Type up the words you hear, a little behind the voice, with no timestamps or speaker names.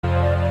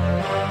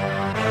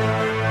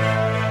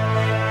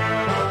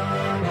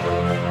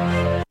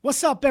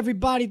What's up,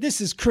 everybody?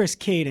 This is Chris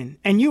Caden,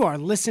 and you are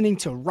listening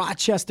to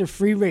Rochester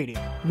Free Radio,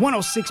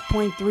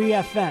 106.3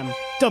 FM,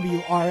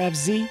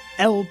 WRFZ,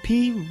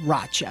 LP,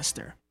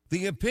 Rochester.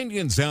 The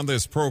opinions on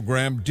this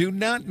program do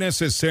not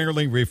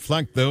necessarily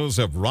reflect those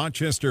of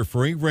Rochester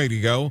Free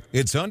Radio,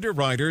 its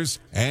underwriters,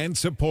 and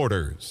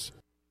supporters.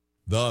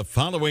 The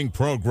following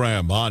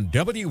program on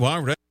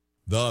WRFZ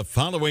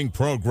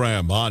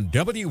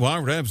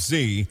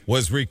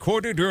was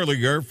recorded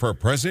earlier for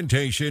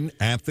presentation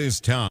at this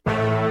time.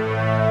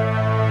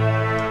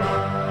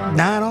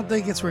 Nah, I don't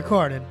think it's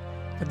recorded,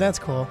 but that's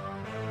cool.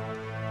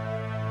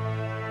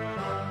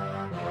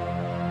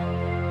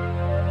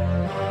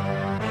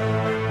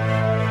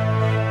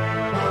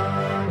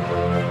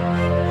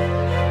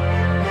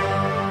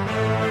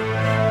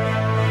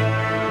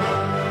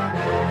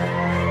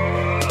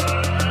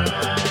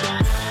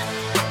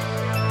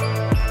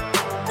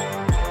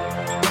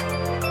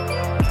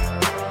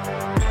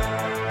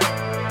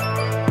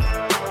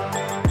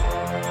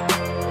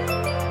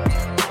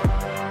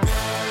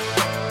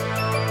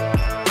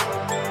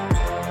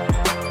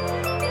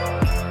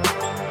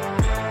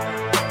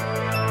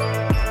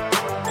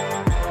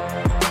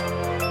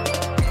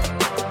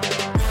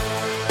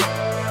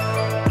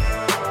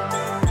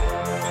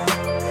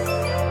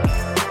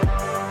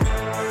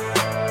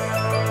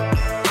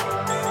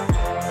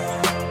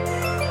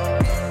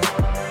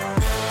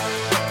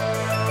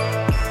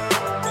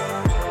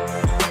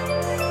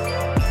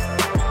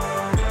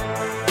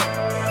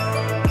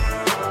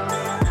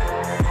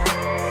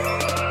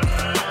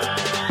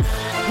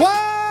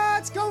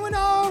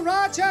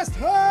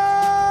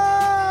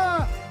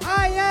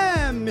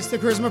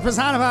 Charisma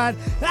personified,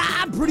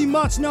 pretty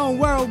much known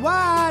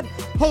worldwide.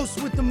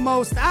 Host with the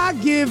most, I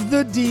give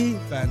the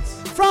defense.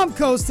 From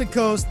coast to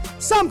coast,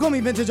 some call me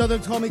vintage,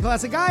 others call me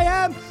classic. I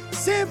am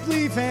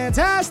simply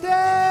fantastic.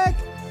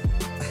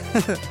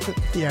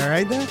 Yeah,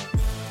 right there.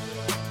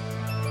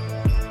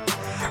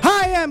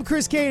 Hi, I am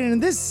Chris Caden,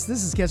 and this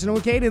is Catching Up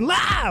with Caden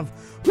live,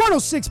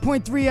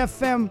 106.3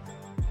 FM,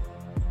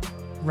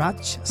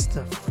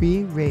 Rochester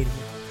Free Radio,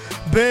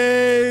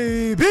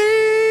 baby.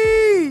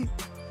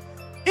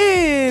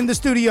 In the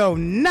studio,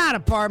 not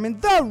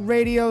apartment, the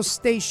radio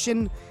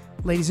station.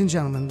 Ladies and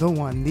gentlemen, the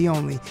one, the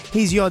only.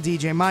 He's your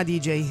DJ, my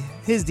DJ,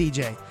 his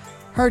DJ,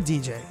 her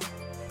DJ,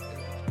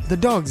 the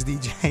dog's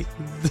DJ,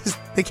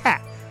 the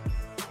cat,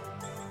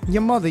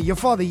 your mother, your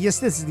father, your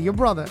sister, your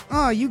brother.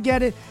 Oh, you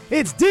get it.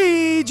 It's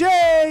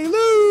DJ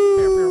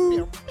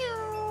Lou.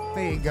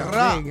 There you go.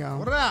 There you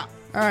go.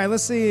 All right,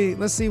 let's see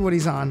what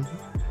he's on.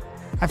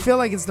 I feel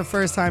like it's the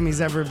first time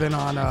he's ever been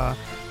on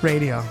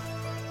radio.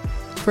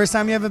 First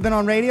time you ever been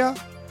on radio?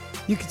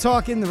 You can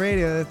talk in the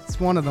radio. It's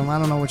one of them. I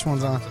don't know which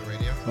one's on.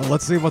 Well,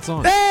 let's see what's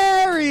on.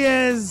 There he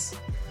is.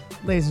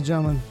 Ladies and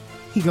gentlemen,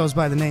 he goes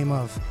by the name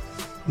of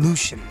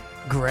Lucian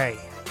Gray.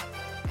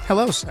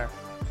 Hello, sir.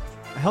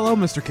 Hello,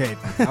 Mr. Cade.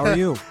 How are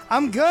you?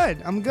 I'm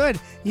good.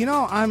 You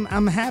know,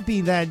 I'm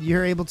happy that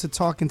you're able to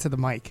talk into the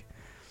mic.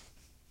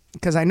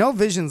 Because I know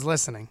Vision's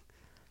listening.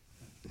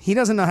 He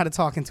doesn't know how to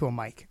talk into a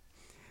mic.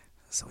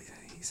 So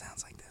he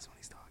sounds like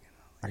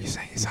are you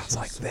saying he sounds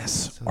like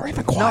this or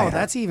even quiet?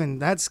 No,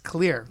 that's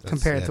clear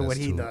compared to what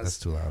he does. That's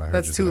too loud.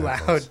 That's too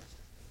loud.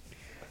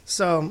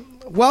 So,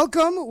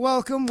 welcome.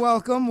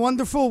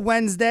 Wonderful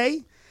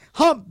Wednesday.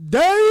 Hump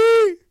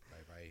day.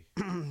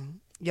 Bye.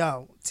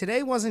 Yo,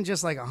 today wasn't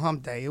just like a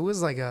hump day. It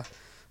was like a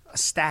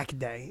stack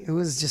day. It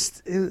was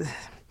just, it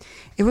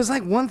was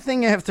like one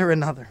thing after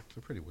another. It's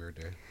a pretty weird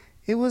day.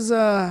 It was,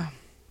 yeah,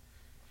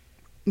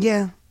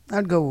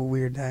 I'd go with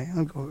weird day.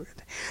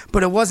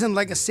 But it wasn't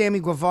like a Sammy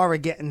Guevara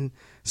getting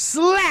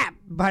slapped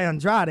by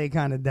Andrade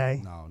kind of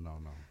day. No.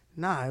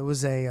 Nah, it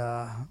was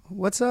a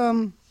It's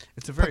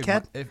a very.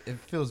 Paquette? It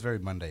feels very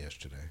Monday-ish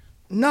today.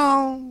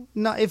 No.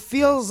 It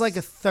feels like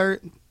a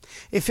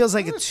It feels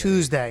like a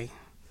Tuesday.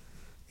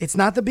 It's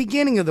not the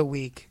beginning of the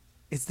week.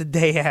 It's the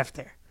day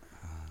after.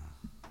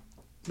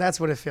 That's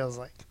what it feels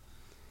like.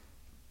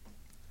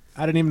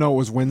 I didn't even know it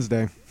was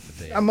Wednesday.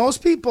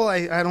 Most people,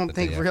 I don't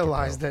think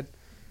realize that.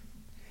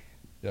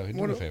 Yo, can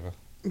you do me a favor?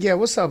 Yeah,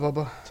 what's up,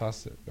 Bubba?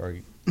 Toss it.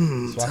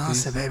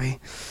 Toss it, baby.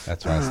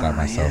 That's why I stopped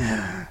myself.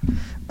 Yeah.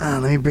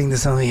 Let me bring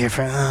this over here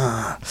for.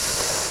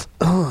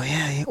 Oh,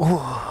 yeah.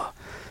 Oh,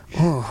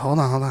 hold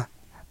on.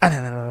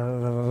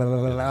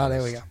 Oh,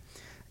 there we go.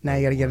 Now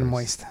you got to get it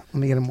moist. Let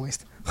me get it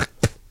moist.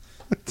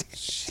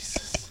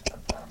 Jesus.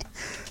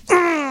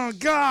 Oh,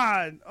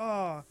 God.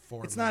 Oh,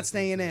 it's not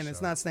staying in.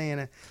 It's not staying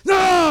in.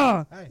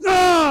 No! Hey,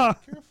 No!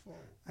 careful.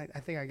 I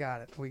think I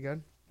got it. Are we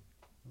good?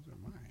 Those are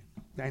mine.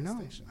 I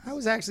know. I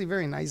was actually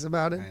very nice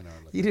about it. I know.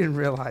 You didn't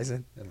realize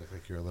it. It looked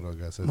like you're a little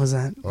aggressive. Was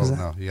that?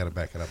 No, you got to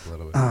back it up a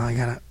little bit. Oh, I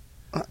got it.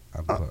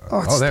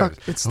 It's there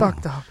stuck. It's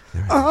stuck, though.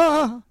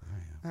 All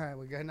right,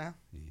 we good now?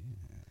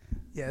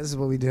 Yeah, this is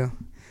what we do.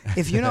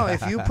 If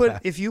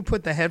you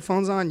put the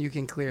headphones on, you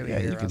can clearly hear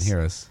us. Yeah, you can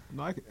hear us.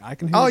 No, I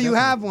can hear Oh, you you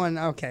have one?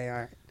 Okay, all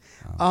right.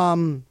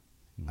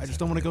 I just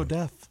don't want to go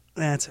deaf.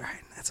 That's all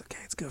right. That's okay.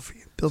 It's good for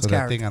you. Builds So that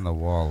character. thing on the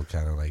wall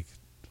kind of like.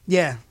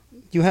 Yeah,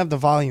 you have the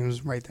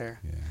volumes right there.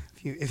 Yeah.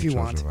 If you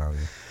want.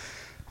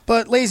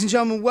 But, ladies and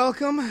gentlemen,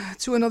 welcome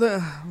to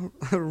another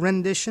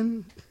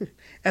rendition,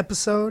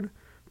 episode,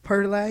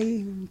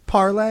 parlay,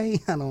 I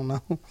don't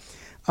know.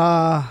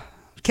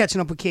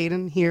 Catching up with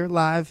Caden here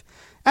live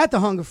at the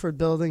Hungerford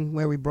building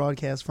where we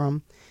broadcast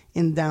from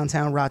in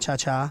downtown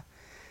Rachacha.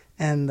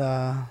 And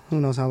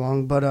who knows how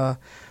long, but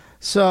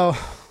so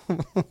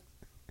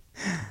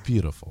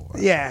Beautiful.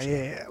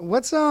 yeah.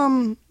 What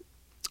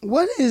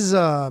is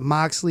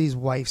Moxley's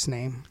wife's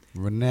name?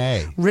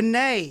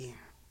 Renee.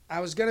 I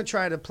was gonna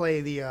try to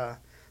play the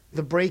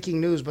breaking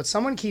news, but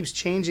someone keeps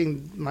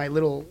changing my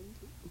little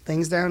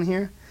things down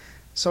here.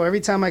 So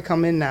every time I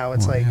come in now,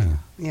 it's I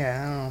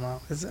don't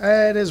know.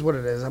 It is what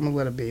it is. I'm gonna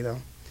let it be though.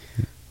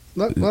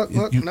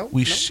 Look.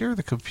 We share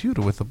the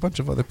computer with a bunch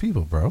of other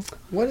people, bro.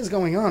 What is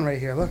going on right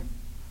here? Look.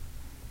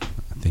 I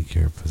think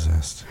you're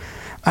possessed.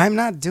 I'm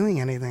not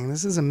doing anything.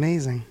 This is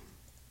amazing.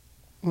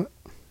 What?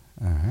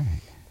 All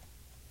right.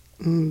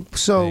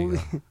 So, There you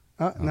go.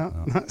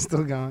 no,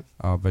 still going.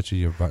 I'll bet you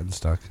your button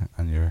stuck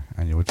on your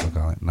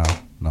whatchamacallit. No.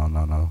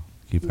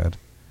 Keypad.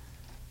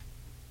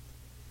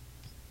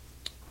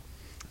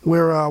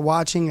 We're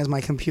watching as my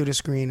computer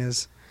screen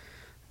is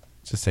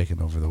Just taking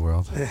over the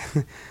world.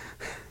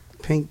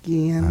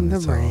 Pinky and On the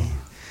its brain. own.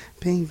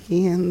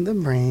 Pinky and the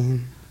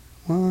brain.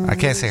 I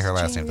can't say her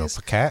last name though.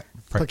 Paquette.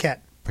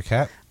 Paquette.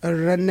 Paquette.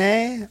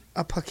 Renee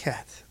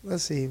Paquette.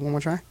 Let's see. One more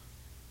try.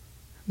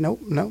 Nope.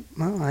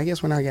 Well, I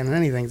guess we're not getting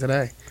anything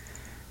today.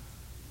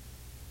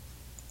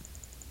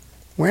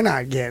 We're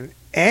not getting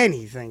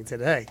anything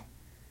today.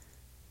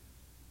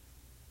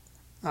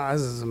 Oh,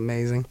 this is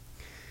amazing.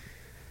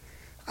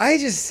 I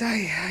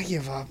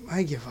give up.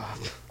 Have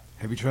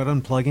you tried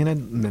unplugging it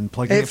and then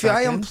plugging If it back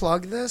I in?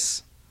 unplug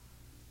this,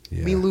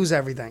 Yeah. we lose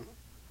everything.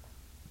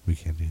 We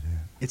can't do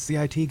that. It's the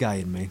IT guy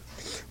in me.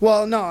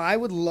 Well, no, I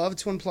would love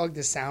to unplug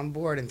the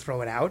soundboard and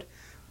throw it out,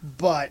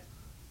 but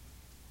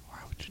Why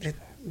would you do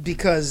that?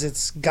 because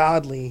it's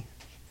godly.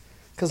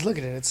 Because look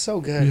at it, it's so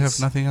good. You have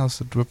nothing else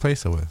to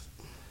replace it with.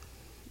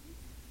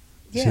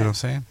 You see what I'm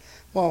saying?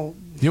 Well,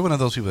 You're one of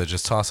those people that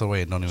just toss it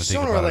away and don't even think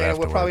sooner about or it later,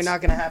 afterwards. we're probably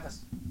not going to have us.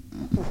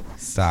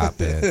 Stop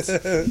it.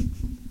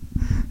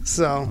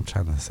 So, I'm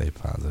trying to stay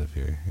positive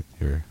here.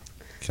 You're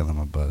killing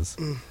my buzz.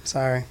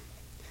 sorry.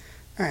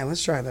 All right,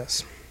 let's try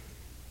this.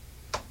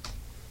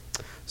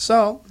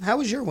 So, how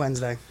was your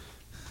Wednesday?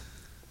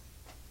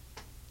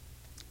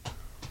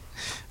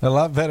 A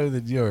lot better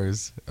than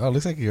yours. Oh,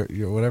 looks like your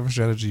whatever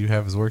strategy you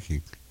have is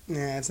working.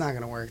 Yeah, it's not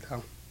going to work,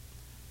 though.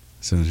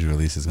 As soon as you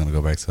release, it's gonna go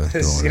back to.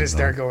 This is going to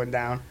start going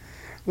down.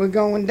 We're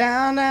going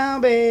down now,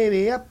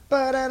 baby. Up,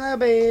 down,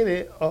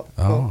 baby.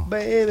 Oh,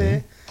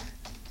 baby.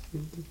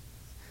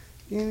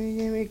 Give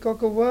me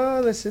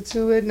Coca-Cola. Listen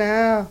to it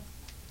now.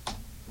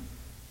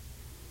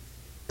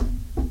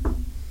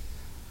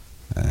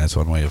 And that's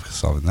one way of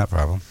solving that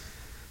problem.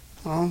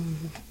 Well,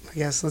 I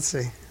guess, let's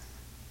see.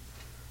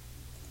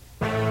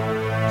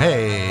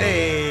 Hey.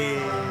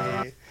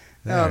 Hey.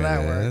 There Oh,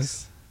 that it works.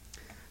 is.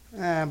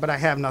 But I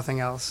have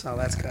nothing else, so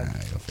that's good.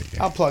 Go figure.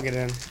 I'll plug it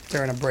in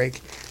during a break.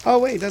 Oh,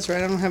 wait, that's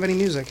right. I don't have any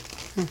music.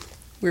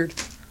 Weird.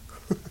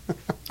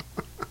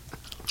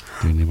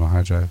 Do you need my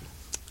hard drive?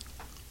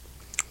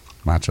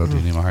 Macho, do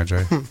you need my hard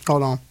drive?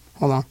 Hold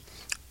on.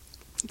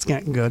 It's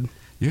getting good.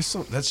 You're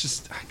so. That's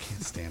just. I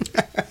can't stand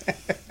it.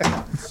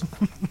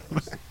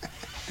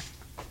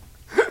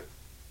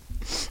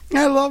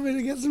 I love it.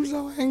 It gets him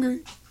so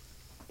angry.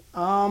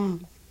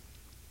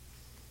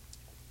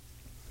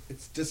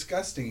 It's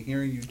disgusting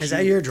hearing you. Is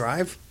that your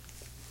drive?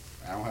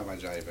 I don't have my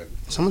drive in.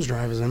 Someone's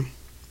drive is in.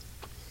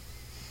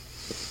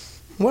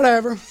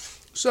 Whatever.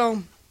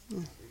 So,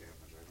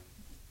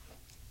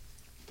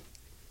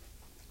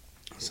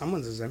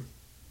 someone's is in.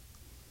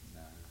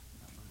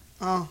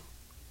 Oh.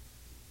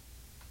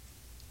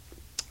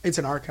 It's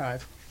an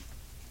archive.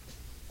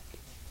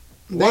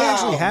 They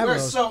actually have we're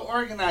those. so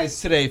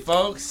organized today,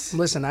 folks.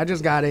 Listen, I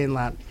just got in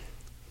like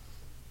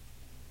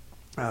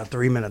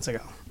 3 minutes ago.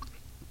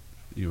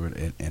 You were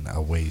in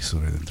a way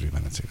sooner than 3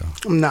 minutes ago.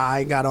 No,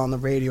 I got on the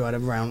radio at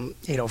around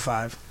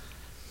 8:05.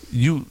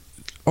 You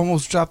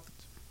almost dropped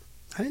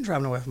I didn't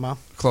drop no F-bomb.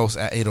 close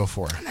at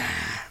 8:04.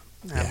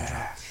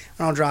 I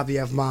don't drop the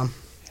F-bomb.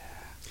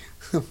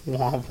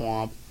 Womp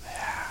womp.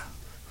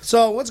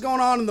 So, what's going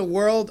on in the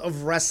world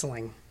of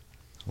wrestling?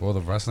 World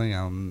of wrestling, I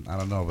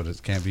don't know, but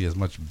it can't be as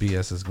much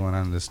BS as going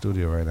on in the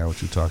studio right now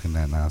with you talking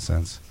that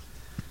nonsense.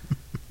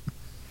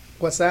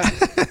 What's that?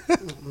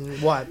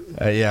 What?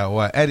 Yeah,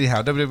 what?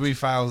 Anyhow, WWE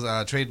files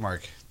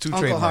trademark. Two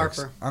Uncle trademarks.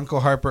 Harper. Uncle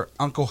Harper.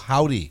 Uncle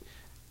Howdy.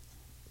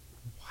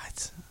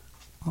 What?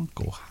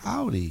 Uncle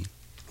Howdy?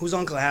 Who's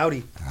Uncle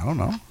Howdy? I don't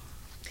know.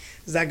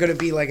 Is that going to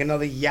be like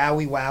another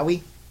Yowie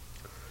Wowie?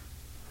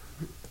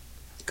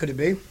 Could it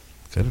be?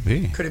 Could it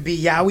be? Could it be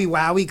Yowie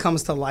Wowie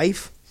comes to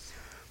life?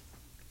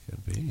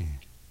 Could be.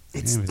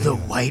 It's Maybe the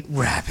that. White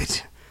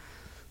Rabbit.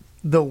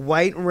 The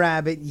White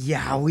Rabbit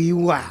Yowie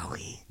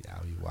Wowie.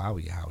 Yowie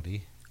wowie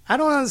howdy. I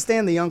don't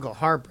understand the Uncle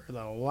Harper,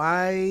 though.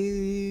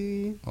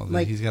 Why? Well, then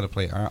Like, he's got to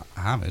play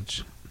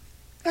homage.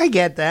 I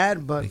get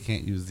that, but... He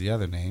can't use the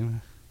other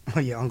name. Oh,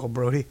 yeah, Uncle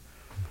Brody.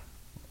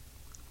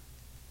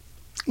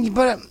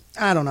 But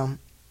I don't know.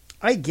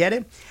 I get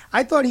it.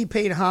 I thought he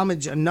paid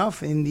homage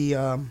enough in the.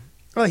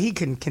 Well, he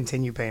can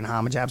continue paying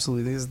homage.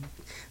 Absolutely,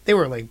 they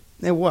were like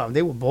they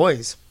were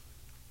boys.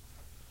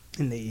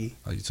 In the.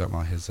 Oh, you talking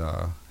about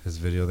his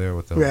video there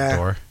with the Yeah.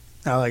 door?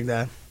 I like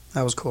that.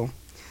 That was cool.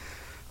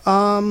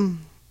 I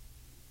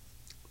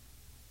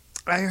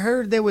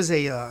heard there was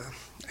a.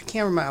 I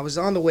can't remember. I was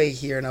on the way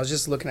here and I was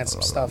just looking at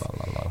some stuff,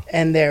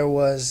 and there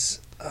was.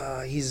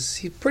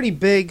 He's pretty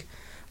big.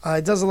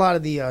 He does a lot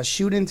of the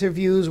shoot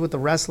interviews with the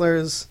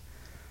wrestlers.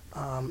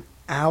 Awa.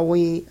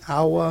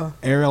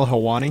 Ariel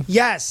Hawani.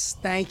 Yes,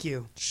 thank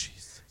you.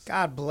 Jesus.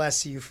 God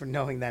bless you for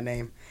knowing that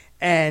name.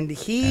 And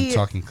he And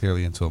talking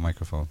clearly into a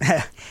microphone.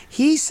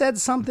 he said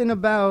something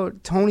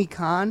about Tony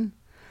Khan.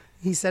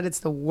 He said it's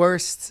the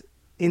worst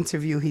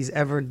interview he's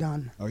ever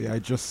done. Oh yeah, I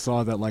just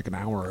saw that like an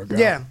hour ago.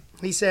 Yeah,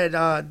 he said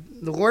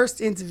the worst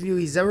interview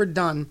he's ever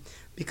done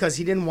because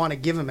he didn't want to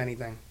give him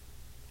anything.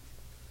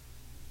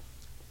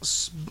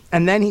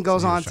 And then he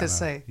goes on to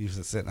say, he was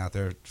just sitting out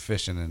there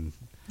fishing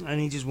and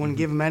he just wouldn't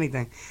give him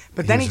anything.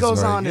 But He then was he just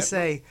goes like, on to "Yep."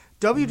 say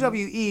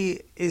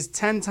WWE is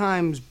 10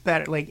 times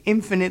better, like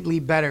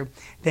infinitely better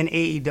than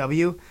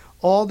AEW.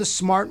 All the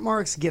smart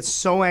marks get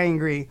so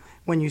angry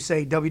when you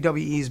say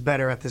WWE is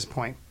better at this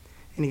point.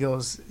 And he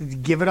goes,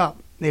 give it up.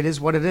 It is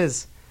what it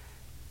is.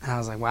 And I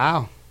was like,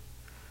 wow.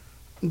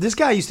 This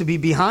guy used to be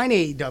behind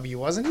AEW,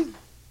 wasn't he?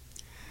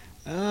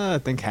 I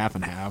think half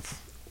and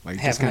half. Like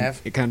Half and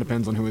half. It kind of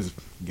depends on who is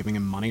giving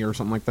him money or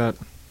something like that.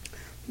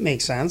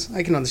 Makes sense.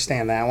 I can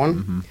understand that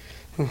one.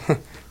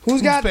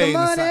 Who's got the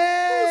money?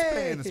 Who's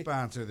paying the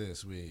sponsor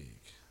this week?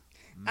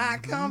 I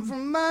come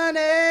from money.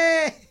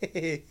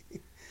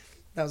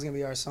 That was going to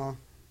be our song.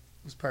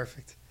 It was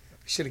perfect.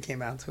 We should have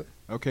came out to it.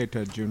 Okay,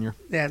 Ted Jr.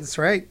 Yeah, that's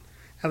right.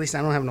 At least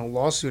I don't have no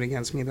lawsuit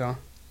against me, though.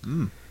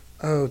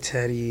 Oh,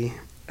 Teddy.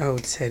 Oh,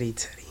 Teddy.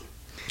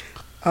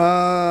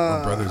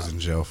 My brother's in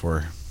jail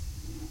for.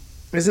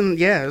 His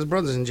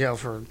brother's in jail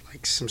for,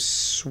 like, some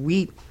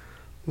sweet,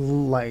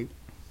 like,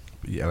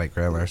 Yeah, like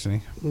grand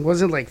larceny.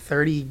 was it like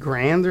 30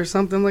 grand or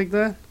something like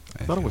that?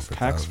 I thought it was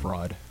tax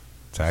fraud.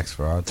 Tax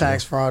fraud.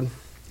 Tax fraud.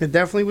 It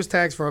definitely was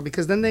tax fraud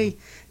because then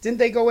didn't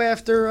they go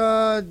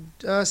after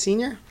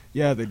Senior?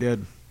 Yeah, they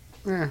did.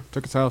 Yeah.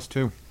 Took his house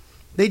too.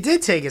 They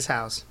did take his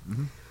house.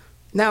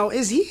 Now,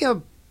 is he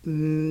a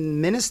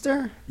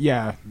minister?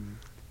 Yeah.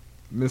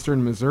 Mr.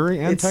 in Missouri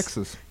and It's-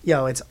 Texas.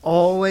 Yo, it's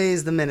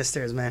always the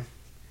ministers, man.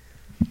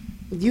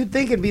 You'd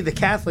think it'd be the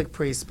Catholic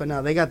priests, but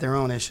no, they got their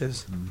own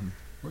issues.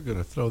 We're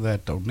gonna throw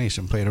that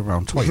donation plate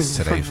around twice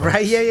today, folks.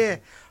 Right? Yeah.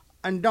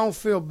 And don't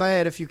feel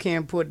bad if you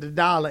can't put the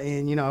dollar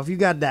in. You know, if you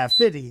got that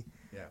 50,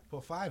 Yeah,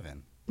 put 5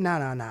 in.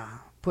 no.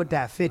 Put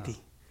that 50.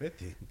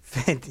 50.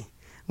 50.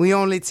 We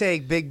only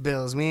take big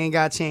bills. We ain't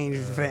got change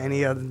for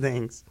any other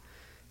things.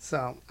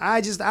 So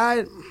I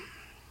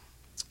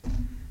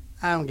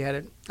don't get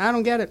it. I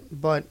don't get it.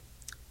 But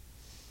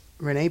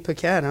Renee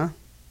Paquette, huh?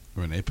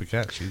 Renee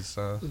Paquette, she's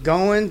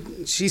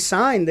She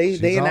signed. They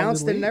She's on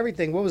announced the it and lead.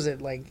 everything. What was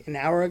it, like an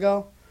hour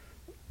ago?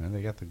 and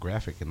they got the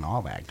graphic and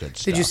all that good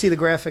stuff. Did you see the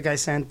graphic I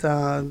sent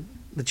the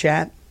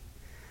chat?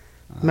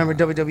 Remember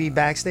WWE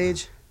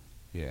Backstage?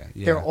 Yeah.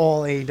 They're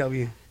all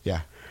AEW.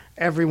 Yeah.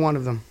 Every one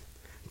of them.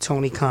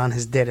 Tony Khan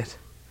has did it.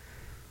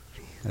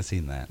 I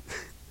seen that.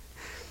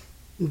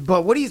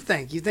 But what do you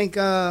think? You think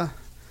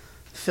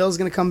Phil's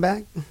going to come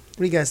back? What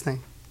do you guys think?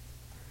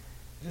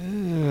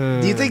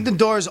 Do you think the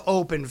door's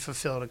open for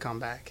Phil to come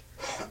back?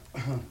 I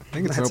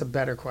think it's That's a open.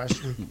 better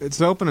question.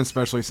 It's open,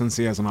 especially since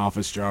he has an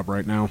office job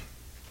right now.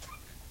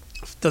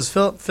 Does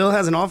Phil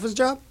has an office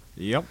job?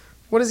 Yep.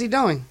 What is he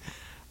doing?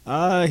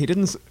 He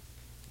didn't.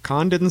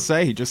 Khan didn't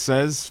say. He just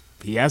says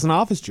he has an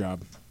office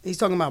job. He's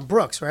talking about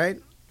Brooks, right?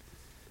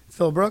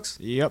 Phil Brooks?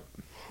 Yep.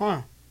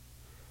 Huh.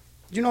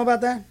 Did you know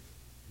about that?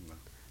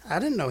 I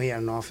didn't know he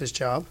had an office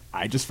job.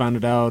 I just found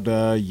it out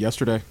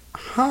yesterday.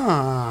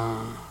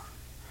 Huh.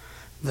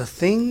 The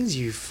things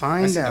you I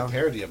find seen a out.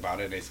 parody about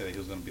it. They said he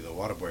was going to be the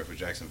water boy for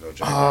Jacksonville Oh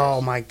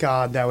Jaguars. my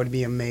God, that would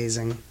be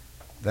amazing.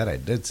 That I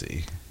did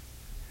see.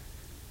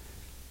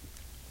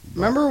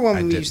 Remember when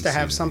I we didn't used to see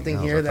have anything something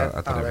else. here I that thought,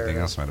 I thought oh, there everything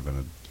it else is. might have been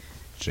a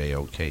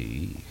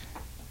JOKE.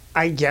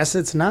 I guess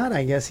it's not.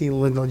 I guess he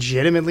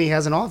legitimately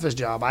has an office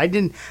job. I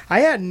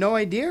had no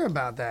idea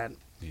about that.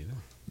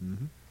 Either.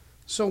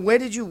 So where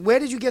did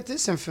you get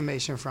this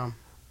information from?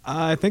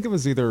 I think it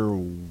was either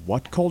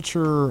What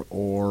Culture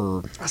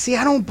or See,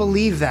 I don't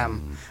believe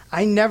them.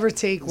 I never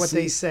take what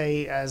they See-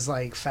 say as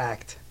like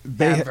fact.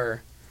 They-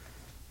 Ever.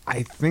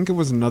 I think it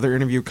was another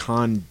interview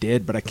Khan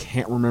did, but I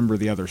can't remember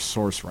the other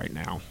source right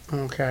now.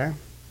 Okay.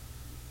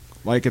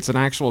 Like, it's an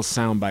actual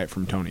soundbite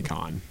from Tony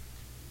Khan.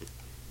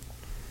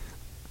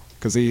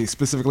 Because he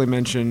specifically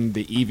mentioned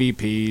the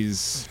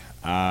EVPs,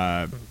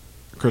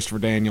 Christopher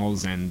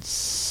Daniels, and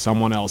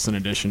someone else in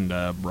addition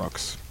to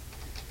Brooks.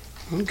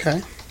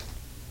 Okay.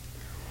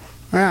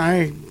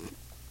 I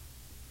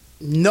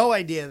no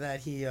idea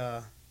that he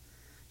had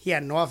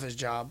an office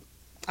job.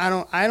 I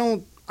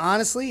don't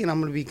honestly, and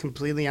I'm going to be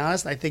completely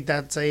honest. I think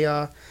that's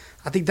a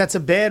I think that's a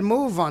bad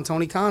move on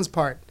Tony Khan's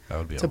part That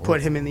would be to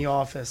put him in the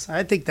office.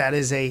 I think that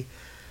is a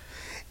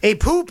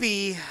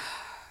poopy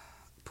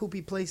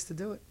place to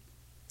do it.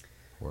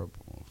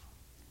 horrible move.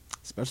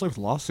 Especially with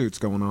lawsuits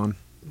going on.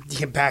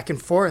 Yeah, back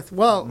and forth.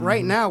 Well,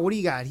 right now, what do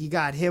you got? He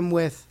got hit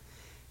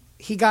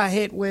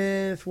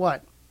with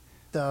what?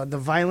 The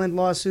violent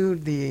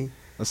lawsuit, the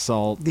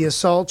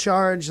assault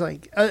charge.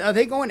 Like, are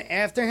they going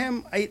after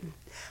him?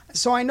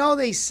 So I know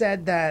they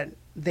said that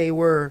they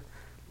were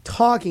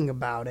talking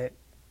about it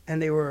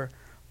and they were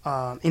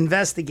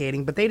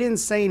investigating, but they didn't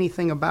say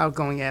anything about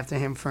going after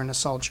him for an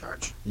assault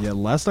charge. Yeah,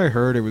 last I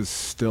heard, it was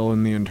still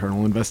in the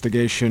internal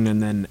investigation,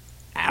 and then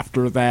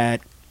after that,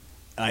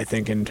 I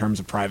think in terms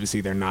of privacy,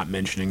 they're not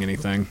mentioning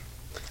anything.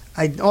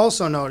 I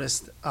also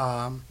noticed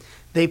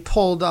they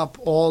pulled up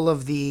all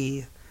of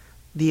the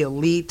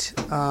elite,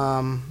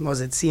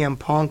 was it CM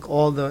Punk,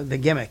 all the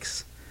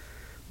gimmicks.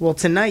 Well,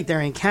 tonight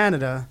they're in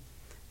Canada,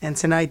 and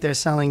tonight they're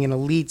selling an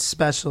elite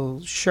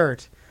special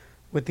shirt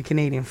with the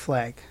Canadian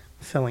flag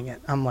filling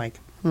it. I'm like,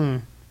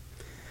 You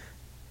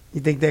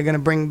think they're going to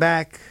bring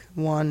back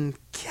one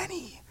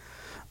Kenny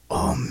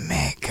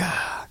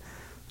Omega?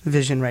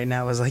 Vision right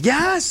now is like,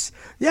 yes,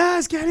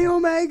 Kenny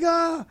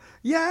Omega,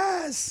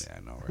 yes. Yeah,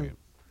 I know, right?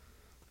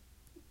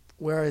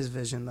 Where is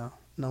Vision, though?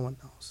 No one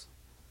knows.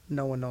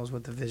 No one knows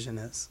what the Vision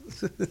is.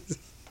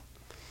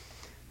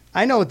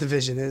 I know what the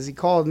Vision is. He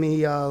called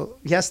me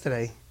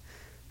yesterday.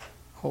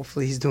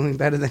 Hopefully he's doing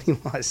better than he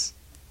was.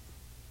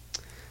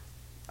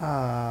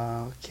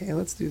 Okay,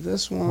 let's do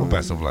this one. Well,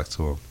 best of luck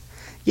to him.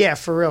 Yeah,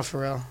 for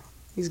real.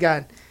 He's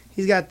got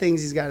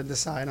things he's got to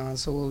decide on,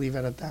 so we'll leave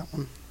it at that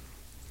one.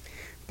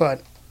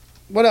 But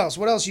what else?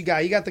 What else you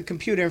got? You got the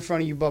computer in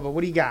front of you, Bubba.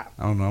 What do you got?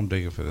 I don't know. I'm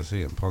digging for the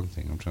CM Punk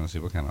thing. I'm trying to see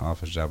what kind of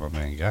office job my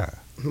man got.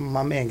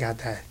 My man got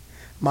that.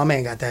 My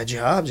man got that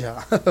job.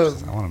 I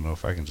want to know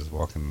if I can just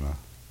walk in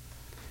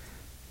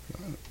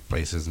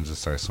places and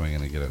just start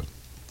swinging and get an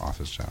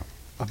office job.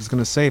 I was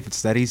going to say, if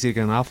it's that easy to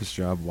get an office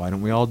job, why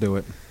don't we all do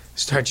it?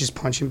 Start just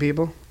punching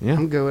people? Yeah.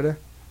 I'm good with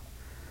it.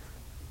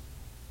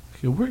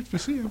 You work for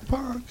CM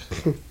Punk.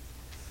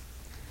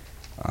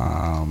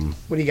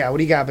 What do you got? What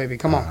do you got, baby?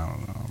 Come on. I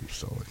don't know. I'm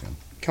still looking.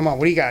 Come on.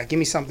 What do you got? Give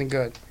me something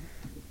good.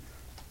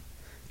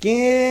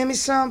 Give me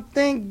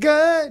something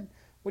good.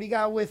 What do you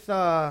got with,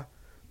 let's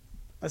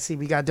see,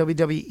 we got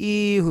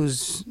WWE,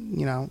 who's,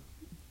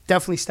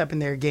 definitely stepping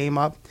their game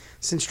up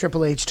since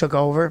Triple H took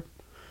over.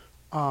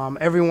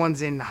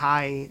 Everyone's in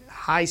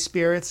high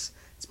spirits.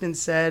 It's been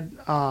said.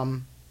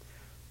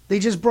 They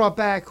just brought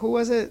back, who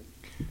was it?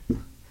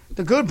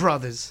 The Good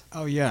Brothers.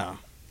 Oh, yeah.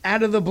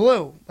 Out of the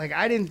blue. Like,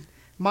 I didn't,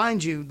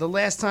 mind you, the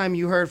last time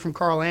you heard from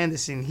Carl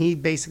Anderson, he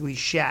basically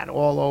shat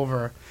all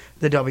over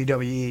the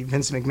WWE,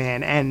 Vince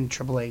McMahon, and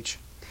Triple H.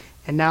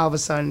 And now all of a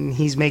sudden,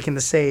 he's making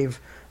the save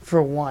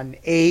for one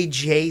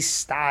AJ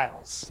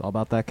Styles. It's all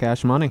about that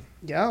cash money.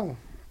 Yo.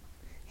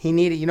 He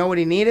needed, you know what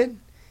he needed?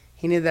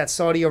 He needed that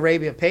Saudi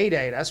Arabia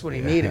payday. That's what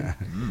he needed.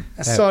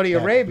 That Saudi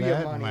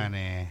Arabia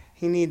money.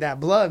 He need that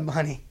blood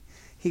money.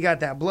 He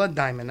got that blood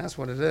diamond. That's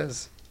what it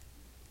is.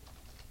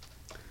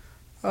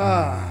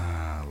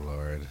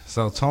 Lord.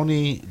 So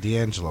Tony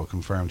D'Angelo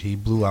confirmed he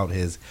blew out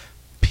his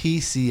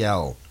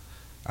PCL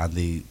on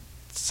the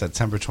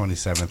September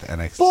 27th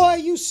NXT. Boy,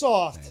 you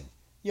soft.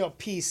 Yo,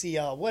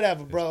 PCL.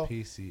 Whatever, bro.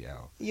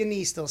 PCL. Your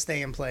knees still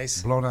stay in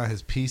place. Blown out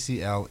his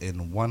PCL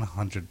in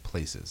 100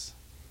 places.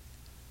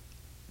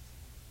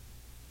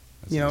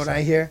 You know what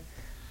I hear?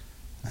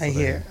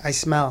 I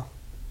smell.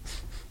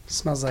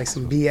 Smells like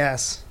some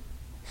BS.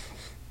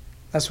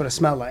 That's what it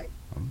smelled like.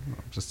 I'm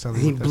just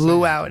telling you. He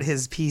blew out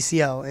his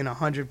PCL in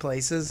 100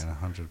 places. In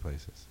 100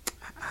 places.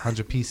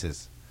 100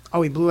 pieces.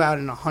 Oh, he blew out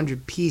in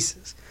 100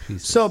 pieces.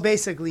 So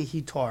basically,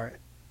 he tore it.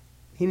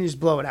 He didn't just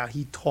blow it out.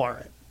 He tore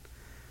it.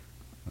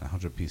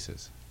 100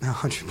 pieces.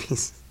 100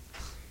 pieces.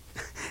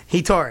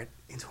 He tore it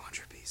into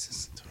 100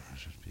 pieces.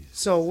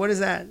 So what is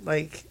that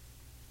like?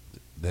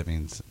 That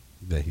means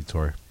that he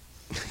tore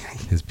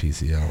his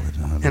PCL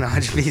in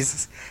 100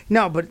 pieces.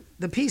 No, but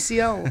the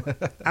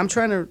PCL, I'm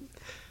trying to.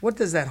 What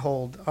does that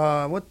hold?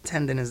 What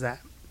tendon is that?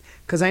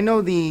 Because I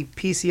know the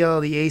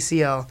PCL, the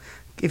ACL.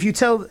 If you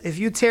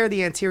tear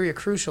the anterior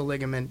cruciate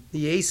ligament,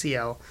 the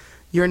ACL,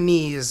 your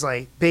knee is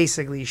like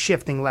basically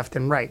shifting left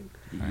and right.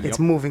 It's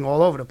moving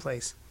all over the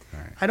place.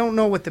 Right. I don't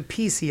know what the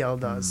PCL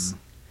does.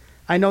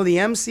 I know the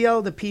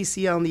MCL, the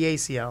PCL, and the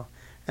ACL,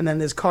 and then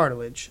there's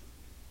cartilage.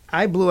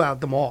 I blew out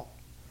them all.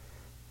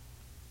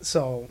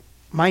 So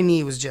my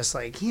knee was just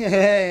like,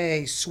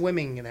 yay,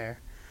 swimming there.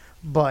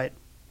 But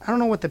I don't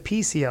know what the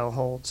PCL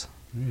holds.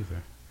 Me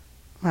either.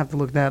 I'll have to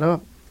look that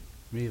up.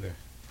 Me either.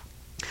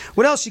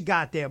 What else you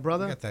got there,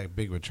 brother? You got that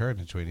big return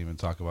that you ain't even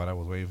talk about. I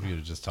was waiting for you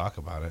to just talk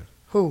about it.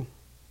 Who?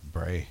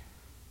 Bray.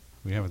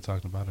 We haven't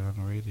talked about it on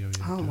the radio yet.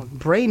 Oh,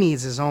 Bray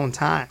needs his own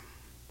time.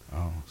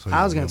 Oh, so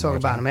I was going to talk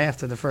about him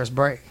after the first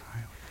break.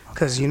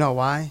 Because you know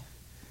why?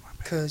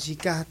 Because you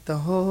got the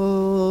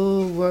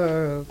whole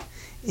world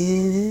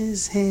in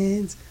his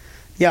hands.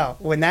 Yo,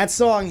 when that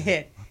song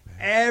hit,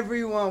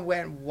 everyone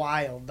went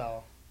wild,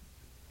 though.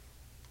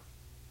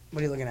 What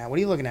are you looking at? What are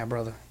you looking at,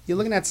 brother? You're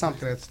looking at Look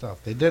something. at that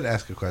stuff. They did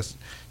ask a question.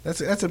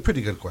 That's a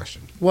pretty good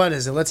question. What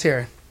is it? Let's hear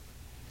it.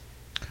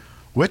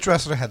 Which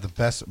wrestler had the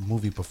best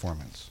movie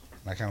performance?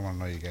 I kind of want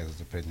to know you guys'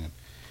 opinion.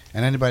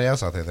 And anybody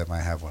else out there that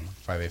might have one.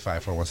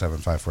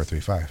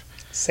 585-417-5435.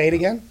 Say it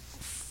again.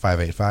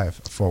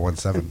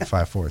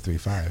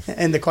 585-417-5435.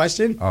 And the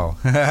question? Oh.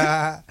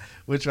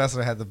 Which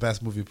wrestler had the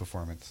best movie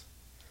performance?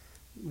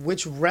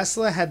 Which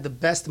wrestler had the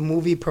best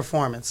movie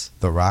performance?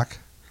 The Rock,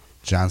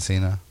 John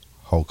Cena,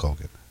 Hulk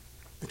Hogan.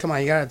 Come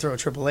on, you gotta throw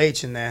Triple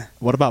H in there.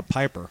 What about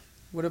Piper?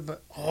 What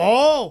about?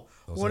 Oh,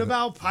 Those what are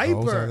about Those are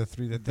Piper? the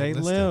three that They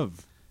listed.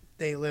 live.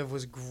 They Live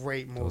was a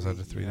great movie. Those are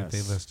the three that they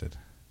Yes. listed.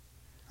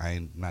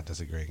 I'm not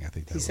disagreeing. I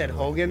think that He was said a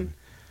really good Hogan. movie.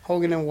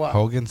 Hogan and what?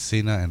 Hogan,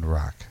 Cena, and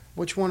Rock.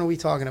 Which one are we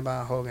talking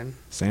about? Hogan.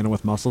 Santa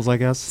with muscles, I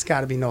guess. It's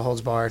got to be No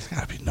Holds Barred.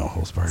 Gotta be no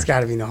holds barred. It's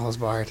got to be No Holds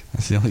Barred.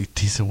 That's the only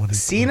decent one.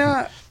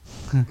 Cena,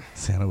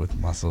 Santa with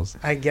muscles.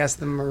 I guess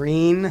the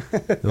Marine.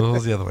 What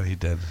was the other one he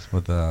did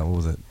with what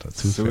was it? The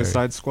Tooth Fairy?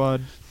 Suicide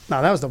Squad.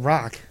 No, that was The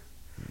Rock.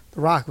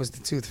 The Rock was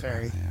the Tooth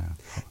Fairy. Yeah.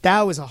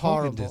 That was a Hogan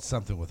horrible. did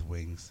something with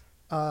wings.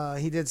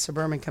 He did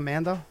Suburban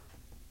Commando.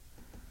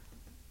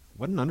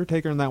 Wasn't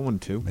Undertaker in that one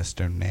too?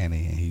 Mr. Nanny.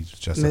 He's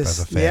dressed up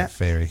as a yeah.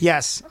 fairy.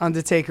 Yes,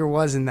 Undertaker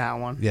was in that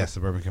one. Yeah,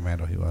 Suburban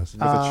Commando. He was.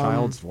 With a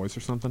child's voice or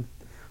something?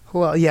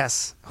 Who else?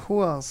 Yes.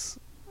 Who else?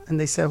 And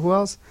they said who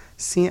else?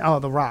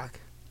 The Rock.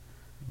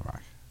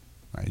 Rock.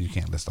 You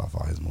can't list off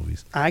all his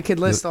movies. I could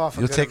list off.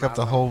 You'll take up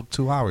the whole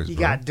 2 hours. You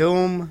bro. got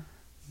Doom.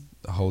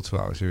 The whole 2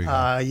 hours. Here we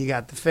go. You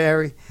got The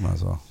Fairy. Might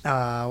as well.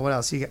 What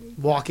else? You got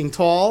Walking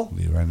Tall.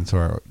 Leave right into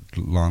our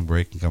long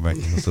break and come back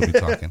and we'll still be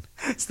talking.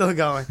 Still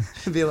going.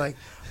 It'd be like,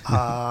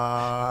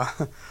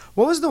 what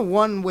was the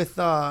one with?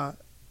 Oh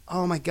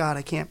my God,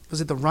 I can't.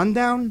 Was it The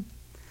Rundown?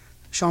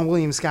 Sean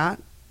William Scott.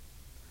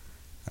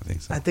 I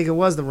think so. I think it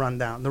was The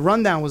Rundown. The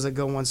Rundown was a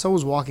good one. So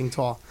was Walking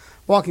Tall.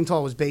 Walking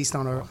Tall was based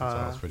on Walking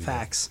Tall was pretty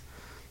facts.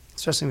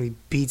 Especially when he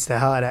beats the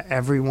hell out of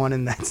everyone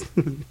in that.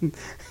 He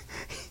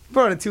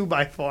brought a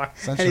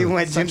 2x4 and he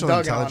went Jim Central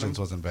Duggan on him. Intelligence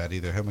wasn't bad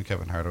either. Him and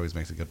Kevin Hart always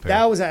makes a good pair.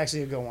 That was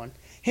actually a good one.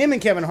 Him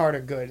and Kevin Hart are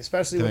good,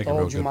 especially They with make the a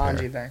whole real good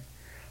Jumanji thing.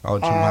 Oh,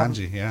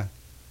 Jumanji, yeah.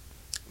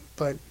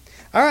 But,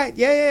 all right,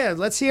 yeah.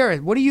 Let's hear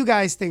it. What do you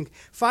guys think?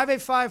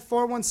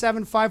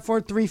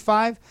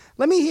 585-417-5435.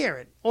 Let me hear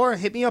it. Or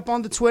hit me up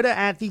on the Twitter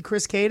at the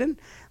Chris Caden.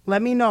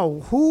 Let me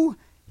know who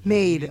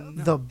made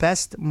the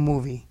best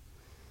movie.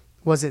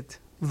 Was it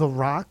The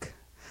Rock?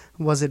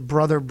 Was it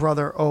Brother,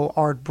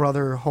 Art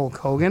Brother Hulk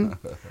Hogan?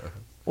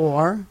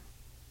 Or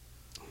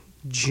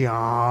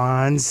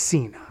John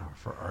Cena?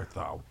 For Art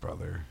Thou,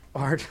 brother.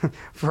 Art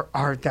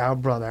Thou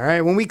Brother. All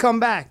right, when we come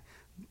back,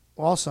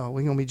 also,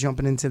 we're going to be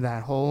jumping into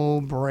that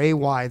whole Bray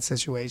Wyatt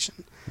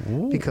situation.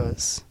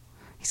 Because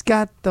he's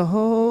got the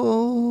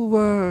whole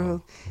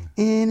world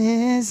in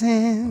his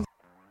hands.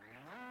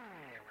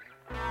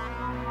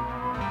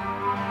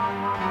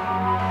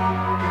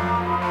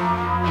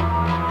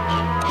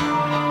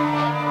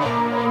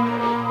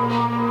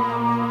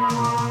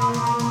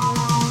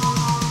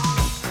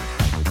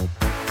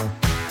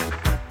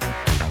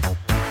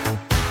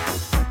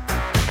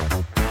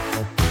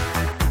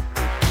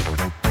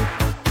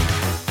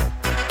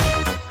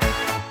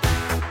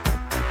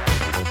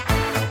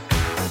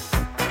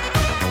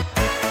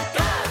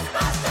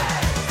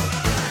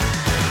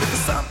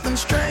 Something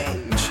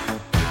strange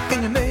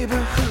in your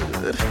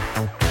neighborhood.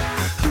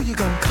 Who you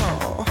gonna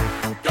call?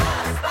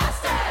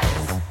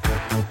 Ghostbusters!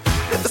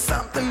 If there's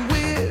something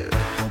weird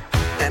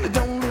and it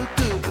don't look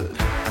good,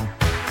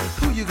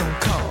 who you gonna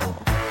call?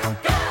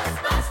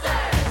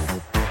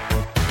 Ghostbusters!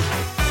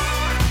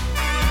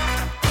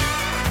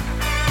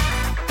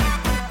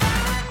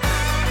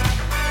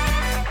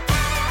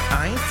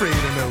 I ain't afraid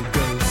of no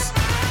ghosts.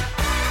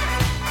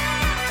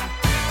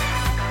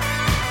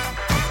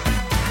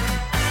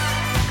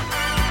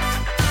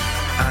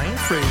 I ain't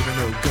afraid of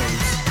no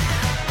ghosts.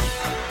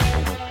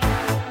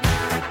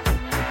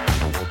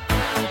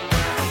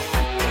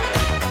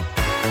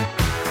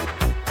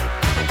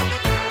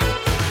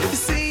 If you're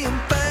seeing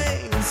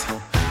things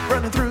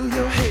running through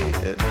your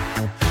head,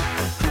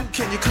 who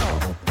can you call?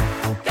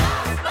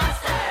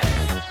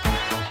 Ghostbusters!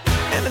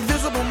 An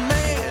invisible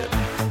man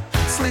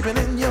sleeping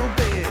in your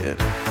bed.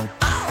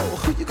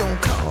 Oh, who you gonna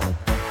call?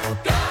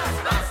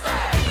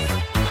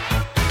 Ghostbusters!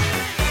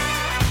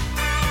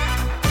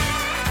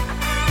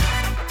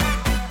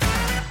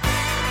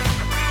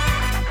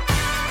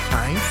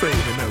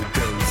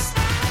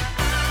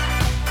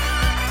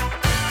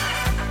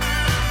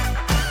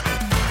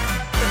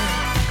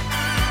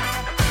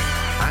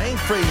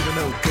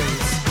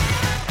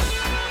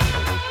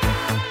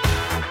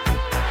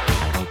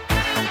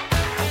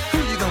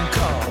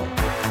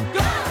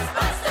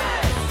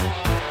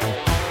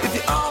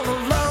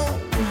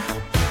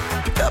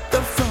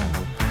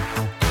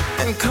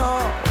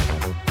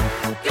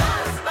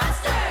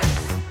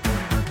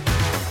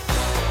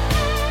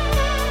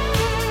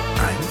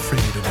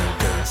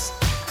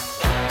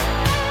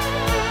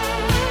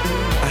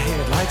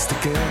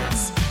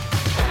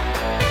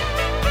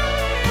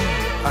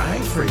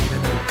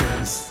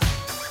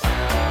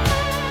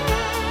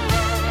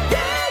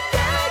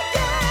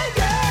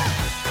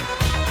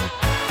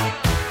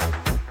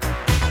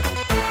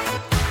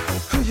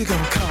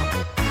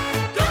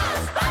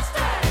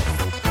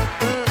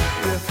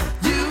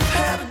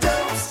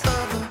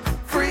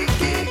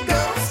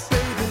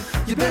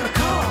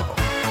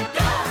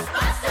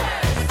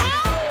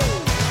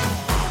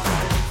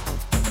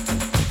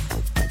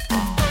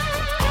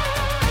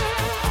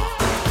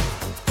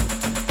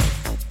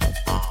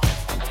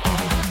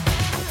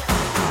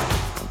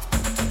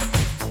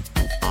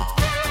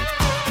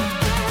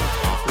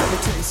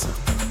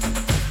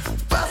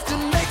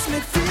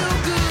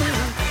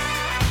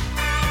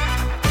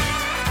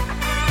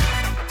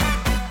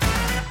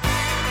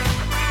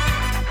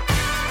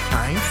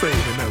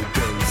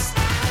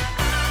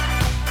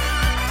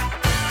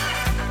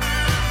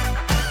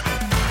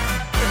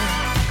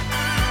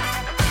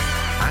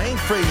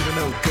 afraid of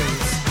no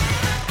ghosts.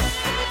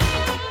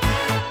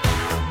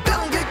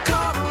 Don't get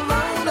caught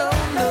alone, oh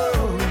no.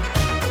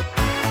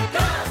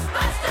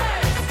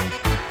 Ghostbusters!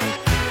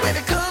 When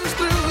it comes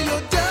through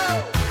your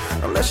door,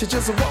 unless you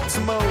just want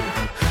some more,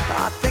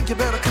 I think you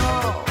better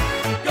call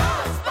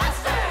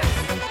Ghostbusters!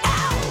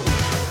 Ow!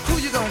 Who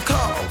you gonna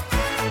call?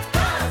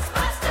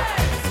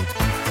 Ghostbusters!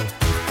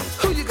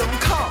 Who you gonna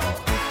call?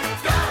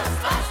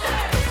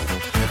 Ghostbusters!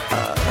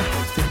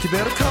 Think you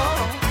better call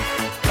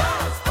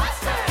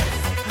Ghostbusters!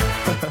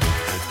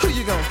 Who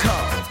you gonna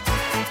call?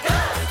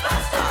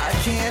 Ghostbusters! I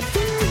can't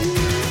hear you.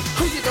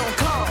 Who you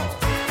gonna call?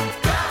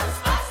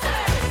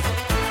 Ghostbusters!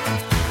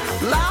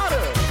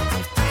 Louder!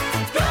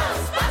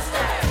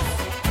 Ghostbusters!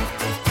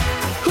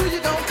 Who you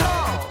gonna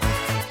call?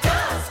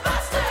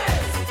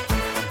 Ghostbusters!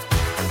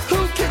 Who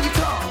can you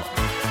call?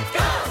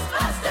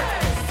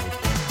 Ghostbusters!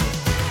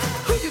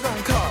 Who you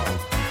gonna call?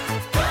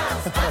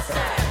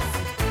 Ghostbusters!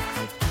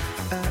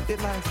 It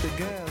likes the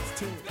girls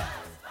too.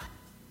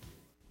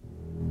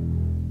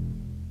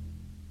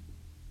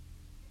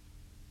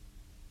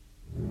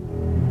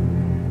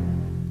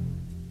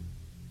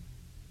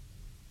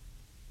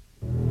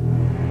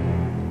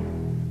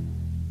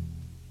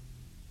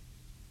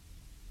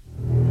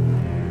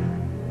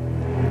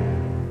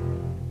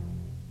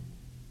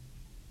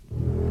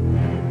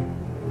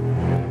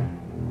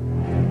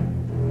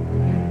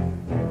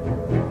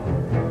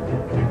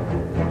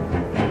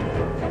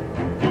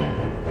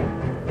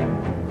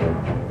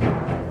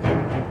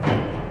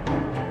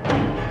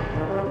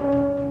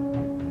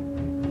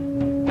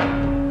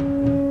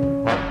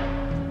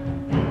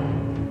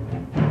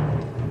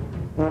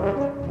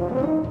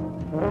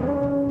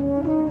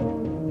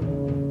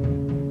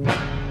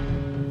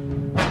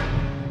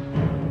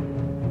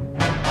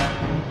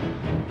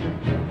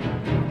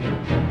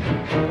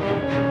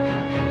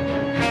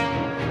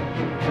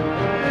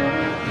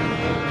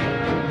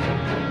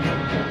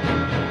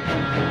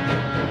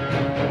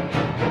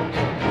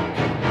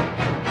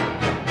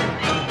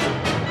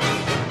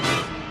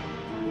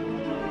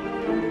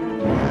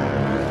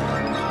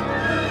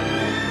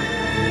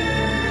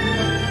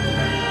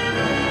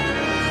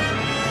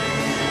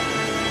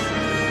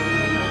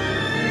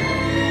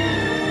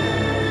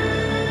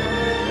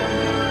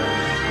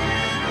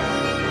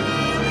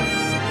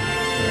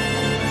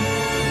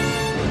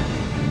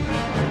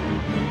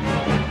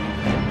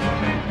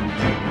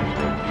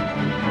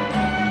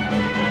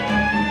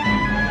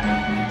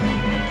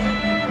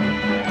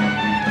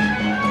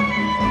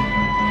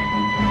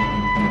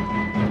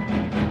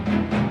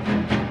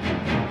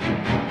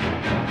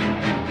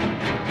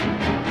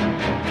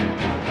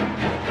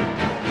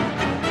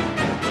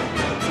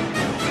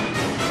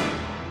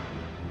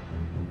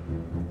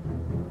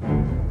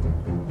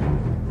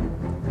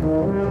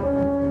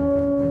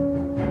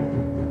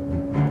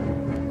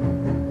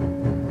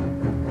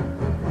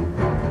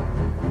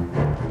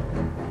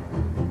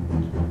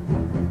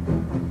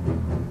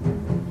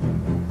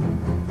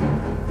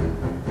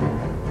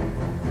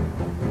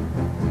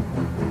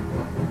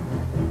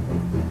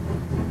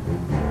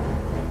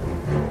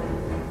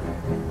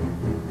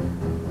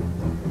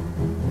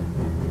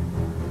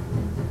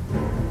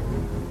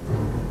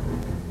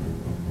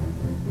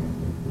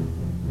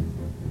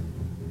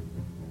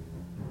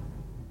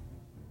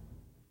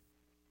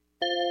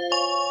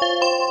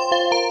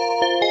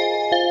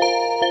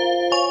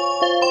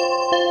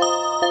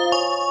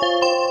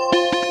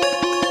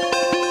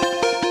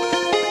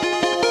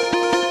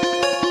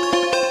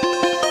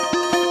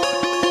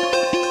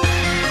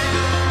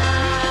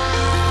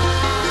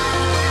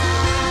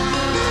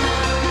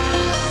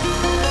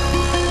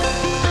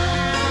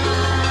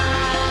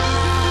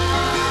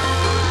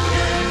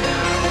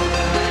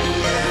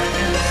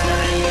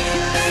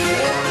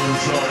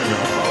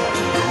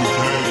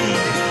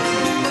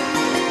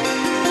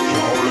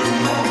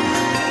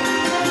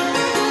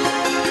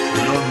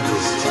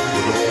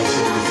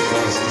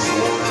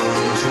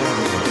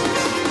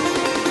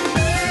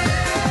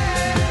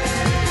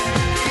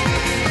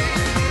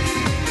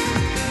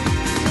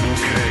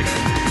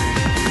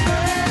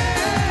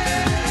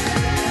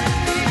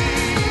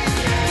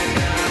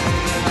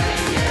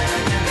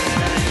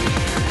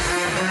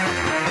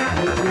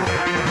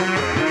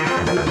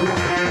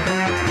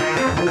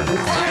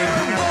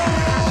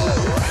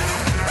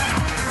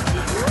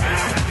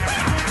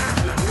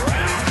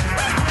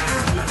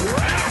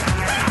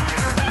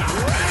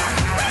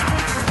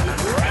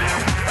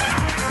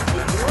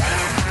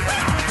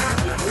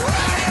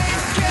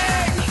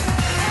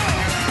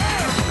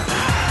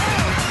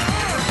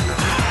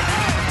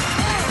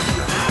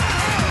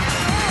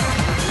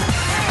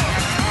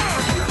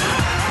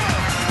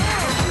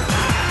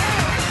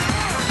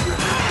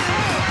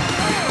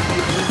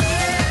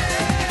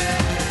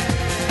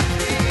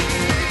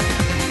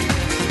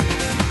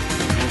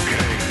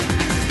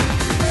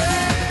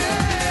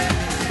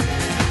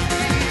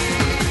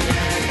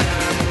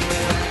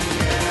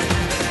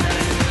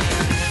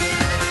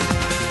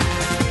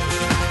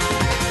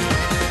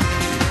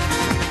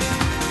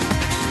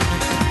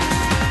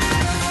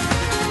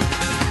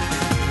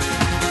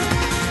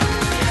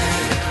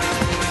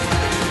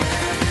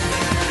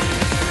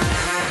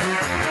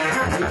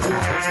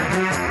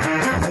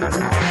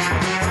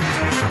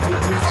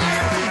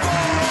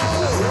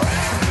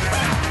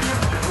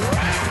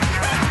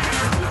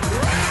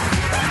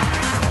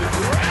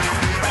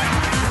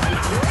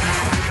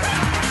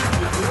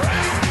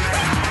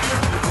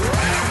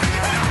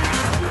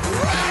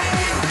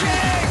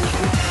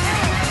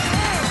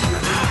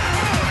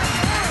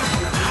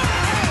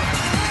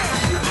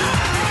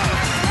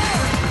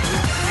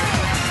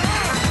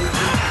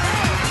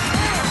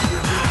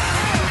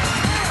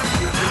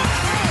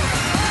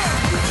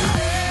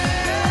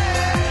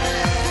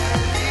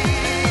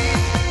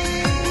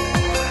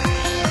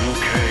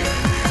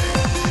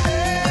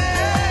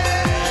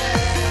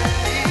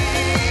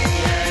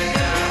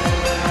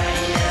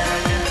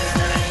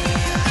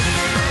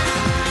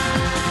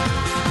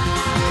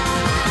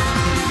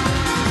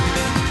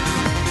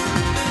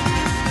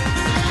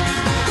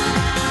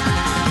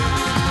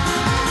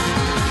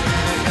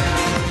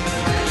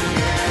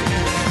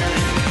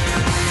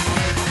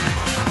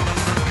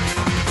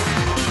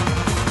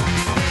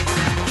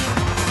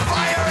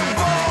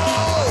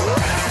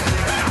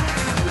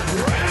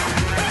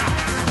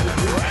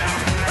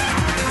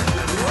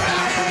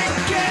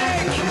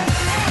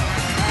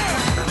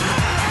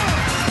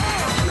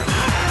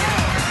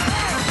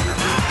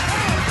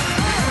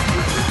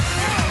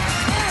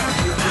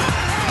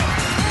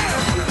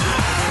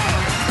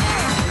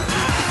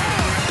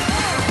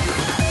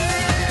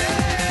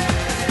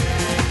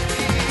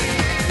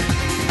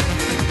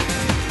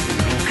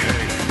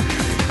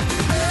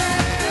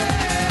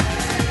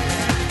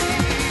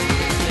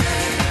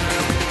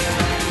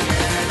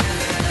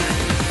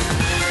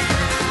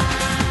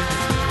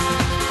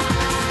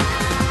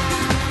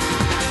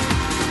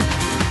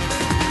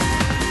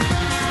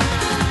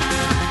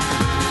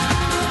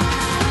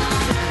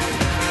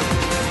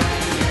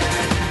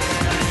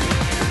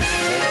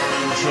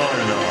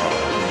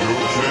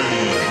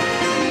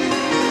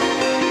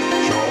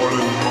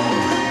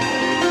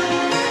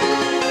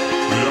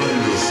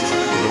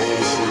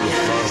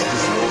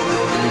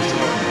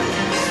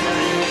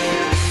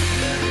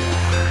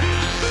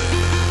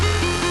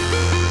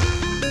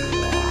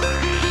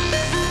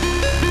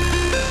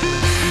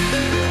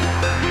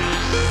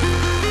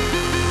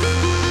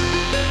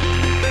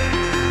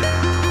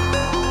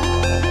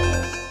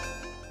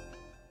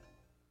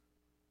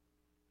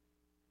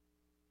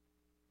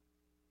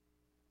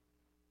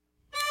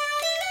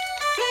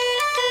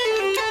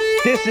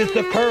 This is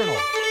the Colonel,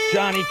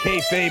 Johnny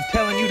Kayfabe,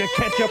 telling you to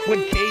catch up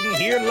with Caden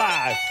here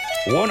live,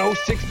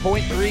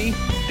 106.3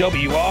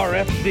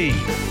 WRFC.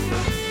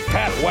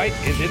 Pat White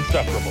is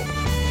insufferable.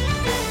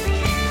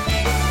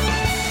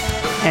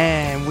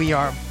 And we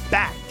are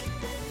back.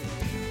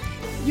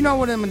 You know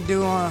what I'm going to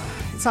do?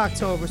 It's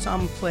October, so I'm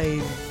going to play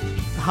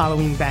the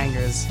Halloween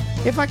bangers.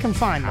 If I can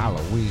find them.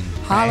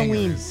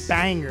 Halloween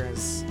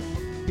bangers.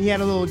 We had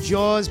a little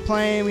Jaws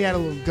playing. We had a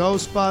little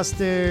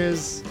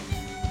Ghostbusters.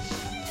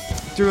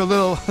 Threw a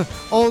little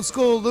old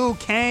school Liu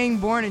Kang,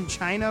 Born in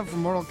China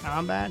from Mortal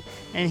Kombat.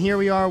 And here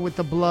we are with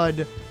the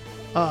blood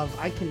of,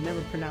 I can never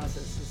pronounce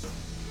this.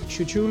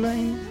 Chuchu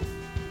Lane?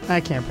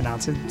 I can't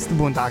pronounce it. It's the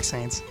Boondock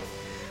Saints.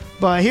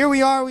 But here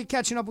we are. We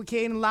catching up with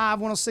Caden live,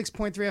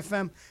 106.3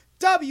 FM,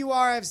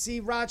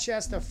 WRFC,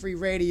 Rochester Free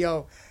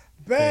Radio.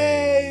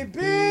 Baby!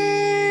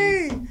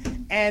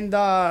 And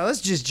let's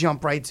just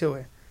jump right to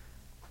it.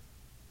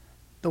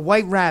 The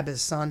White Rabbit,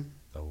 son.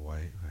 The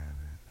White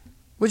Rabbit.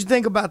 What'd you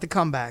think about the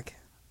comeback?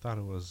 Thought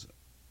it was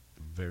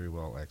very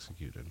well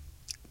executed.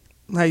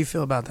 How you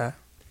feel about that?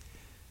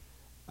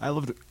 I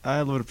loved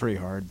it pretty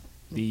hard.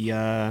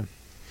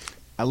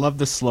 I love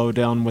the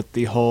slowdown with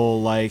the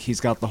whole, like, he's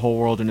got the whole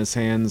world in his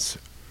hands.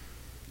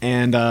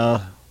 And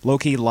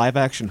low-key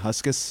live-action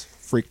Huskus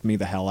freaked me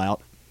the hell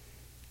out.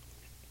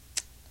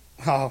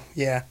 Oh,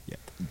 yeah.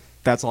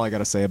 That's all I got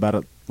to say about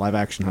it.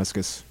 Live-action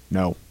Huskus,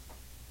 no.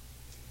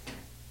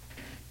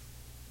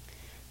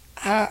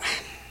 I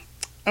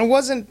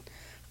wasn't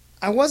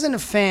a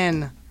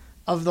fan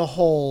of the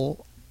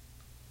whole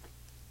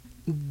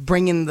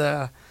bringing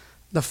the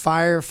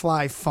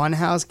Firefly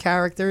Funhouse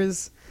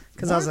characters,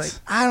 because I was like,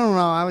 I don't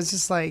know. I was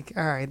just like,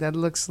 all right, that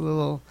looks a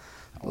little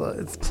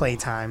it's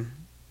playtime.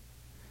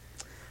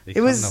 They It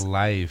come was- to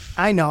life,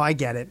 I know, I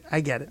get it.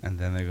 and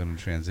then they're going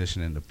to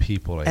transition into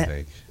people, I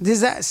think.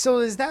 Is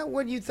that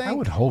what you think? I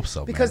would hope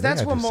so, Because man.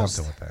 that's They gotta what do most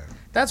something with that.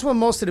 that's what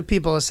most of the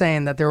people are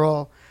saying, that they're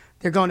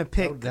going to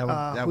pick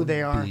That who would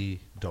they are. be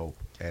dope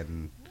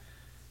and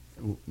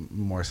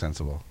more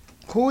sensible.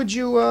 Who would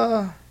you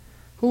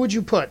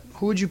put?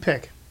 Who would you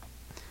pick?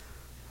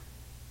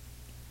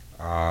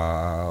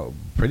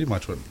 Pretty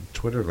much what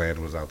Twitterland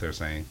was out there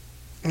saying.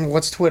 And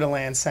what's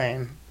Twitterland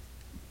saying?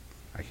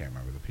 I can't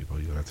remember the people.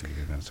 You'll have to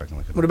give me a second.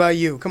 Look at What about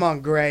you? Come on,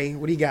 Gray.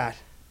 What do you got?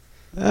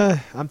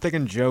 I'm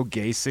thinking Joe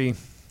Gacy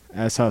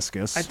as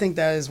Huskus. I think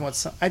that is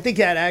I think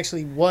that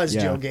actually was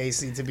Yeah. Joe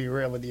Gacy, to be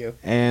real with you.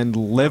 and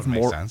Liv That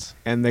makes Morgan. sense.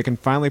 And they can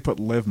finally put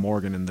Liv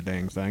Morgan in the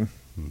dang thing.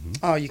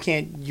 Oh,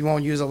 you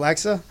won't use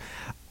Alexa?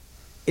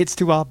 It's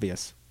too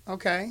obvious.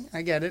 Okay,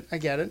 I get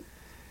it.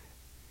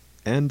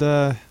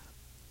 And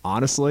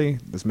honestly,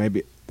 this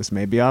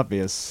may be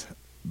obvious,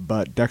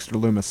 but Dexter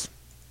Loomis.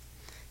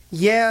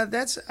 Yeah,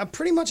 that's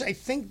pretty much, I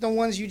think the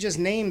ones you just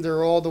named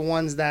are all the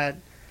ones that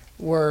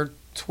were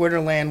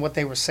Twitterland, what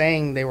they were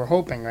saying they were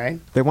hoping, right?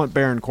 They want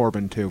Baron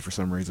Corbin too for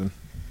some reason.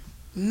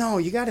 No,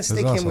 you got to stick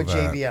him also with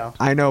that. JBL.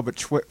 I know, but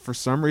for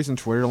some reason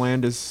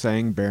Twitterland is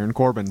saying Baron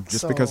Corbin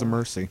just because of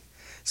Mercy.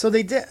 So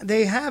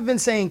they have been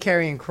saying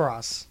Karrion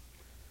Kross.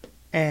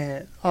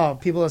 And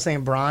people are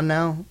saying Braun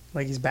now,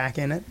 like he's back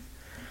in it.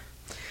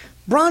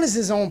 Braun is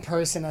his own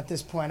person at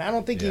this point. I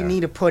don't think you Yeah.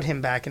 need to put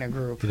him back in a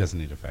group. He doesn't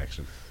need a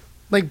faction.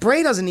 Like,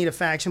 Bray doesn't need a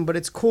faction, but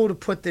it's cool to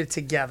put it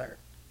together.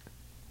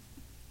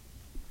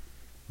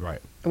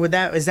 Right.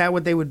 Is that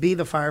what they would be,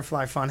 the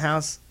Firefly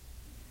Funhouse?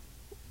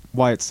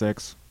 Wyatt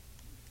Six.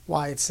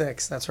 Wyatt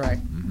Six, that's right.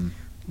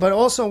 But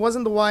also,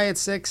 wasn't the Wyatt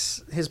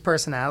Six his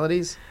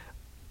personalities?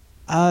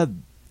 I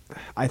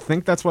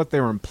think that's what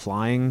they were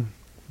implying,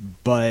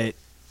 but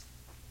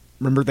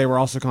remember they were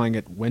also calling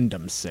it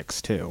Wyndham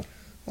Six too.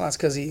 Well, that's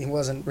because he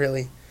wasn't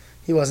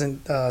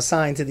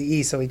signed to the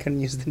E, so he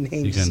couldn't use the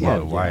name. You couldn't yet.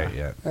 do Wyatt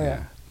yet.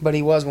 Yeah. But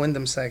he was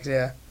Wyndham Six,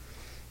 yeah.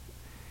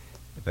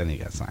 But then he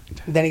got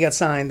signed. Then he got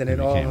signed, and He it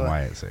all. became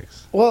Wyatt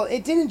Six. Well,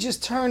 it didn't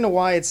just turn to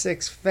Wyatt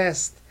Six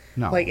Fest.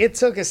 No. Like, it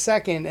took a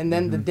second, and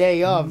then the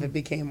day of, it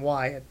became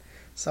Wyatt.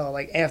 So,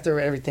 like, after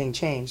everything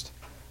changed.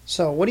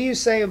 So, what do you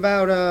say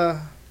about,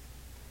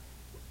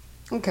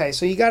 Okay,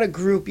 so you got a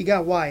group, you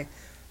got Wyatt.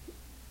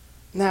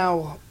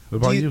 Now, What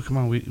about you? Come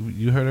on,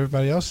 you heard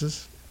everybody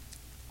else's.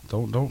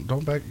 Don't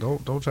try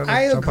to.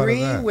 I jump out of agree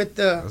that. with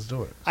Let's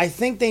do it. I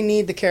think they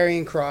need the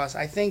Karrion Kross.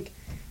 I think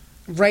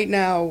right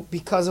now,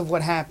 because of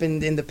what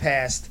happened in the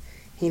past,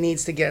 he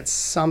needs to get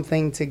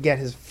something to get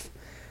his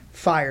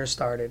fire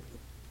started.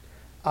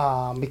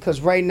 Because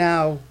right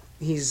now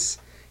he's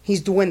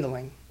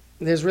dwindling.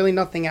 There's really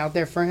nothing out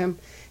there for him.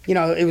 You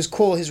know, it was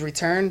cool his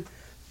return,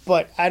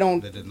 but They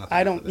did nothing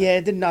after that. Yeah,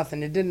 it did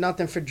nothing. It did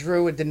nothing for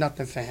Drew. It did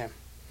nothing for him.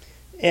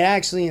 It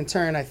actually, in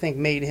turn, I think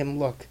made him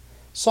look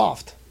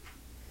soft.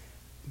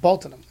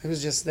 Both of them. It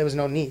was just there was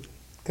no need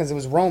because it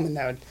was Roman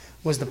that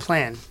was the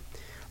plan.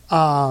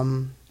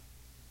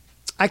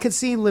 I could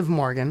see Liv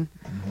Morgan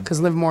because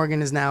Liv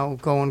Morgan is now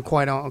going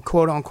quote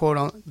unquote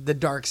on the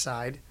dark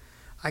side.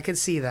 I could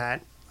see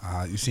that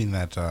You seen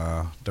that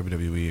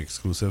WWE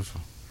exclusive?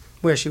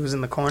 where she was in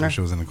the corner. She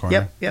was in the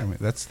corner. Yep. I mean,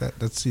 that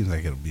seems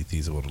like it'll be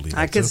feasible to leave.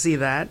 I it could to. see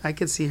that. I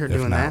could see her If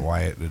doing not that.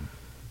 Wyatt,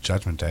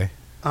 Judgment Day.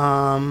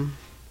 That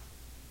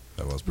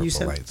was You Purple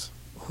said- Lights.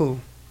 Who?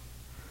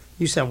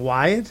 You said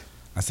Wyatt?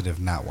 I said if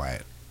not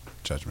Wyatt,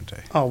 Judgment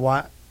Day. Oh,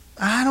 what?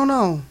 I don't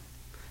know.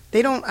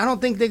 They don't. I don't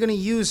think they're gonna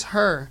use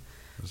her.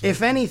 There's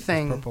If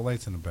anything, Purple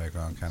Lights in the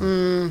background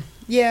kind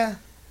yeah.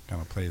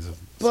 of plays with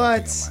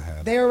But something in my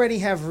head. they already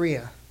have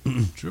Rhea.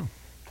 True.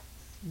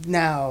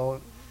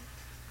 Now,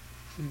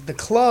 the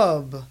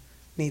club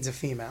needs a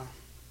female.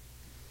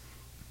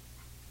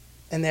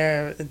 And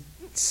they're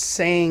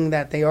saying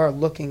that they are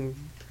looking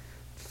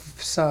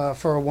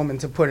for a woman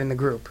to put in the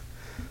group.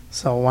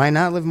 So why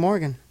not Liv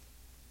Morgan?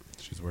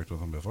 She's worked with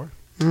him before.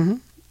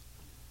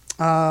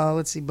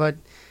 Let's see. But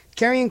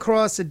Karrion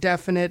Kross, a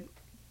definite.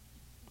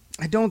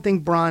 I don't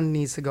think Braun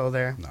needs to go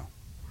there. No.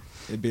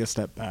 It'd be a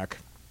step back.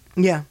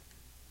 Yeah.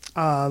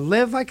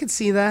 Liv, I could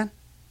see that.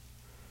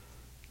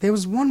 There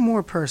was one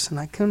more person.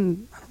 I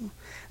don't know.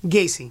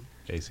 Gacy.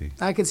 Casey.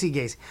 I could see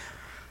Gacy.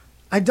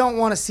 I don't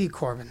want to see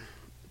Corbin.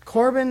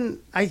 Corbin,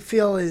 I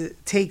feel,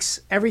 takes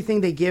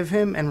everything they give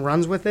him and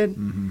runs with it.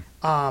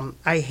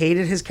 I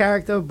hated his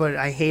character, but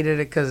I hated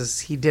it because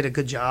he did a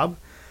good job.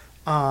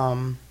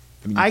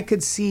 I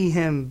could see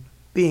him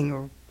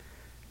being,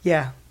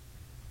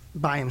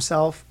 by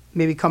himself.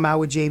 Maybe come out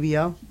with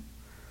JBL.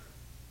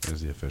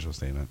 There's the official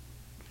statement.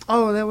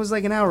 Oh, that was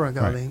like an hour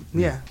ago.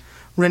 Right.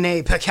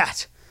 Renee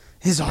Paquette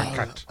is all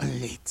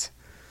elite.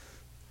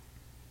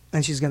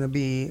 And she's going to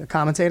be a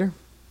commentator?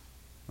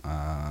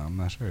 I'm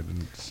not sure. It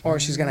didn't say. Or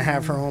she's going to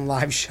have her own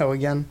live show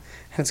again.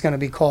 And it's going to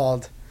be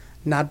called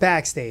Not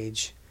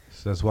Backstage.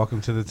 Says, welcome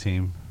to the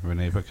team.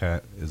 Renee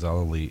Paquette is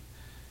all elite.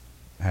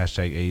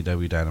 Hashtag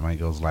AEW Dynamite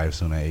goes live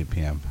soon at 8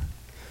 p.m.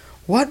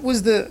 What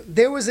was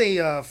there was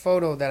a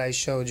photo that I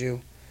showed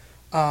you.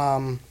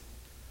 What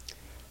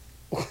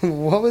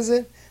was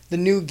it? The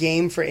new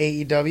game for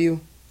AEW?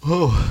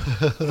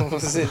 Oh.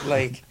 Was it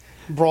like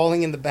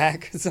brawling in the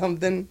back or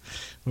something?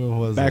 What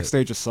was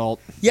Backstage assault.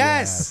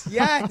 Yes. it?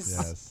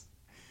 Yes.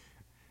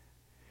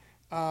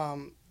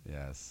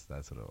 Yes,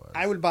 that's what it was.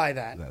 I would buy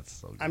that. That's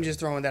so good. I'm just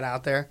throwing that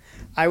out there.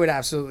 I would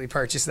absolutely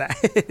purchase that.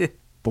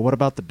 But what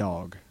about the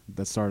dog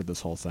that started this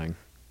whole thing?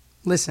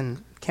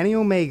 Listen, Kenny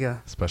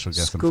Omega. Special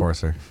guest Scoop-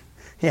 enforcer.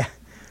 Yeah.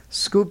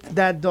 Scooped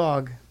that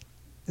dog.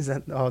 Is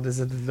it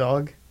the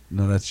dog?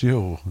 No, that's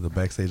you. The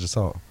backstage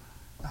assault.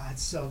 Oh,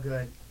 it's so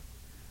good.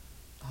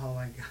 Oh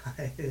my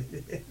god.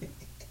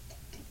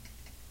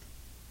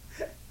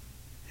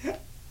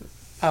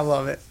 I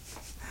love it.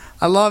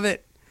 I love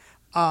it.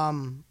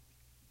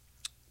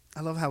 I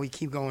love how we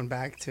keep going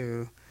back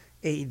to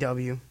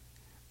AEW.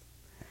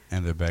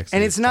 And the backstage.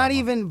 And it's not drama.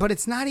 even, but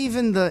it's not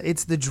even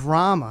it's the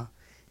drama.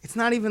 It's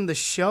not even the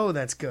show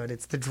that's good.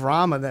 It's the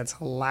drama that's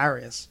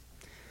hilarious.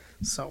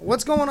 So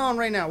what's going on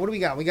right now? What do we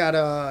got? We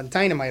got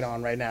Dynamite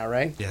on right now,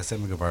 right? Yeah,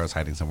 Sammy Guevara's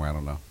hiding somewhere. I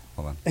don't know.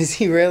 Hold on. Is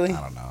he really?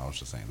 I don't know. I was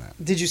just saying that.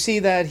 Did you see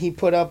that he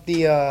put up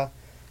the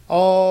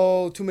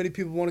too many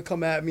people want to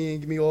come at me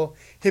and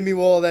hit me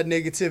with all that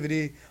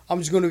negativity. I'm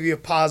just going to be a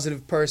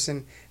positive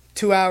person.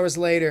 2 hours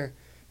later,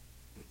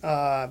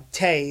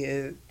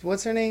 Tay,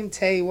 what's her name?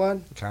 Tay what?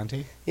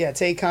 Conti? Yeah,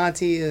 Tay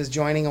Conti is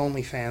joining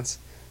OnlyFans.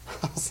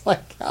 I was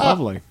like, oh,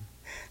 Lovely.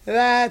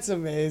 that's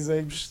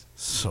amazing.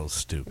 So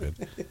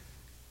stupid.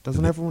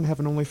 Doesn't everyone have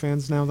an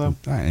OnlyFans now, though?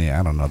 Yeah,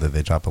 I don't know. Did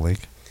they drop a link?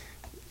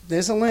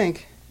 There's a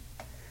link.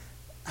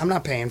 I'm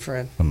not paying for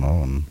it. I don't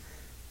know.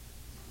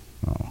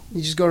 Oh.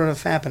 You just go to the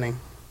Fappening.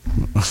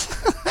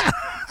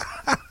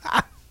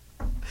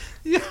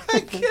 Yeah,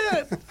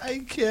 I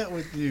can't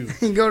with you.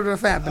 You go to the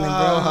Fappening,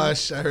 Oh, bro.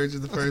 hush. I heard you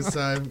the first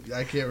time.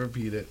 I can't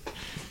repeat it.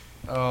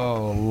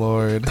 Oh,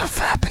 Lord. The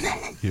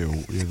Fappening. You're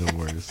the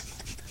worst.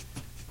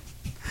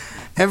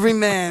 Every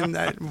man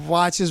that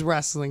watches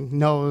wrestling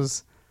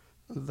knows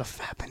the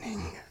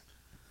Fappening.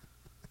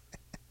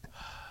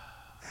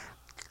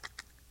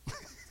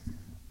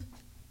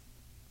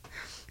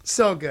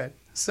 So good.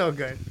 So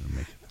good.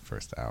 Make it the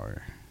first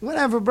hour.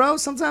 Whatever, bro.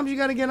 Sometimes you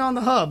got to get on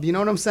the hub. You know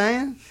what I'm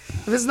saying?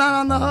 If it's not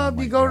on the hub,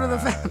 my you go to the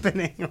God.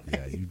 Fappening.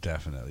 Yeah, you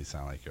definitely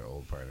sound like your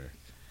old partner.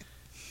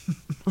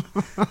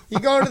 You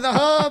go to the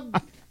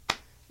hub,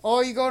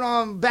 or you go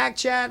to back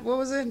chat. What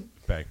was it?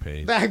 Back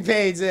page. Back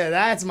page. Yeah,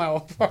 that's my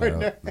old partner.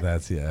 Yep,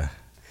 that's, yeah.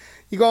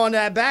 You go on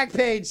that back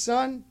page,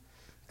 son.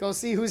 Go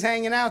see who's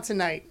hanging out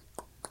tonight.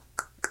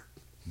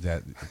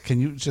 That. Can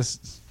you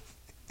just.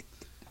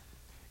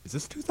 Is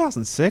this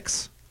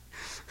 2006?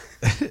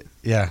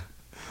 Yeah.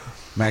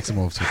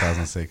 Maximum of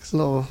 2006.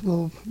 Little,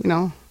 you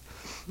know.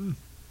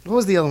 What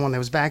was the other one? There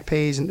was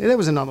Backpage, and there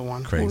was another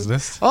one.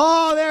 Craigslist?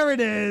 Oh, there it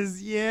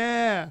is.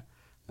 Yeah.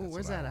 Oh, That's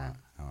where's what I that at? want.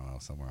 I don't know.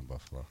 Somewhere in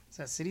Buffalo. Is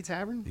that City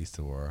Tavern? East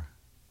Aurora.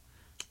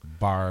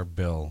 Bar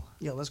Bill.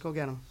 Yo, let's go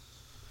get him.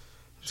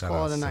 Let's Shout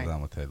call out it a to night.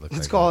 them, what they look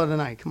Let's like. call it a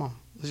night. Come on.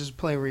 Let's just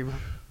play a rerun.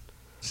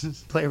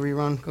 Play a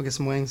rerun. Go get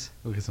some wings.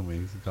 We'll get some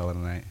wings and call it a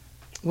night.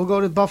 We'll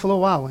go to Buffalo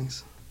Wild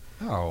Wings.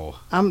 Oh.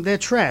 They're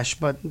trash,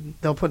 but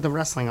they'll put the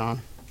wrestling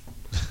on.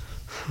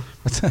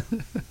 What's that?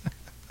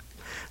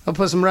 They'll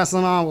put some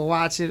wrestling on. We'll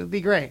watch it. It'll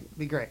be great. It'll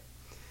be great.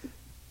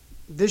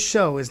 This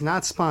show is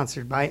not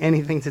sponsored by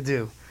anything to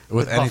do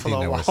With anything Buffalo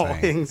that we're Wild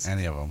saying. Wings.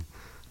 Any of them.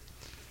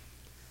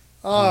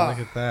 Oh, look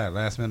at that.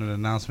 Last minute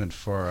announcement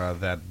for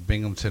that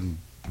Binghamton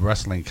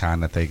Wrestling Con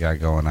that they got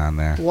going on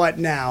there. What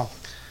now?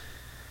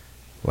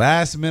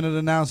 Last minute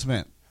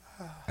announcement.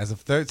 As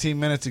of 13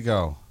 minutes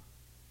ago.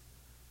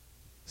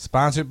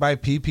 Sponsored by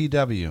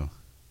PPW.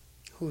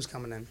 Who's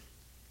coming in?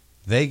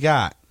 They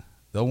got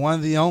the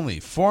one, the only,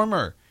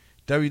 former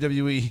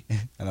WWE,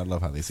 and I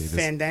love how they say this,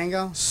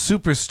 Fandango?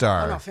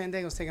 superstar. Oh, no,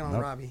 Fandango's taking on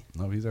Robbie.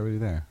 No, he's already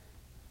there.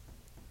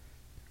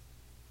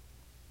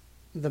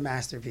 The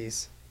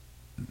masterpiece.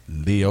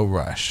 Leo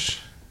Rush.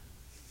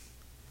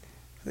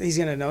 He's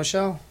going to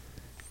no-show?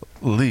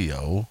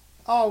 Leo.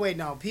 Oh, wait,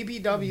 no.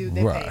 PPW,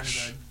 they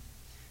Rush. pay him good.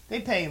 They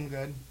pay him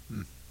good.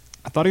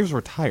 I thought he was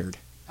retired.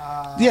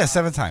 Yeah,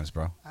 7 times,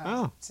 bro.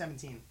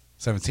 17.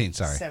 17,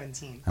 sorry.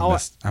 17.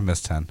 I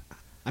missed 10.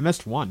 I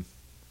missed one.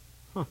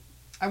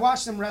 I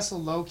watched them wrestle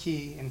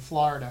low-key in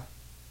Florida.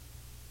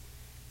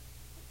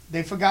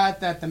 They forgot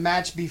that the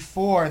match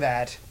before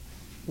that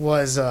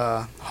was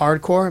a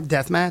hardcore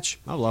death match.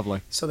 Oh,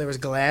 lovely. So there was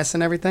glass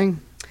and everything.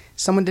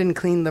 Someone didn't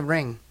clean the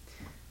ring.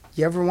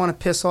 You ever want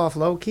to piss off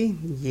Loki?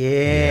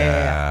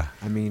 Yeah.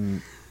 I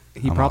mean,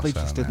 he I'm probably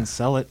also just on didn't that.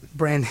 sell it.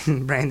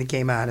 Brandon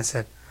came out and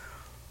said,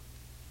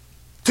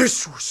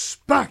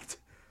 "Disrespect!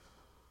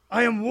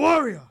 I am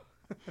warrior."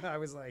 I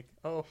was like,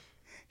 oh,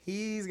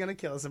 he's going to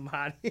kill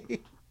somebody.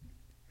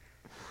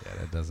 Yeah,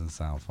 that doesn't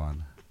sound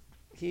fun.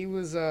 He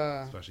was,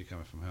 Especially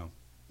coming from him.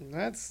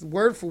 that's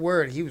word for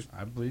word. He was,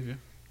 I believe you.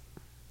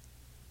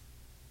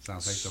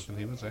 Sounds like something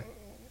he would say.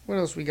 what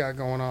else we got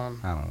going on?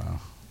 I don't know.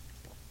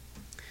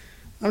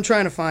 I'm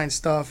trying to find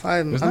stuff.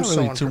 I'm There's I'm not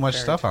so really too much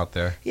unprepared. stuff out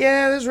there.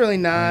 Yeah, there's really I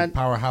not. mean,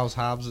 Powerhouse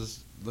Hobbs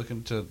is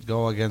looking to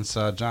go against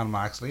John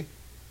Moxley.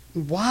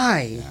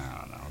 Why? I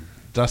don't know.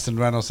 Dustin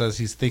Reynolds says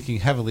he's thinking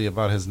heavily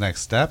about his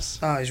next steps.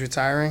 Oh, he's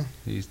retiring?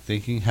 He's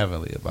thinking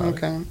heavily about it.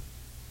 Okay.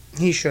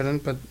 He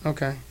shouldn't, but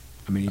okay.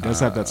 I mean, he does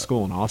have that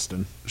school in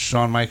Austin.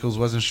 Shawn Michaels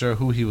wasn't sure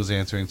who he was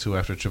answering to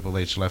after Triple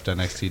H left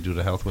NXT due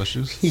to health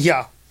issues.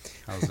 Yeah.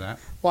 How's that?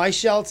 Why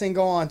Shelton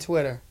go on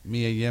Twitter?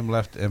 Mia Yim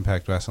left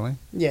Impact Wrestling.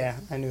 Yeah,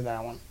 I knew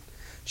that one.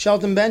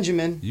 Shelton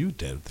Benjamin. You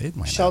did. They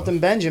might Shelton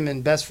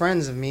Benjamin, best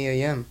friends of Mia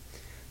Yim,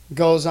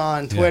 goes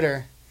on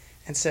Twitter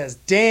and says,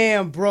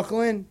 "Damn,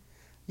 Brooklyn,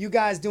 you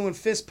guys doing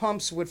fist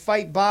pumps with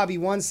Fight Bobby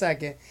 1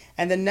 second,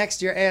 and then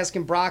next you're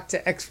asking Brock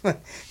to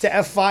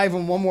F5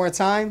 him one more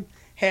time?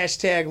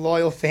 Hashtag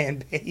loyal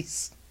fan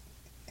base."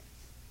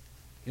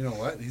 You know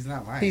what? He's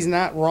not lying. He's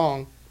not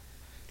wrong.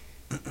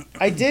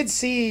 I did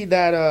see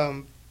that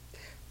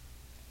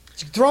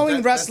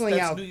throwing wrestling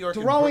that's out. New York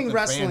and Throwing Brooklyn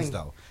wrestling. fans,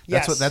 though.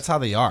 Yes. That's how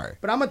they are.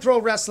 But I'm going to throw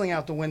wrestling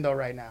out the window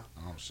right now.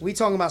 Oh, shit. We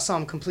talking about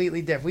something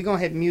completely different. We going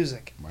to hit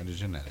music. Marty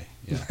Jannetty.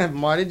 Yeah.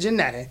 Marty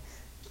Jannetty.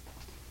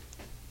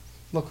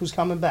 Look who's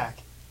coming back.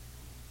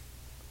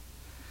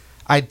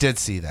 I did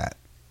see that.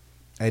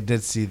 I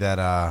did see that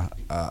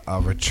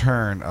a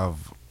return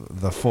of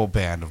the full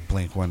band of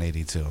Blink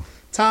 182.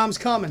 Tom's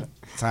coming.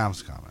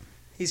 Tom's coming.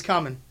 He's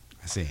coming.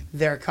 I seen.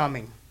 They're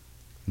coming.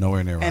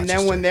 Nowhere near Rochester. And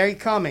then when they're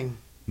coming,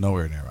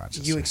 Nowhere near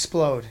Rochester. you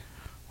explode.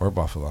 or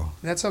Buffalo.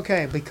 That's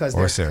okay because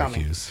Or they're coming.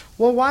 Syracuse.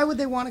 Well, why would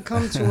they want to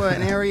come to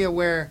an area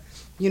where,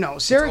 you know,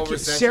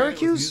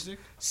 Syracuse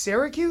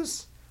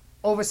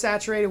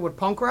oversaturated with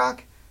punk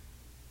rock?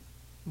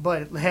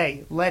 But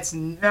hey, let's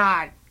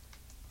not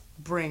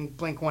bring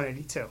Blink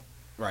 182.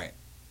 Right.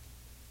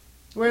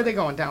 Where are they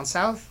going? Down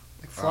south?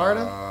 Like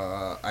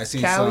Florida? I've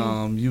seen Cali?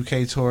 some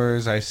UK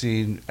tours. I've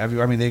seen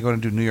every. I mean, they're going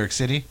to do New York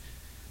City.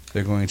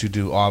 They're going to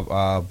do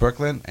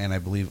Brooklyn and I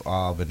believe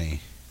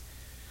Albany.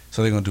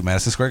 So they're going to do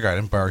Madison Square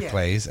Garden,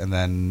 Barclays, and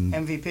then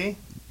MVP?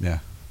 yeah.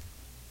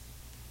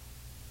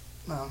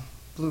 No.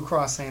 Blue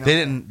Cross ain't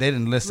They up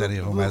didn't list Blue- any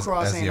of them Blue as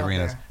Cross the ain't up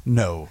arenas. there.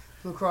 No. there.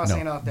 Blue Cross no.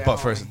 ain't up there. But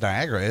for homie.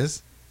 Niagara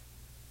is.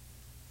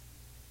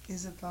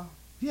 Is it though?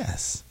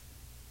 Yes.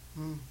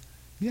 Hmm.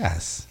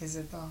 Yes. Is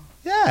it though?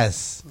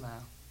 Yes. No.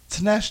 It's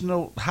a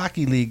National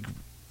Hockey League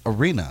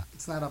arena.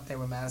 It's not up there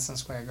with Madison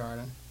Square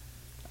Garden.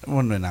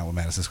 Well, no, not with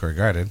Madison Square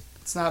Garden.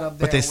 It's not up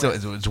there. But they still,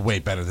 with- it's way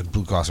better than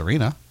Blue Cross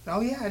Arena.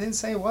 Oh yeah, I didn't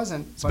say it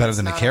wasn't. It's but better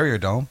than the not Carrier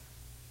Dome.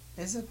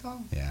 up- Is it though?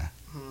 Yeah.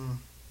 Hmm.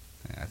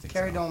 Yeah, I think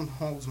Carrier so. Dome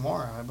holds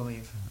more, I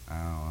believe. I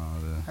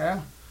don't know.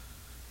 Yeah.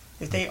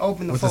 If they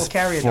open the With full this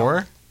Carrier floor?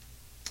 Dome,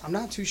 I'm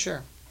not too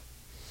sure.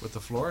 With the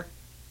floor?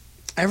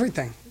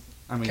 Everything.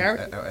 I mean,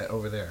 Carrier-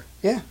 over there.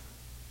 Yeah.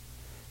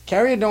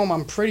 Carrier Dome,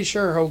 I'm pretty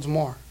sure holds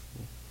more.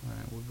 All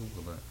right, we'll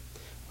Google that.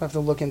 We'll have to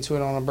look into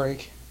it on a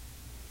break.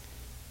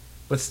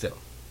 But still,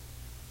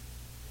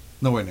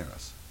 nowhere near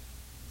us.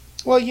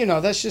 Well, you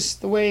know, that's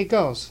just the way it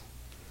goes.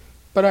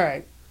 But all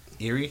right.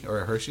 Erie or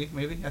Hershey,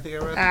 maybe? I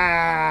think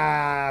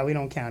I read. We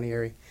don't count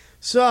Erie.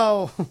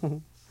 So,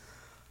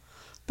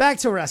 back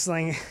to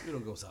wrestling. We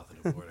don't go south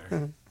of the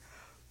border.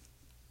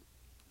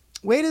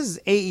 Where does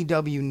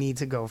AEW need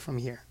to go from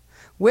here?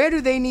 Where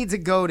do they need to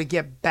go to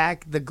get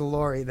back the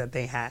glory that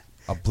they had?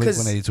 A Blink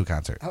 182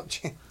 concert, Oh,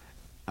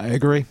 I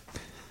agree.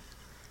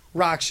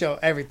 rock show,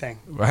 everything.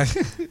 right?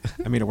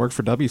 I mean, it worked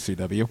for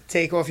WCW.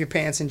 Take off your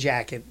pants and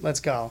jacket. Let's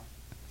go.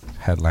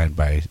 Headlined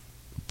by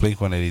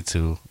Blink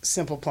 182,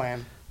 Simple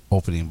plan.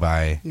 Opening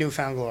by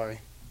Newfound Glory.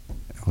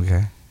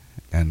 okay,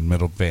 and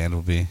middle band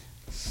will be.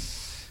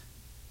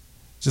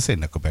 Just say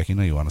Nickelback. You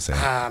know you want to say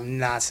it. I'm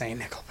not saying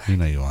Nickelback. You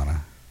know you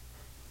wanna.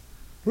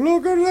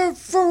 Look at that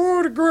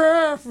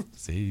photograph.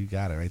 See, you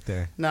got it right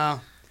there. No.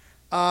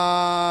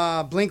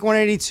 Blink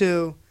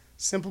 182,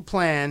 Simple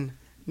Plan,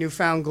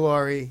 Newfound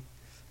Glory.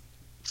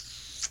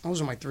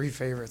 Those are my 3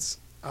 favorites.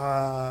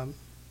 And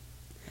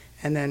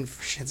then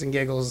for shits and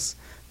giggles,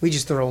 we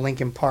just throw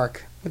Linkin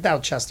Park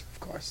without Chester, of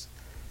course.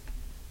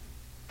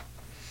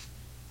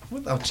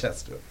 Without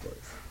Chester, of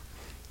course.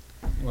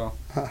 Well,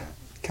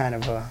 Kind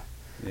of a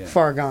yeah.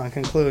 far gone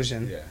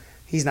conclusion. Yeah.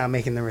 He's not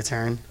making the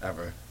return.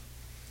 Ever.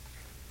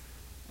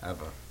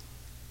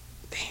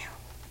 Damn.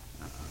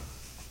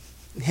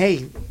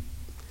 Hey,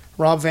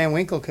 Rob Van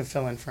Winkle could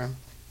fill in for him.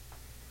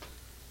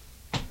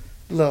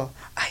 Little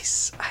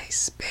ice,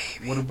 ice,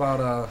 baby. What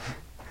about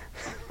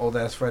old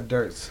ass Fred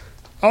Durst?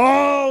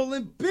 Oh,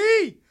 Limp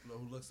B. Who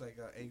looks like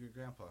angry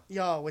grandpa?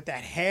 Yo, with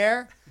that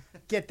hair,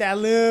 get that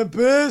Limp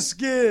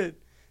Bizkit.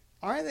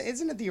 Aren't they,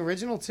 isn't it the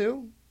original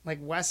too? Like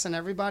Wes and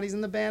everybody's in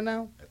the band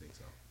now. I think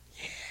so.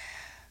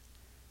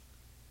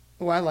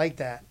 Oh, I like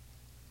that.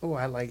 Oh,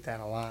 I like that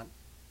a lot.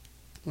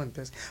 Limp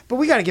Bizkit. But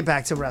we got to get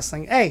back to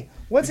wrestling. Hey,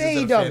 what's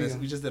AEW?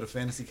 We just did a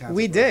fantasy concert.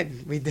 We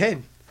did.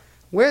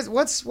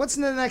 What's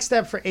the next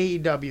step for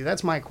AEW?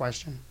 That's my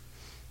question.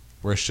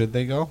 Where should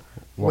they go?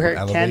 What Where would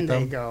elevate can they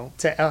them? go?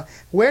 To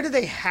where do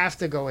they have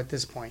to go at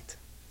this point?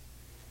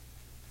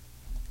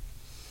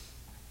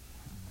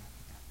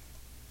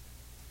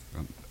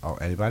 Oh,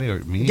 anybody or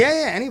me?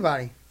 Yeah,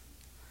 anybody.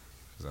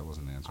 Because I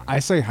wasn't answering. I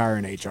say hire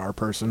an HR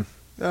person.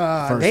 They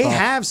off,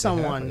 have They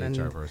someone, have an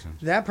and HR person.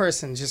 that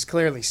person just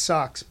clearly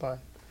sucks. But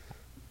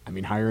I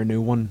mean, hire a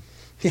new one.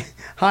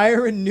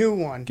 hire a new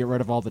one. Get rid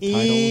of all the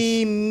titles.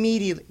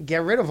 Immediately.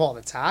 Get rid of all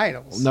the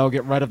titles. No,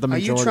 get rid of the Are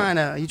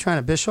majority. you trying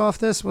to Bischoff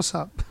this? What's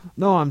up?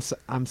 No,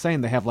 I'm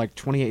saying they have like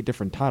 28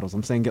 different titles.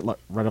 I'm saying get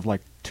rid of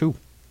like 2.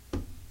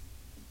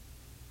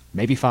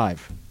 Maybe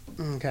 5.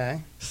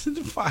 Okay.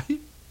 5.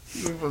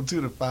 You went from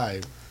 2 to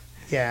 5.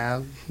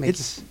 Yeah.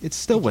 It's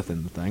still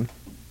within the thing.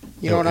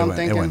 You know what I'm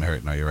thinking? It wouldn't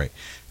hurt. No, you're right.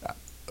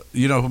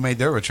 You know who made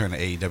their return to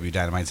AEW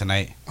Dynamite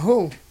tonight?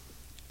 Who?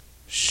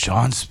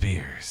 Sean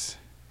Spears.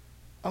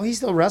 Oh, he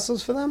still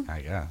wrestles for them? I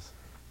guess.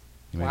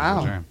 He made Wow.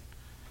 his return.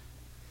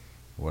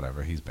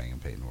 Whatever. He's banging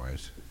Peyton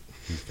Royce.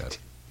 He's good.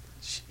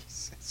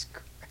 Jesus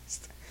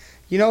Christ.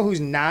 You know who's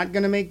not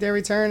going to make their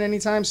return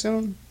anytime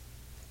soon?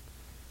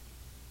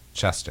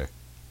 Chester.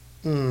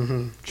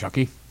 Mm-hmm.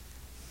 Chucky.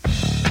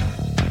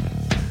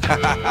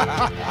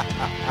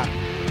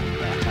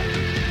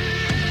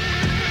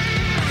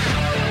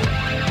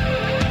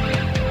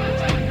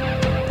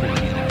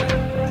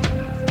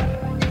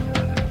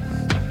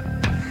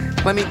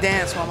 Let me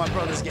dance while my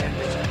brother's getting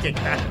kicked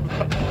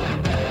out.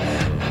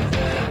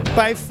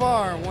 By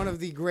far, one of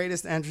the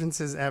greatest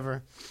entrances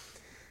ever.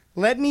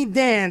 Let me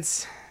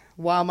dance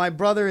while my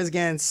brother is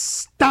getting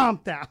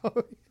stomped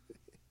out.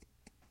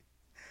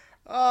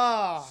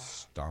 Oh.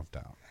 Stomped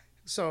out.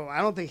 So I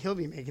don't think he'll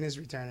be making his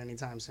return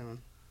anytime soon.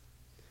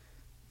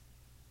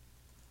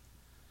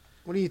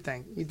 What do you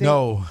think? You think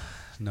No.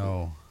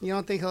 You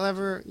don't think he'll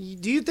ever...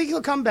 Do you think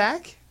he'll come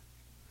back?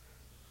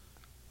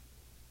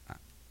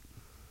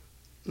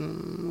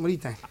 What do you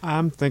think?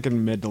 I'm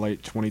thinking mid to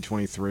late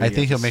 2023. I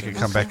think he'll It's- make a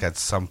comeback at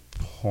some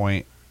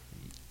point.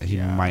 He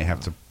might have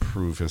to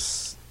prove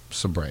his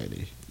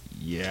sobriety.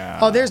 Yeah.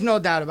 Oh, there's no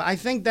doubt about it. I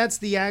think that's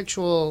the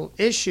actual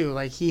issue.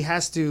 Like, he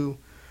has to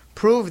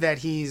prove that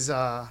he's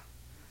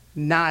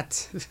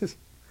not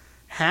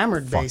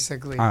hammered,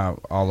 basically.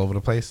 All over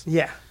the place?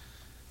 Yeah.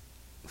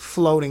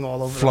 Floating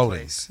all over the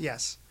place.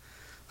 Yes.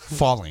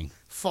 Falling.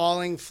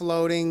 Falling,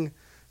 floating,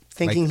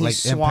 thinking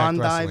he's Impact swan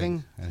Wrestling.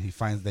 diving.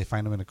 And they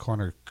find him in a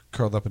corner,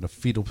 curled up in a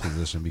fetal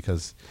position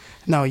because...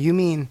 No, you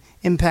mean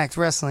Impact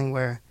Wrestling,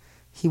 where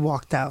he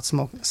walked out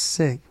smoking a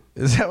cig.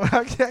 Is that what?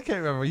 I can't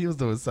remember. He was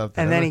doing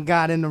something. And then he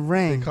got in the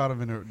ring. They caught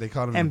him in the And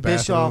bathroom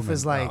Bischoff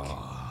is like...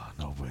 Oh,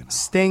 no bueno.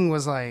 Sting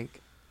was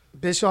like...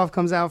 Bischoff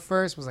comes out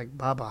first, was like,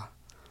 Baba,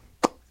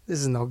 this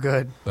is no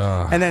good.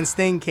 And then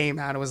Sting came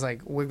out and was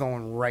like, we're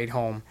going right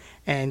home.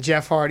 And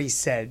Jeff Hardy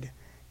said,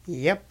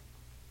 yep,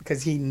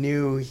 because he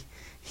knew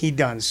he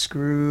done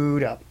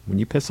screwed up. When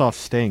you piss off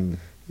Sting,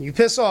 You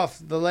piss off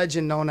the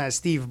legend known as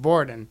Steve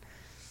Borden,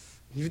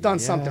 you've done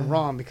something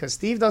wrong, because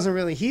Steve doesn't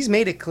really... He's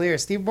made it clear.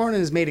 Steve Borden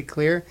has made it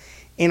clear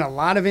in a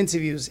lot of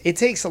interviews. It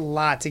takes a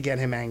lot to get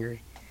him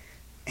angry.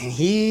 And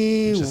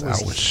he He's was...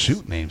 just out with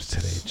shoot names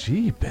today.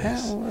 Gee, Yeah,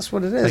 biz. well, that's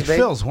what it is, Like baby.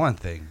 Phil's one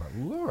thing, but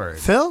Lord.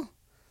 Phil?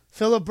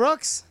 Philip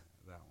Brooks?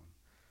 That one.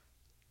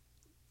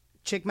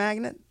 Chick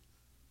Magnet?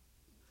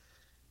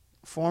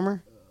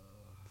 Former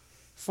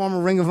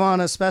Ring of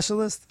Honor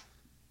specialist?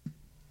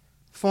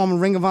 Former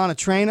Ring of Honor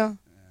trainer?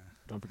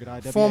 don't forget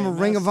IWA. Former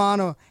Ring of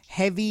Honor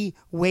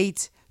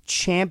heavyweight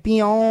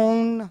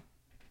champion?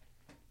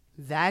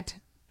 That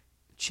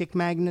Chick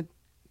Magnet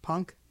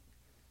Punk?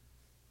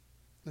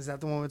 Is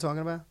that the one we're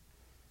talking about?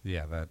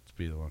 Yeah, that'd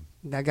be the one.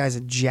 That guy's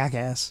a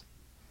jackass.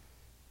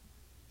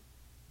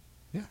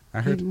 Yeah,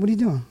 I heard. What are you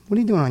doing? What are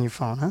you doing on your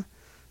phone, huh?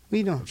 What are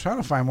you doing? I'm trying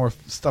to find more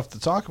stuff to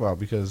talk about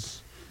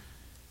because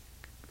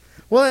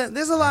Well,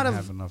 there's a lot I don't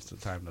of have enough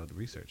time to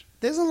research.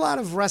 there's a lot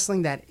of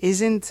wrestling that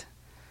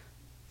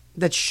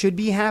should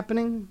be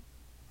happening.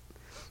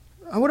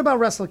 What about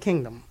Wrestle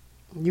Kingdom?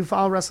 You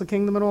follow Wrestle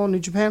Kingdom at all, New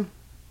Japan?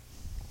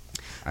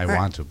 I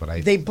want to, but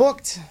I They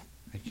can't.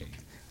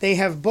 They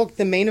have booked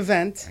the main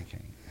event I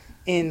can't.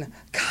 in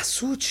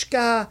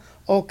Kazuchika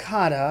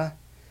Okada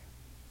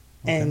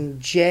and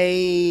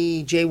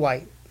Jay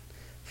White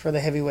for the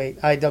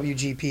heavyweight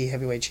IWGP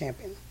heavyweight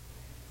champion.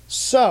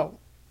 So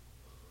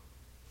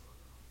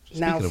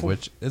now, Speaking of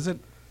which,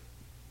 isn't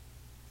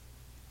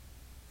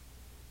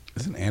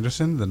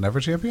Anderson the never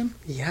champion?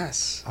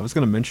 yes, I was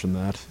going to mention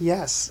that.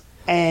 yes,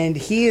 and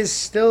he is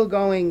still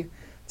going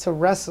to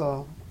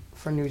wrestle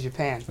for New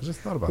Japan, I just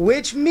thought about that.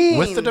 which means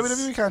With the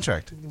WWE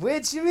contract.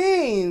 which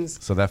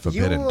means So that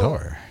forbidden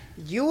door.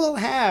 you will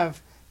have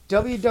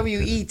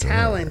WWE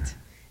talent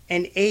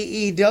and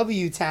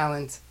AEW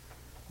talent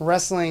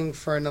wrestling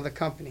for another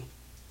company.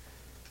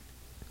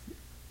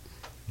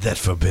 That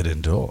forbidden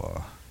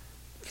door.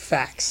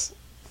 Facts.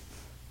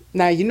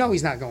 Now, you know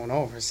he's not going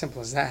over. As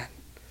simple as that.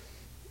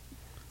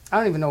 I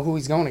don't even know who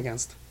he's going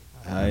against.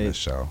 On this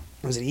show.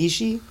 Was it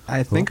Ishii?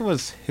 I think it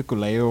was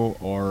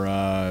Hikuleo or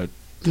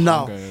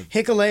No. Tonga.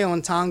 Hikuleo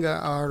and Tonga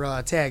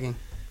are tagging.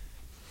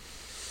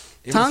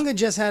 Tonga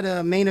just had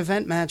a main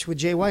event match with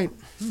Jay White.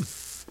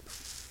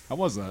 How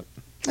was that?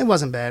 It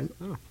wasn't bad.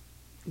 Oh.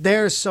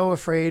 They're so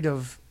afraid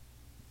of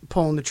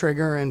pulling the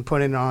trigger and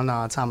putting it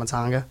on Tama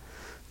Tonga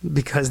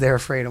because they're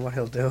afraid of what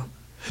he'll do.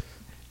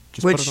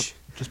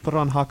 Just put it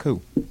on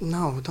Haku.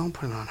 No, don't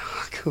put it on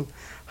Haku.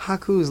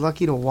 Haku is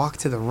lucky to walk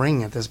to the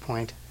ring at this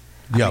point.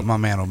 My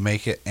man will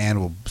make it and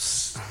will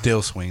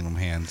still swing them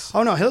hands.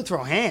 Oh, no, he'll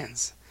throw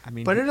hands. I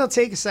mean, But it'll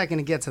take a second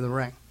to get to the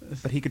ring.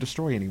 but he could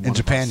destroy anyone. In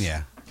Japan,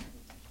 yeah.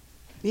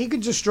 He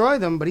could destroy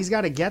them, but he's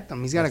got to get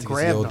them. He's got to The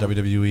grab old them.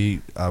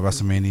 WWE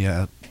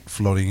WrestleMania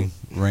floating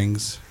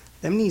rings.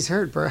 Them knees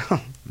hurt, bro.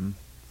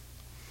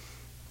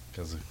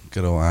 Because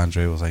good old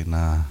Andre was like,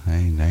 nah, I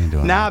ain't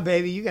doing Nah, that.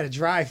 baby, you got to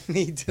drive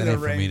me to That the ain't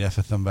for me, ring. that's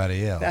for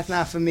somebody else. That's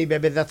not for me,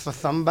 baby. That's for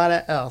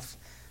somebody else.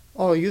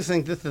 Oh, you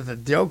think this is a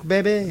joke,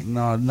 baby?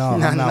 No, I'm No,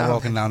 not no.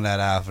 walking down that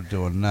aisle for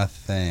doing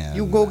nothing.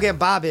 You go get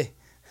Bobby.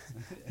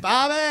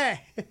 Bobby!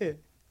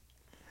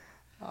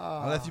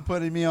 Unless you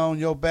putting me on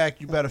your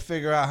back, you better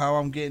figure out how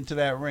I'm getting to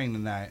that ring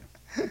tonight.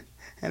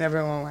 And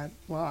everyone went,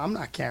 well, I'm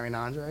not carrying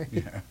Andre.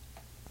 Yeah.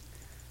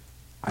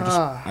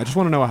 I just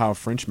want to know how a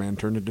Frenchman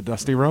turned into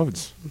Dusty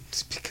Rhodes.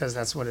 It's because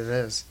that's what it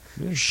is.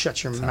 You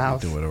shut your That's how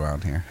mouth. we do it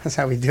around here. That's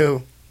how we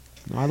do.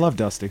 No, I love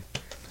Dusty.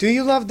 Do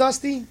you love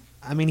Dusty?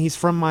 I mean, he's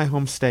from my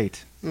home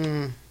state.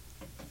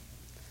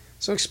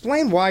 So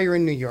explain why you're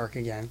in New York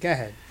again. Go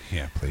ahead.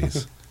 Yeah,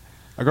 please.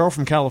 A girl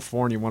from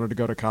California wanted to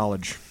go to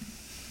college.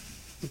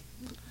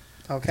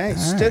 Okay.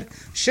 All right.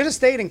 Should have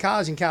stayed in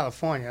college in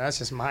California. That's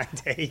just my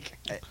take.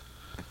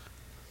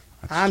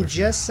 I'm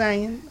just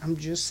saying.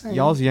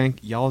 Y'all's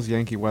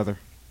Yankee weather.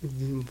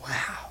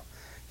 Wow.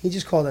 He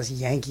just called us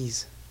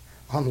Yankees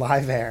on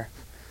live air.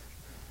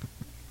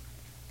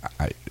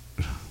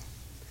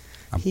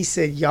 He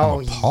said, y'all.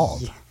 I'm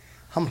appalled.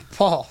 I'm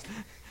appalled.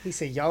 He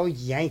said, y'all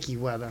Yankee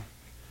weather.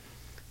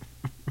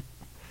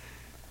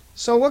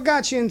 So what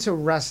got you into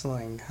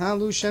wrestling, huh,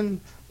 Lucian?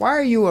 Why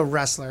are you a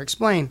wrestler?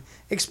 Explain.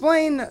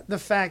 Explain the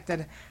fact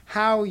that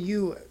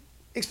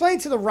explain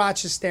to the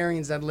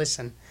Rochesterians that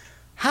listen,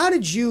 how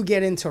did you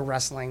get into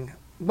wrestling?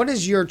 What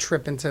is your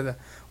trip into the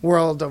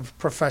world of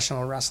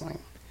professional wrestling?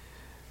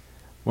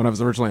 When I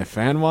was originally a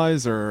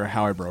fan-wise, or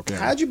how I broke in?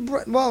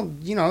 Well,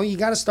 you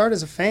got to start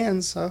as a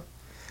fan, so,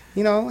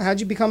 how'd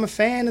you become a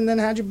fan and then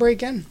how'd you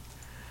break in?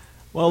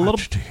 Well, Why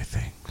don't you do your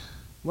thing?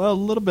 Well, a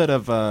little bit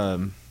of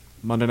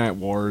Monday Night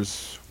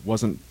Wars.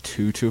 Wasn't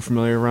too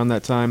familiar around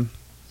that time.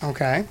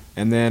 Okay.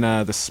 And then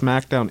the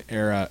SmackDown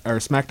era, or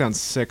SmackDown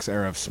 6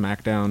 era of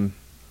SmackDown,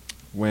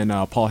 when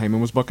Paul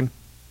Heyman was booking.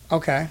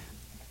 Okay.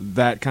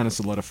 That kind of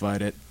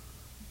solidified it.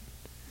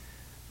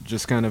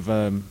 Just kind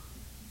of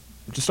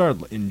just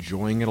started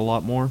enjoying it a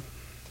lot more.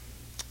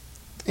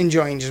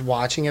 Enjoying just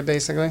watching it,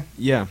 basically?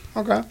 Yeah.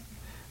 Okay.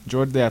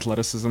 Enjoyed the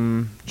athleticism,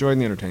 enjoyed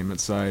the entertainment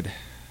side.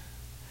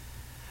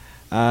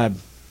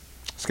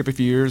 Skip a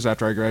few years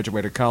after I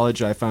graduated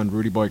college, I found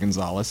Rudy Boy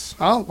Gonzalez.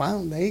 Oh,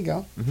 wow. There you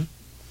go.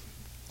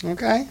 Mm-hmm.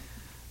 Okay.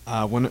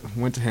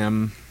 Went to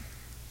him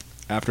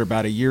after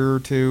about a year or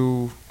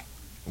two.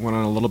 Went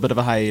on a little bit of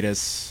a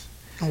hiatus.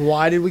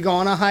 Why did we go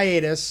on a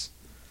hiatus?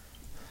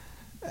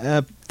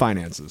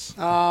 Finances.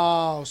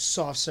 Oh,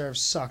 soft serve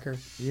sucker.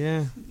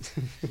 Yeah.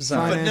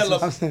 Sorry.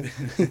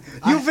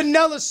 You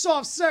vanilla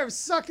soft serve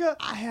sucker.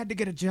 I had to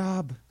get a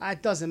job.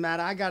 It doesn't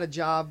matter. I got a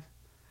job.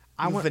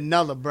 I You went-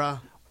 vanilla, bruh.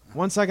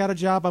 Once I got a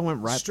job, I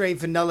went right. Straight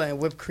vanilla and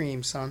whipped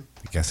cream, son.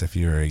 I guess if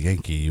you were a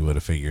Yankee, you would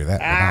have figured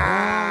that one out.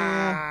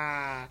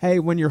 Ah. Hey,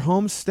 when your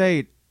home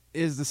state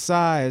is the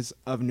size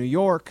of New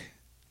York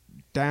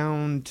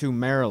down to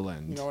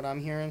Maryland. You know what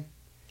I'm hearing?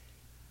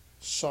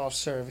 Soft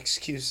serve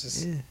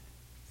excuses.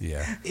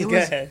 Yeah. It Go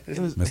was, ahead. it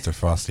was Mr.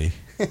 Frosty.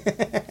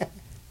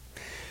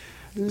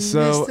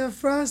 so. Mr.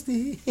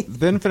 Frosty.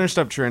 Then finished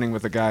up training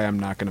with a guy I'm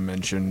not going to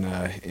mention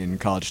in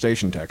College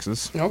Station,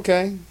 Texas.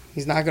 Okay.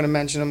 He's not going to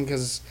mention him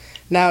because...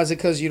 Now, is it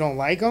because you don't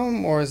like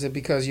him, or is it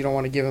because you don't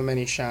want to give him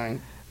any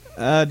shine?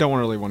 Don't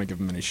really want to give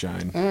him any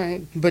shine. All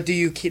right. But do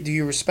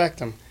you respect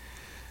him?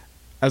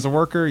 As a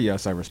worker,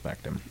 yes, I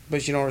respect him.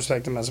 But you don't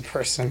respect him as a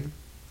person.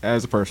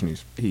 As a person,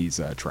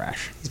 he's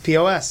trash. He's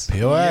POS.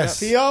 POS.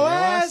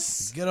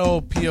 POS. Good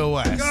old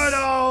POS. Good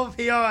old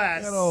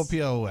POS. Good old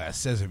POS.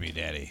 Sesame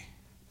Daddy.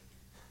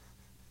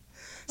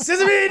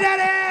 Sesame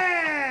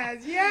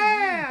Daddies!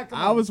 Yeah! Come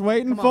on. I was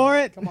waiting Come on. for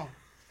it. Come on.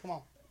 Come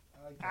on.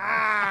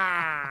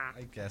 Ah!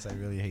 I guess I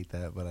really hate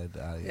that, but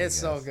I It's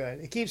so good.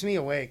 It keeps me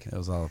awake. It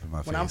was all up in my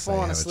face. When I'm I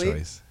falling have a asleep,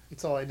 choice.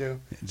 that's all I do.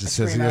 Just I says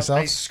to scream out- yourself?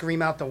 I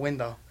scream out the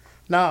window.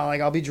 No,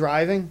 like I'll be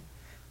driving,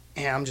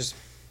 and I'm just...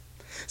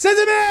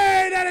 Sesame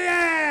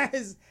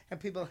Daddies! And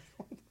people are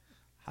like,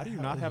 How do you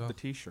not have the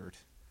T-shirt?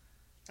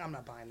 I'm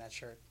not buying that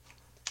shirt.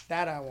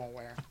 That I won't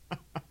wear.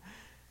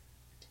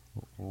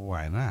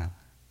 Why not?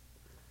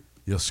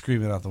 You'll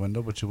scream it out the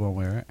window, but you won't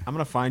wear it. I'm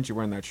gonna find you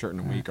wearing that shirt in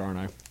a week, aren't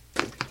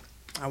I?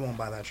 I won't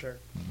buy that shirt.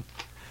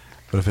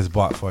 But if it's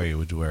bought for you,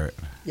 would you wear it?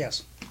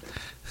 Yes.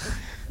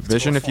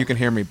 Vision, if you can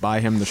hear me, buy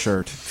him the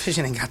shirt.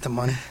 Vision ain't got the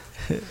money.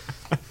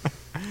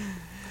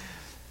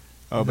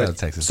 Oh, That's but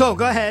Texas. So,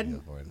 go ahead.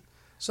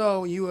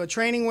 So you were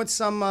training with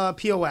some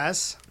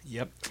POS.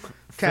 yep.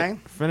 Okay.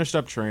 Finished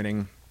up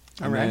training,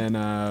 All and right.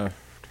 then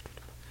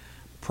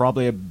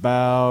probably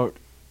about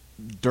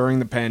during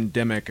the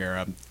pandemic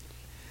era,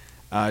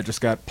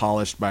 just got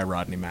polished by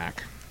Rodney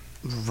Mack,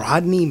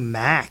 Rodney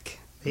Mack.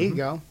 There you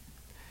go.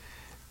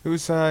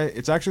 who's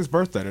it's actually his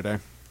birthday today.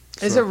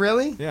 Is So- it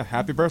really? Yeah,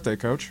 happy birthday,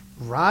 Coach.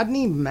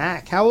 Rodney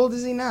Mack. How old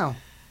is he now?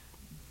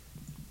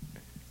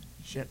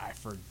 Shit, I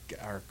forgot.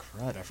 Or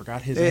crud, I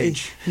forgot his Hey,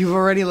 age. You've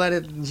already let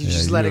it. You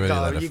just you let it already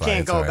go. let it You fly, can't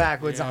it's go all right.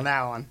 backwards Yeah. on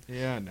that one.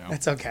 Yeah, no.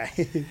 That's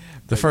okay.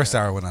 The first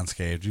hour went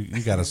unscathed.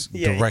 You got us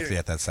Yeah, directly you're-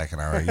 at that second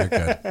hour. You're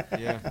good.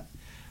 Yeah.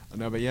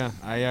 No, but yeah,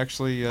 I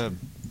actually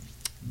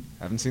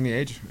haven't seen the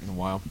age in a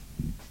while.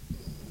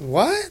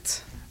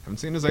 What? Haven't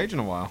seen his age in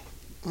a while.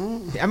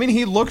 I mean,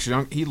 he looks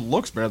young. He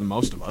looks better than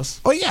most of us.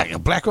 Oh yeah,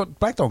 black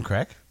don't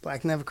crack.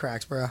 Black never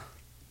cracks, bro.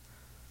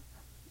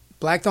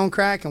 Black don't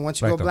crack, and once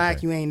you Black go don't black,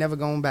 crack. you ain't never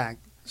going back.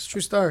 It's a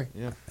true story.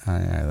 Yeah.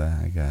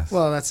 I guess.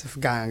 Well, that's if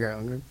guy and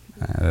girl.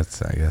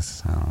 That's I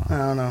guess. I don't know. I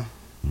don't know.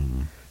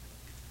 Mm.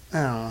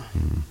 I don't know.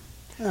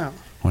 I don't know.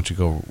 Once you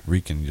go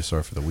reeking, you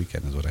surf for the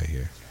weekend, is what I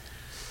hear.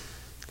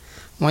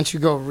 Once you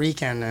go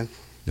weekend, then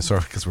You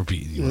surf because we're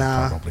beating you.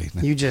 nah, Probably.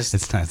 you just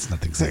It's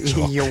nothing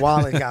sexual. your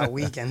wallet got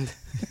weakened.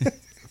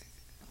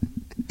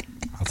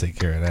 I'll take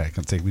care of that.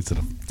 Come take me to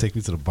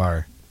the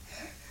bar.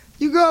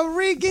 You go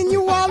weekend,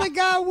 your wallet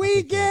got I'll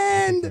take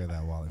care weakened. of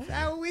that wallet.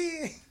 for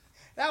you.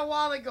 That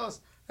wallet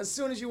goes as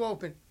soon as you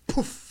open.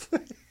 Poof.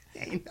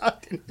 Ain't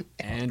nothing.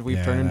 And we've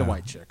Yeah, turned I into know.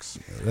 white chicks.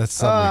 That's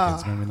some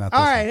weekends, maybe not. This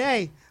All right, one.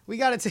 hey, we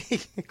got to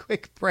take a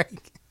quick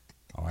break.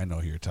 Oh, I know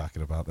who you're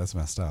talking about. That's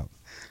messed up.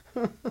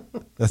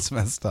 That's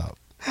messed up.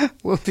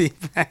 We'll be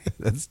back.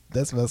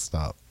 That's messed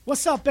up.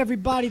 What's up,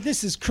 everybody?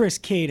 This is Chris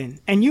Caden,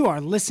 and you are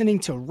listening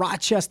to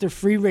Rochester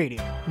Free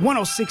Radio,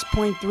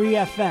 106.3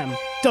 FM,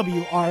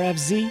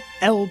 WRFZ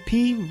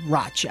LP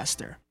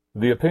Rochester.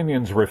 The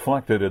opinions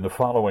reflected in the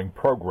following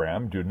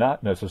program do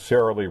not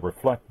necessarily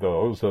reflect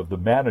those of the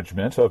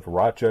management of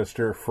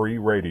Rochester Free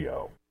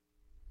Radio.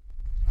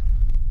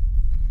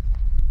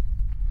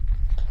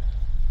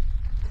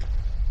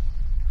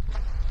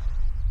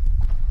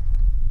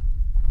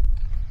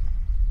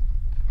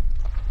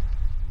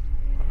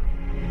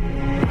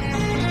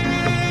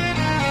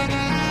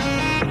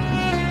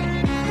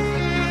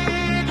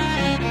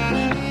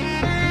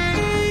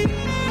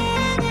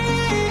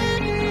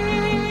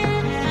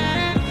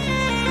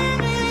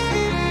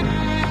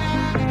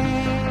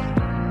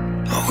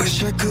 I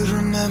wish I could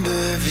remember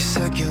every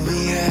second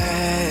we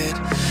had.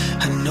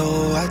 I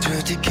know I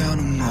tried to count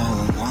them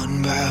all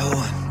one by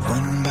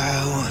one by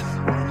one.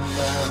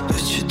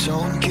 But you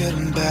don't get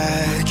them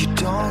back, you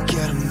don't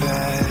get them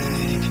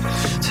back.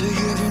 Take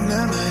every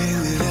memory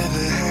we've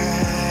ever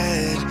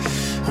had.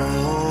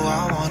 Oh,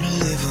 I wanna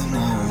live them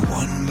all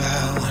one by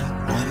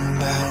one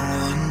by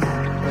one.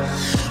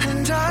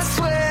 And I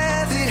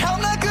swear that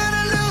I'm not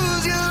gonna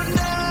lose you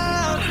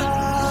now.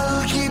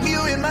 I'll keep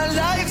you in my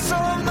life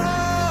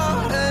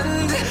somehow.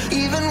 And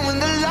even when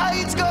the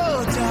lights go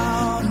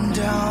down,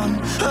 down,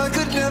 I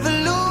could never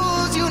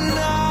lose you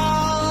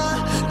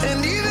now. And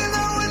even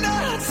though we're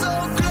not so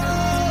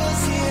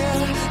close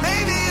here,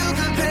 maybe you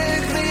could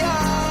pick me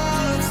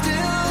up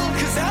still.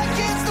 'Cause I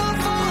can't stop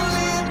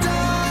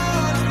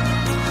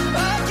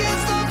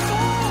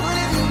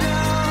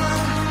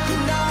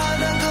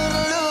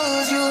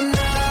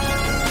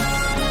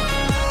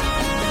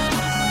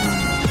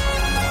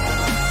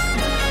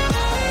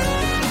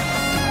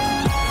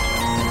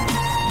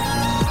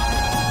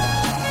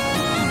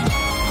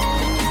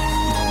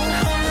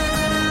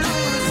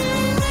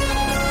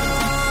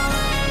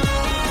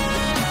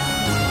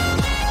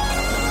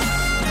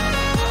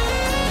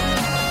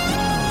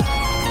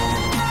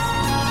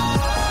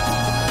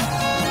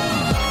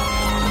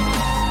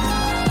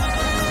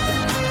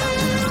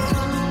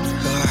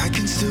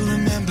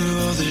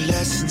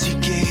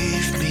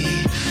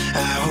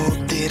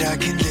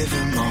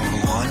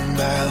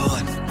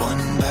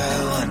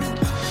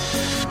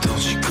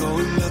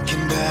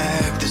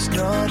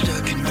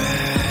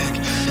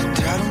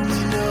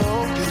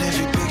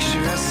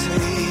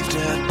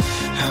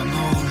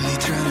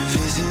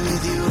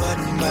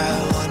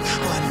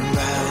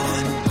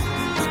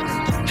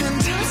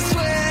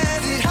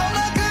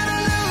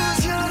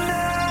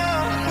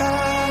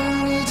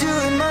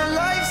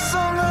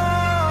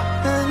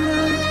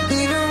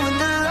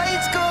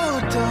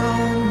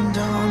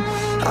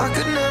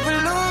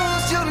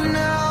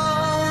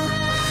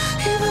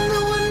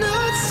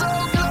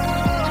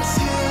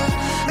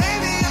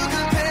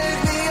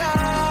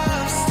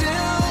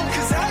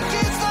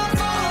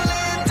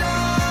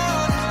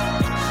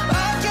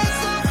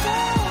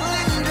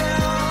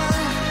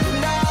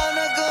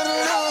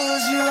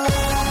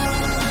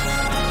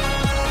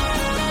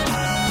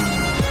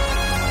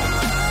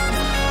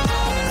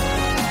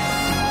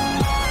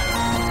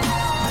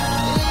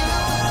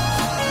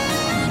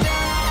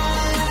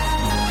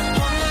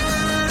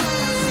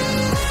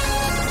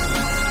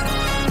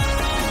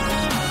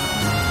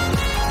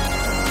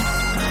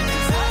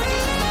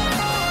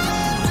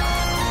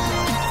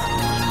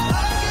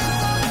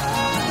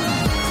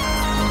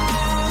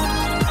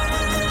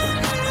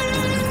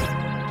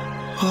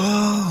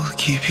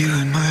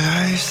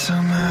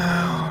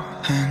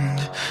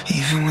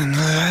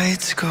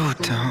let's go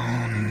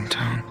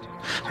downtown.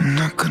 I'm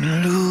not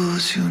gonna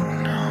lose you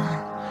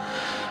now.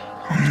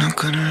 I'm not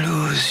gonna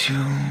lose you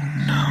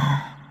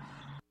now.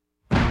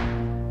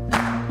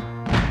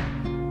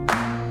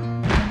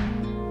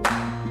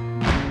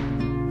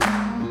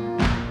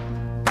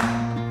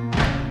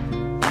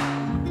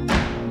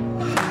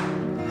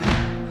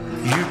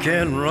 You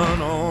can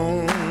run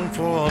on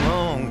for a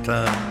long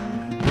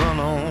time, run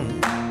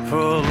on for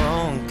a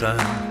long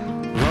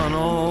time, run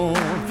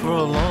on for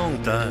a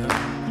long time.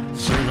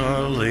 Sooner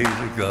or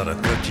later gotta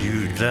cut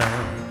you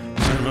down,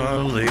 sooner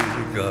or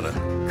later gotta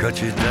cut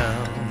you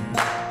down.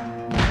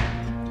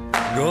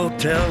 Go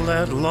tell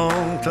that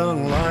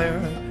long-tongued liar,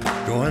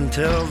 go and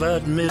tell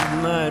that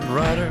midnight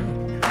rider,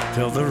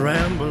 tell the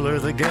rambler,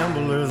 the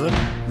gambler, the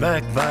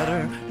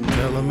backbiter,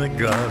 tell him that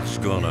God's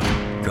gonna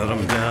cut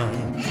him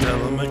down, tell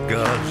him that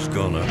God's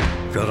gonna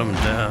cut him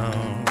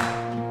down.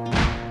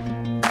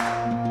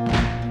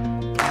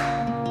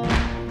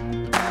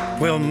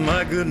 Well,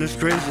 my goodness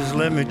gracious,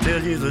 let me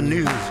tell you the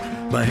news.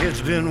 My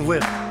head's been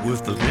wet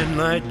with the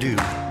midnight dew.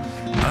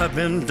 I've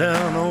been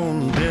down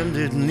on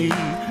bended knee,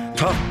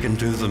 talking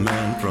to the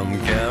man from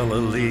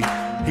Galilee.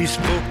 He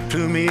spoke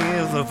to me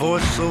with a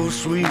voice so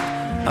sweet,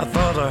 I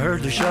thought I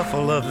heard the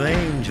shuffle of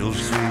angels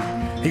sweet.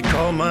 He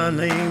called my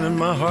name and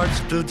my heart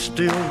stood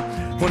still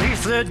when he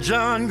said,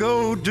 John,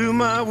 go do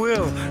my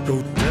will.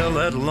 Go tell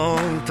that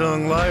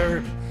long-tongued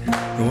liar,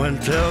 go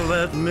and tell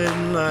that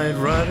midnight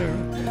rider,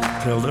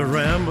 tell the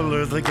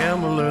rambler, the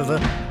gambler, the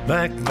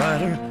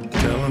backbiter,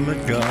 tell him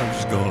that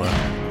God's gonna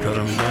cut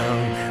him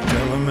down,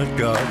 tell him that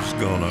God's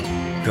gonna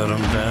cut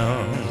him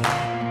down.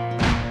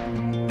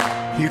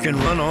 You can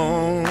run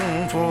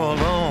on for a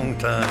long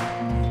time,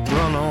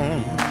 run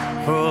on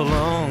for a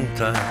long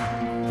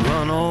time,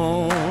 run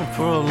on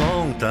for a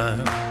long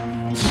time.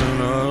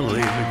 Sooner or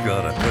later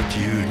gotta cut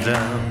you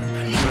down,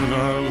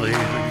 sooner or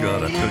later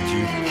gotta cut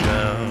you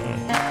down.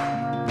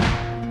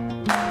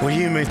 Well,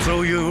 you may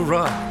throw your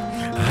rock,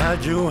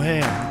 hide your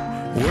hand,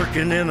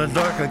 working in the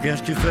dark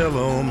against your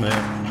fellow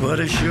man. But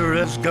as sure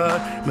as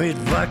God made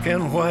black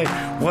and white,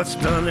 what's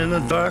done in the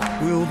dark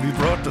will be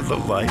brought to the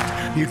light.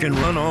 You can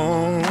run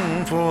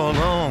on for a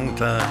long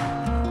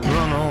time,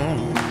 run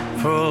on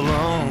for a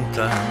long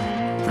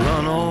time,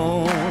 run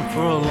on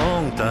for a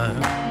long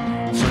time.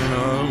 Sooner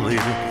or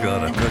later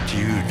gotta cut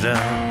you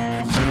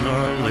down, sooner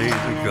or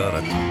later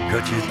gotta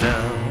cut you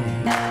down.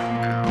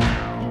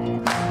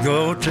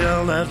 Go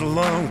tell that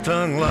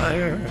long-tongued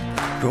liar,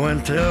 go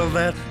and tell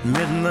that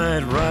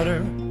midnight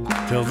rider,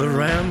 tell the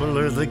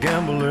rambler, the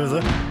gambler,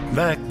 the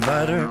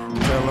backbiter,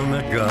 tell him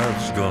that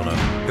God's gonna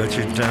cut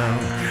you down,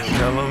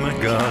 tell him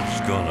that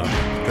God's gonna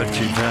cut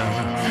you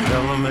down,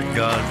 tell him that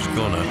God's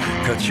gonna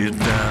cut you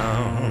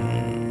down.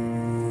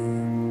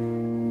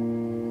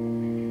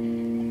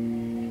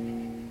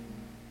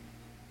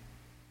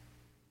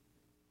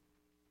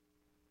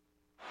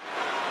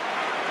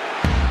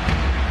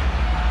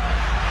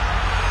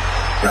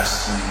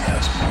 Wrestling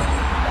has more than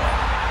one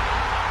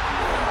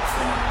royal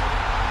thing.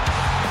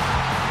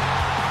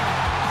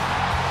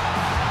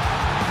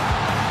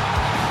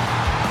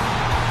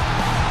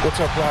 What's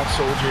up, Rock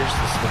Soldiers?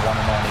 This is the one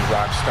and only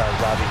rock star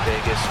Robbie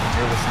Vegas, and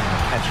you're listening to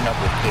Catching Up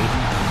with Caden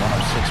on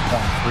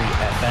 106.3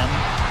 FM,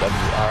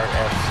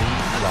 WRFZ,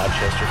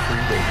 Rochester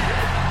Free Radio.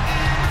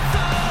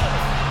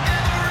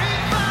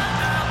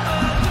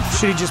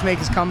 Should he just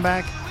make his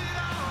comeback?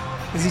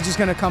 Is he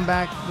just going to come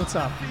back? What's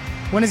up?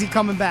 When is he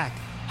coming back?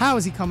 How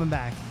is he coming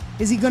back?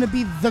 Is he going to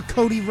be the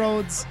Cody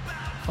Rhodes?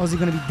 Or is he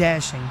going to be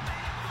dashing?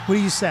 What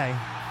do you say?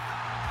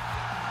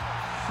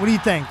 What do you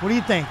think? What do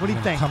you think? What do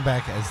you think? Come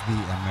back as the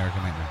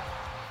American Nightmare.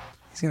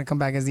 He's going to come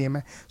back as the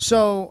American.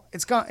 So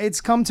it's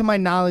come to my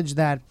knowledge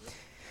that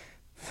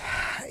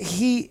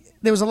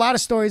there was a lot of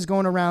stories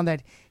going around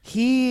that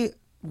he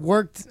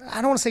worked,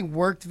 I don't want to say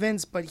worked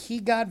Vince, but he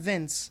got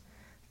Vince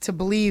to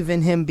believe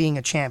in him being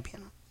a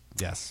champion.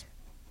 Yes.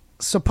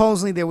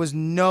 Supposedly there was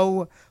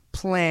no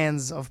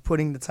plans of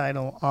putting the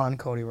title on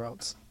Cody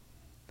Rhodes,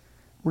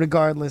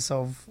 regardless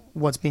of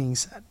what's being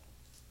said.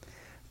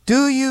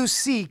 Do you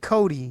see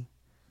Cody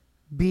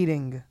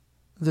beating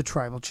the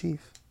Tribal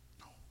Chief?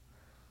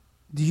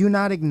 Do you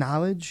not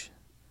acknowledge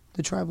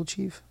the Tribal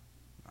Chief?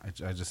 I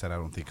just said I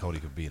don't think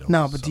Cody could beat him.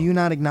 No, but do you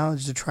not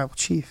acknowledge the Tribal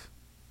Chief?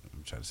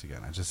 I'm trying to see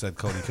again. I just said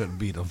Cody couldn't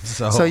beat him.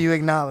 So, So you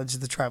acknowledge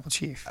the Tribal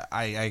Chief.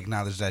 I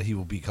acknowledge that he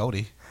will beat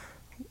Cody.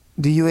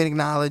 Do you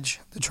acknowledge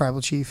the Tribal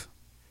Chief?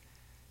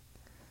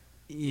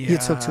 Yeah. You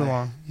took too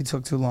long. You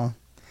took too long.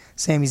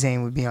 Sami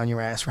Zayn would be on your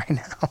ass right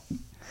now.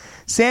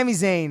 Sami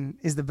Zayn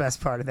is the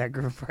best part of that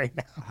group right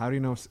now. How do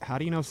you know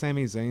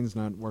Sami Zayn's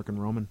not working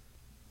Roman?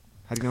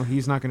 How do you know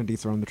he's not going to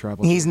dethrone the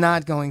Tribal He's Chief?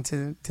 not going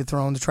to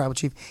dethrone the Tribal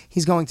Chief.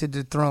 He's going to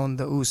dethrone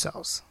the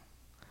Usos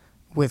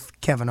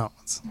with Kevin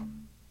Owens.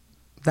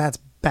 That's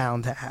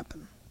bound to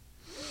happen.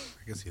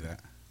 I can see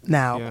that.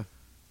 Now,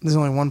 there's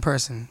only one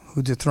person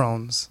who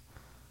dethrones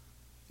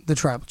the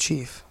Tribal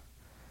Chief,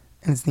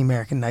 and it's the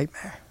American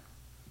Nightmare,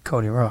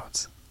 Cody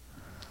Rhodes.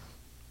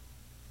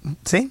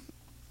 See?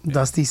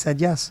 Dusty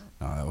said yes.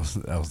 No,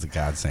 that was the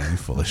God saying you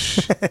full of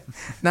shit.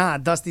 Nah,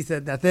 Dusty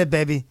said that's it,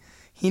 baby.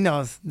 He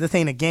knows this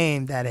ain't a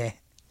game, Daddy.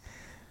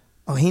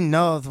 Oh, he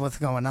knows what's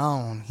going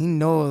on. He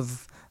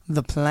knows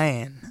the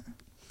plan.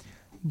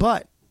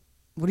 But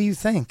what do you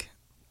think?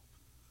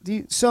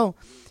 So,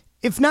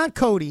 if not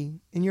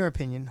Cody, in your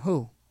opinion,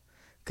 who?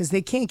 Because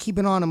they can't keep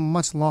it on him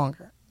much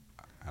longer.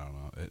 I don't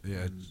know.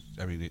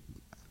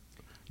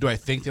 Do I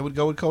think they would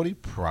go with Cody?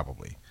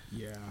 Probably.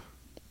 Yeah.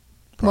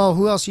 Well,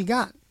 who else you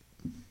got?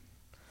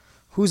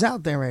 Who's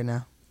out there right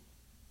now?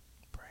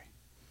 Bray.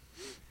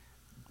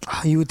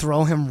 Oh, you would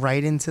throw him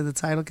right into the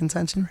title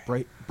contention?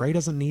 Bray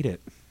doesn't need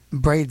it.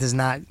 Bray does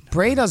not.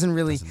 Bray doesn't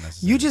really.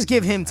 You just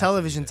give him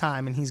television it.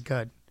 time and he's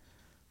good.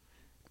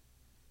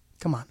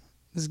 Come on.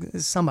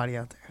 There's somebody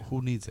out there.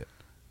 Who needs it?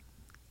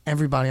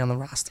 Everybody on the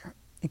roster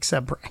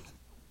except Bray.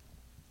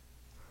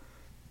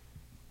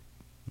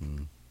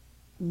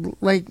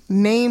 Like,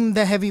 name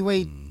the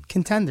heavyweight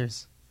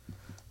contenders.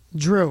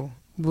 Drew.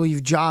 Well,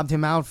 you've jobbed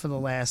him out for the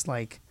last,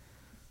 like...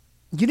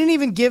 You didn't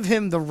even give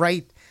him the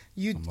right...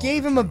 You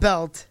gave him a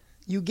belt.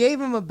 You gave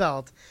him a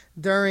belt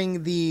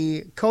during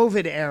the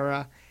COVID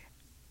era,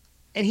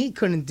 and he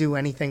couldn't do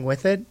anything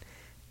with it.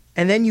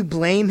 And then you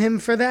blame him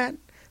for that?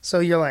 So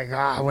you're like,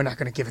 we're not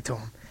going to give it to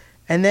him.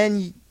 And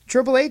then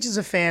Triple H is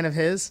a fan of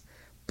his,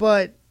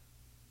 but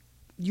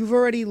you've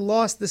already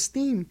lost the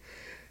steam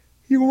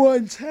you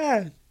once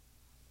had.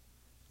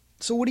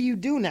 So what do you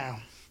do now?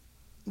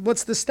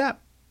 What's the step?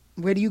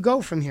 Where do you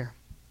go from here?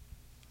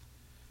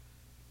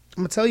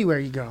 I'm going to tell you where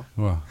you go.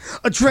 Well,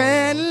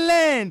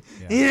 Adrenaline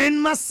in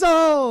my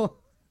soul.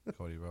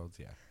 Cody Rhodes,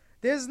 yeah.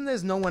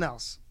 There's no one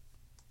else.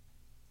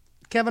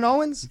 Kevin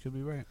Owens? You could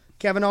be right.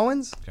 Kevin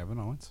Owens? Kevin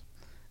Owens.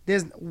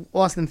 There's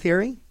Austin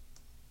Theory.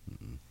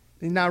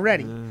 He's not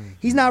ready.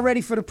 He's not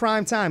ready for the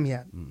prime time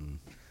yet.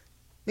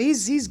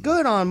 He's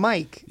good on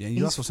mic. Yeah,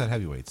 you also said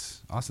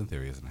heavyweights. Austin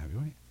Theory isn't a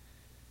heavyweight.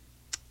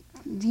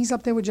 He's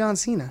up there with John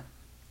Cena.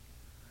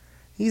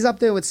 He's up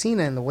there with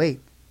Cena in the weight.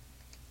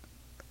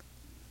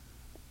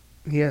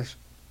 He is.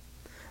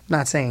 I'm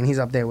not saying he's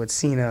up there with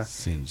Cena.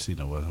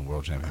 Cena wasn't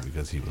world champion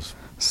because he was...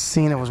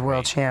 Cena was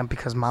world champ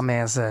because my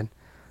man said,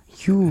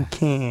 you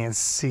can't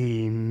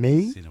see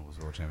me. Cena was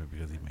world champion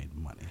because he made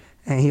money.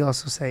 And he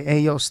also say,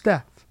 hey, yo,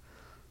 Steph,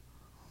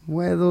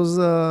 where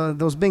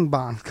those Bing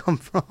Bongs come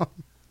from?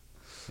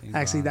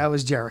 Actually, that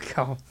was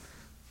Jericho.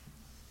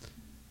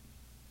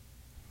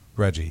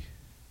 Reggie.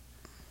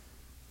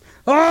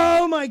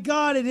 Oh, my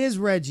God, it is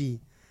Reggie.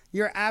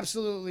 You're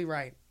absolutely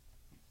right.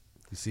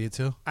 You see it,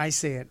 too? I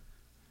see it.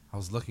 I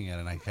was looking at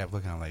it, and I kept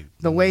looking. I'm like...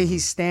 The way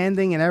he's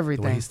standing and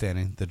everything. The way he's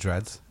standing, the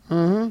dreads.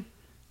 Mm-hmm.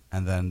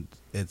 And then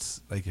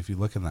it's, like, if you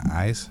look in the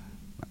eyes,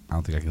 I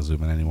don't think I can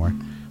zoom in anymore,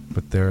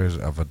 but there is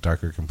of a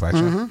darker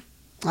complexion.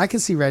 Mm-hmm. I can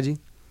see Reggie.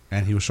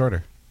 And he was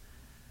shorter.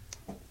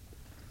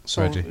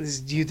 So, Reggie.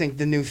 Do you think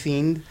the new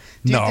Fiend?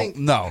 No,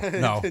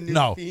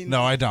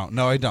 I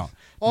don't.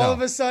 All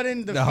of a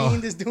sudden, the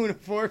Fiend is doing a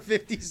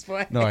 450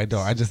 splash. No, I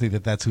don't. I just think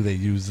that's who they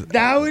use.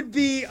 That would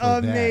be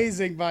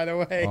amazing, by the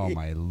way. Oh,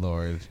 my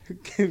Lord.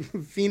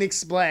 Phoenix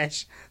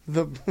Splash,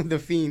 the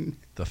Fiend.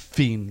 The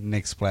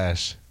Phoenix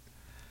Splash.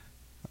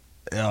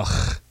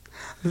 Ugh.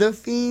 The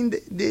Fiend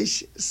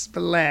Dish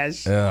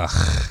Splash. Ugh.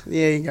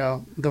 There you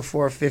go. The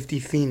 450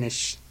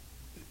 Fiendish.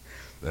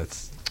 That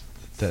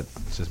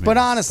just made but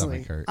my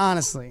honestly, stomach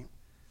hurt.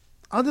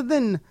 other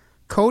than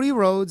Cody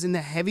Rhodes in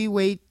the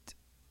heavyweight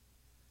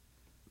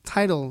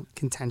title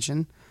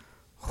contention,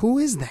 who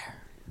is there?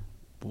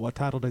 What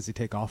title does he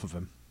take off of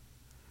him?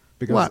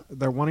 Because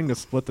they're wanting to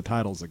split the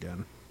titles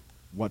again.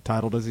 What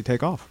title does he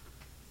take off?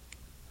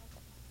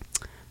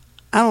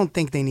 I don't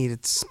think they need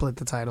to split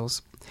the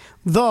titles.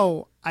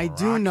 Though, I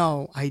do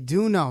know,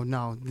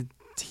 no,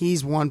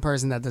 he's one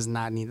person that does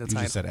not need the title.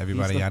 You just said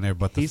everybody on there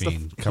but the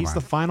Fiend. Come he's on.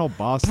 the final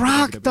boss.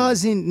 Brock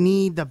doesn't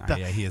need the belt.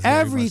 Yeah, he is very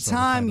Every much so the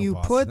time final you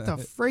boss. put the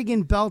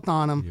friggin' belt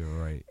on him, You're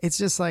right. it's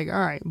just like, all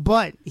right.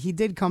 But he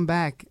did come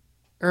back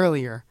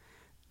earlier.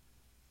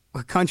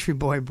 A country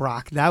boy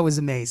Brock. That was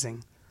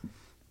amazing.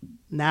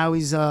 Now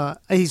he's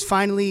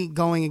finally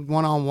going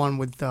one-on-one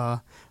with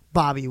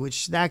Bobby,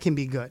 which that can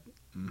be good.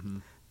 Mm-hmm.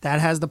 That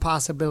has the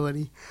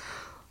possibility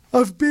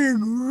of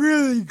being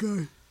really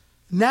good.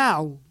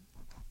 Now,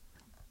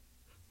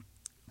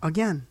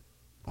 again,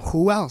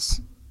 who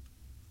else?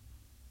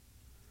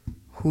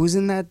 Who's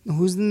in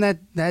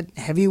that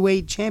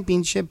heavyweight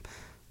championship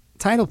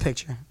title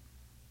picture?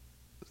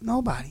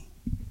 Nobody.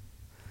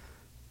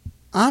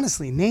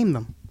 Honestly, name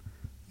them.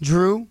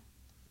 Drew,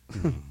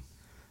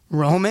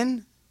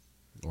 Roman.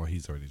 Or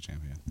he's already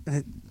champion.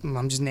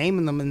 I'm just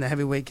naming them in the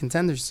heavyweight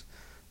contenders.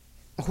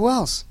 Who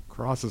else?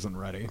 Cross isn't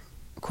ready.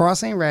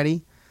 Cross ain't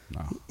ready.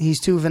 No. He's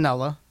too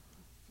vanilla.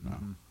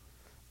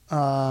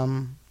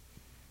 No.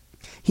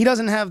 He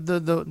doesn't have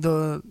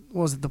the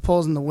what was it, the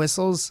pulls and the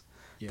whistles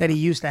that he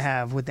used to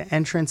have with the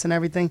entrance and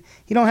everything.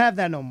 He don't have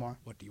that no more.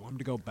 What, do you want him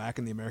to go back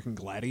in the American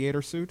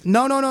Gladiator suit?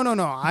 No.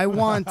 I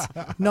want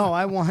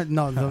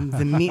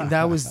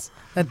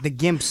the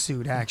gimp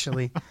suit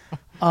actually.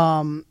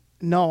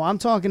 No, I'm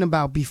talking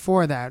about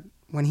before that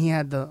when he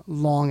had the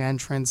long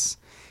entrance,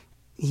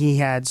 he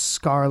had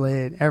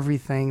Scarlet,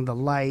 everything, the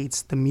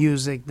lights, the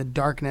music, the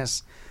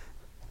darkness.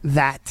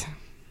 That.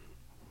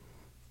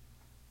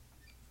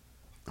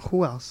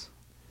 Who else?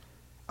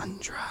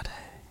 Andrade.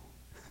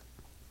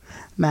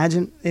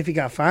 Imagine if he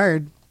got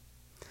fired.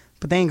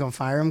 But they ain't going to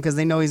fire him because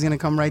they know he's going to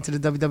come right to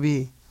the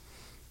WWE.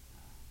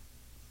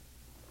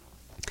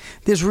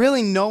 There's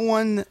really no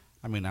one.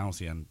 I mean, I don't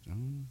see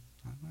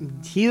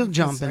He's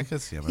jumping. I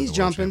could see him He's as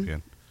a world jumping.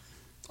 champion.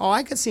 Oh,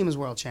 I could see him as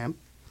world champ.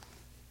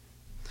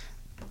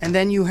 And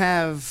then you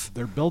have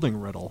They're building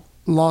Riddle.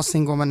 Los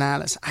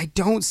Ingobernables. I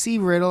don't see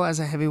Riddle as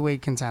a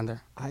heavyweight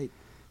contender.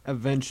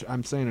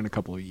 I'm saying in a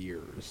couple of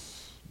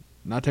years.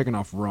 Not taking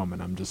off Roman.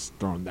 I'm just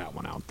throwing that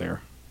one out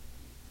there.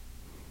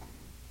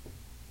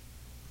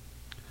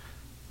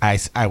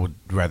 I would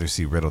rather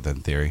see Riddle than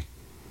Theory.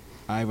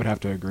 I would have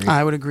to agree.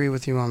 I would agree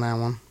with you on that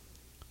one.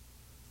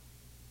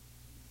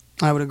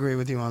 I would agree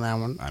with you on that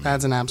one.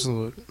 That's an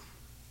absolute.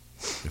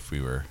 If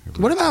we were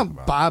What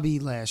about Bobby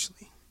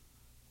Lashley?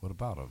 What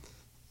about him?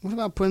 What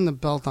about putting the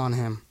belt on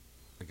him?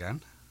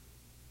 Again?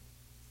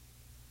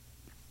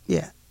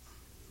 Yeah.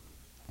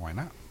 Why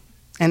not?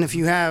 And if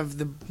you have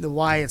the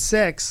Wyatt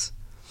Six,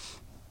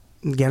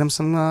 get him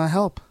some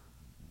help.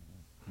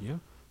 Yeah.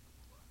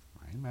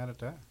 I ain't mad at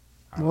that.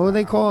 What were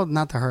they called?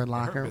 Not the Hurt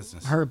Locker.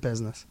 Business. Hurt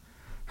Business.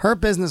 Hurt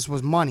Business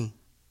was money.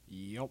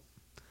 Yep.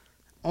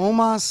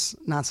 Omos,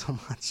 not so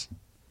much.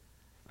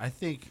 I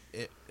think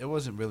it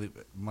wasn't really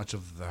much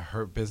of the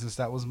Hurt Business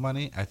that was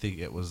money. I think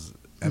it was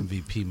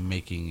MVP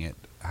making it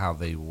how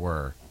they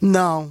were.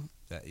 No.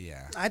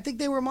 Yeah. I think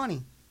they were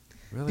money.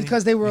 Really?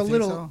 Because they were You a think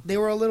little so? they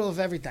were a little of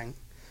everything.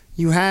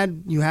 You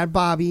had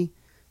Bobby,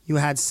 you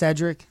had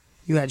Cedric,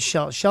 you had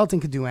Shelton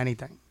could do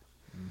anything.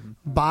 Mm-hmm.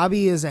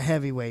 Bobby is a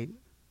heavyweight.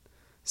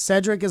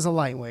 Cedric is a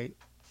lightweight.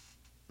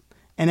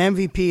 And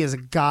MVP is a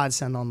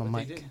godsend on the But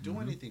mic. they didn't do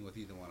anything with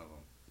either one of them.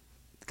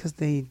 Because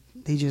they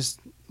just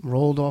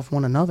rolled off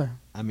one another.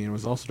 I mean, it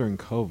was also during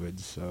COVID,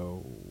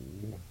 so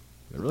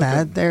they really That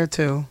couldn't- there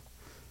too.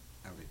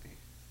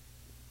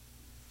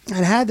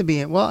 It had to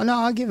be it. Well, no,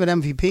 I'll give it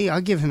MVP.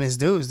 I'll give him his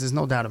dues. There's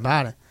no doubt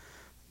about it.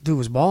 Dude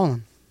was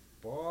balling.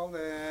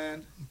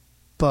 Ballin'.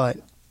 But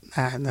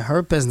the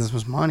Hurt Business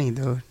was money,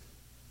 dude.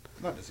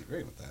 I'm not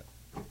disagreeing with that.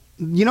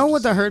 You know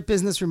what the Hurt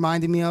Business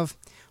reminded me of?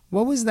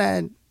 What was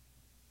that?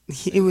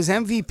 It was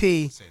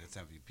MVP. Saying it's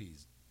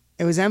MVPs.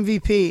 It was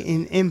MVP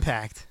in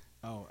Impact.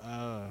 Oh,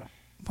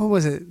 What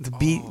was it? The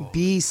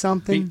B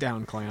something?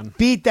 Beatdown Clan.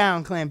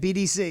 Beatdown Clan,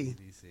 BDC.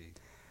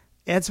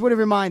 That's what it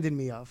reminded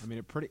me of. I mean,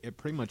 it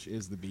pretty much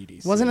is the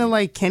BDC. Wasn't it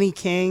like Kenny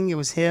King? It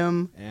was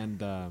him.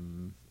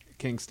 And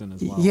Kingston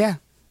as well. Yeah.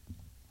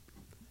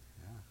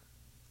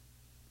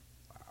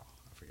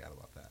 I forgot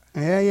about that.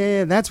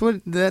 Yeah. That's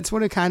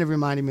what it kind of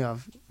reminded me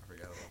of.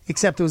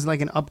 Except it was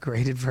like an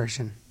upgraded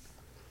version.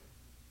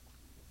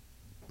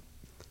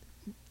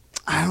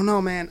 I don't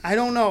know, man. I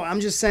don't know.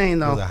 I'm just saying It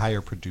though. was a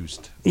higher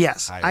produced.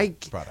 Yes, higher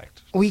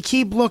product. We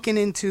keep looking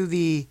into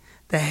the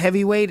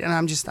heavyweight, and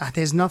I'm just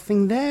there's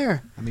nothing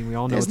there. I mean, we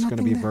all know There's it's going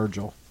to be nothing there.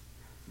 Virgil.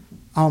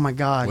 Oh my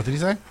God! What did he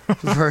say?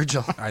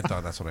 Virgil. I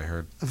thought that's what I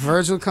heard.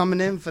 Virgil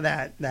coming in for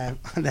that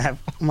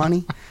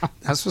money.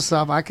 That's what's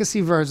up. I could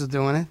see Virgil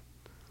doing it.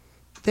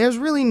 There's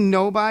really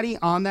nobody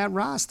on that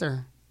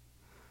roster.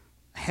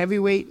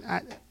 Heavyweight. I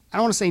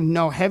don't want to say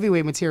no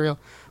heavyweight material,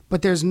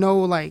 but there's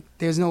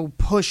no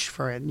push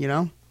for it. You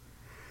know.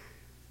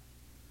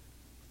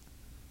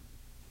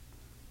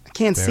 I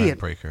can't see Baron it.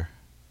 Breaker.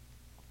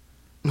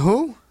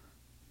 Who?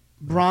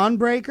 Braun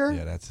Breaker?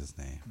 Yeah, that's his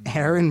name.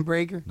 Aaron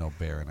Breaker? No,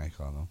 Baron, I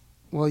call him.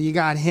 Well, you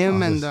got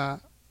him Oh, and this-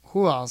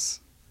 who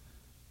else?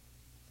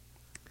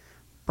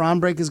 Braun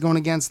Breaker's going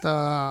against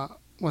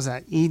what's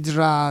that?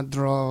 Idra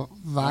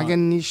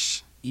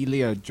Drovaginish?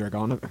 Ilya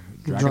Dragunov.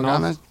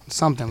 Dragunov?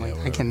 Something like that. I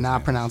whatever his cannot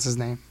name pronounce his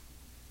name.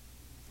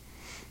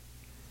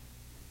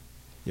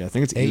 Yeah, I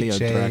think it's Ilya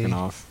AJ.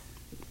 Dragunov.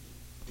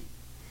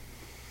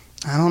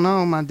 I don't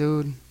know, my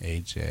dude.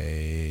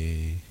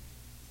 AJ.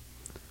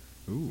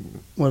 Ooh.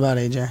 What about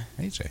AJ?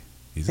 AJ.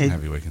 He's in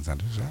heavyweight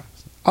contender.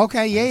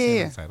 Okay,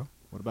 yeah. Title.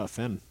 What about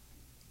Finn?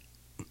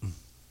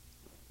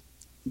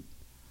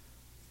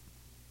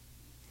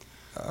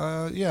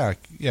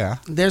 Yeah.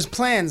 There's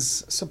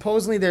plans.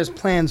 Supposedly there's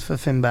plans for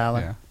Finn Balor.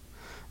 Yeah.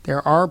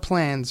 There are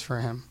plans for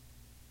him.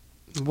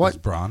 What's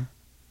Braun?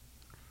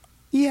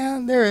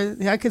 Yeah, there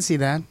is. I could see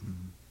that.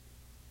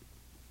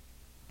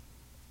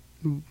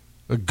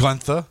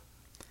 Gunther?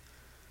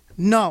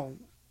 No,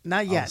 not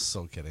I yet. was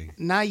so kidding.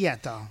 Not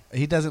yet, though.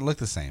 He doesn't look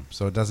the same,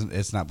 so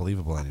it's not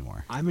believable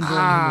anymore. I'm enjoying him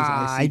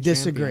as IC I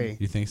disagree. champion.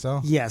 You think so?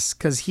 Yes,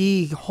 because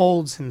he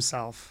holds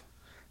himself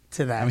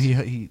to that. I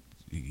mean,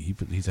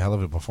 he's a hell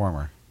of a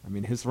performer. I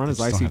mean, his run as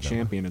I just don't IC have that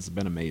champion has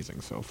been amazing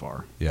so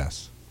far.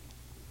 Yes.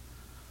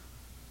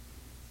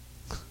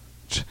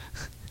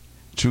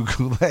 Drew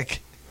Gulak.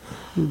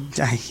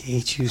 I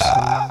hate you so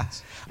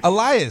much.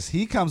 Elias,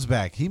 he comes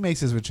back. He makes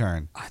his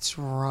return. That's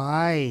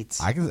right.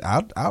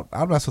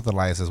 I'll mess with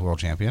Elias as world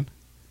champion.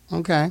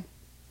 Okay.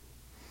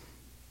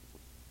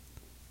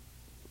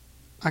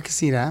 I can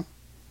see that.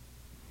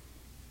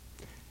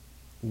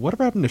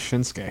 Whatever happened to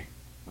Shinsuke?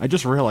 I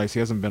just realized he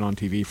hasn't been on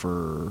TV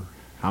for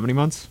how many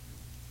months?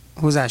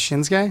 Who's that,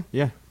 Shinsuke?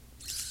 Yeah.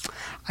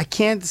 I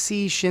can't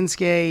see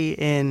Shinsuke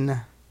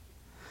in...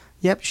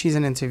 Yep, she's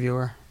an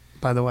interviewer,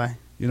 by the way.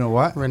 You know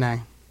what?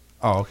 Renee.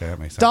 Oh, okay, that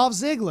makes sense. Dolph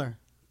Ziggler.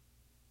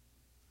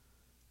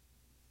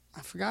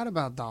 I forgot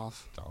about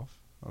Dolph.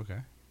 Okay.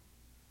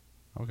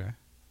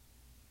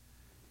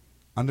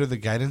 Under the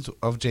guidance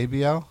of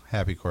JBL,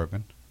 Happy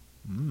Corbin.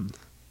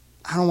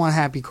 I don't want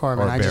Happy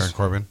Corbin. Or Baron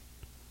Corbin.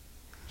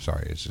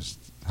 Sorry, it's just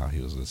how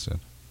he was listed.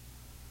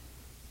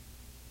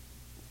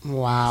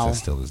 Wow. That's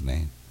still his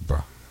name, bro.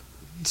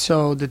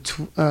 So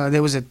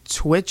there was a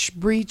Twitch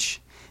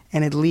breach,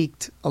 and it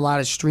leaked a lot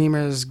of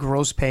streamers'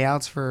 gross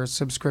payouts for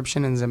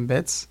subscriptions and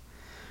bits.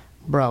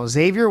 Bro,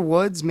 Xavier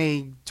Woods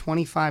made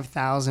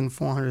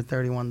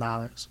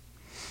 $25,431.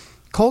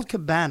 Colt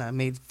Cabana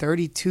made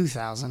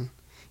 $32,000.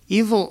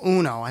 Evil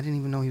Uno, I didn't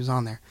even know he was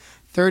on there,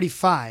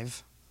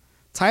 $35,000.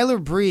 Tyler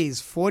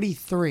Breeze,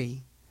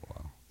 $43,000.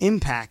 Wow.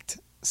 Impact,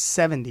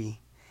 $70,000.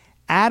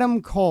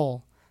 Adam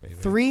Cole,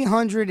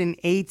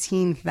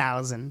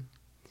 $318,000.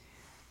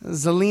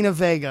 Zelina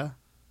Vega,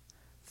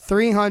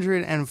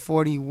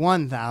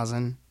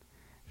 $341,000.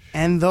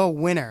 And the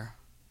winner,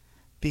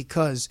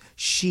 because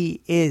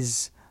she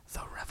is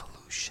the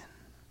revolution,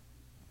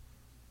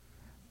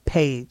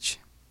 Paige,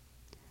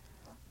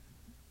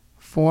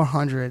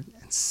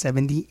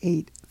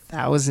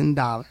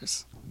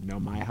 $478,000. No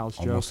My House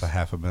jokes. Almost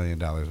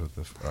 $500,000 with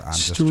the on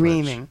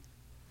streaming.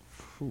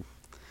 Just Twitch.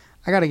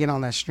 I got to get on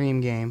that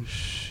stream game.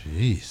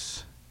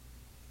 Jeez.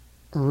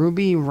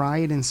 Ruby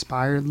Riot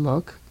inspired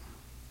look.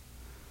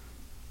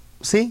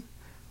 See?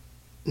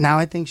 Now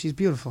I think she's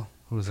beautiful.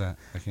 Who is that?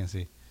 I can't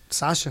see.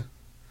 Sasha.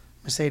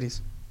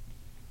 Mercedes.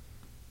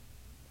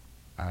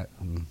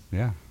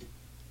 Yeah.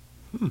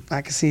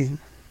 I can see.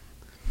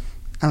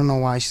 I don't know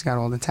why she's got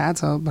all the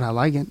tats up, but I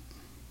like it.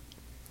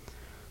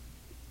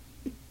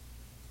 I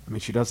mean,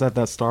 she does have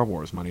that Star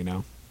Wars money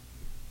now.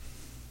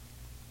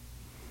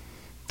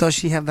 Does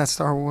she have that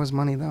Star Wars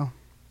money, though?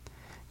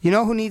 You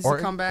know who needs to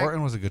come back?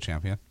 Orton was a good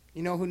champion.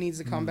 You know who needs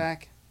to come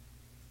back?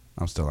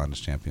 I'm still on this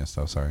champion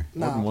stuff, sorry.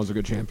 No. Orton was a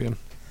good champion.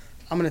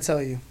 I'm going to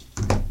tell you.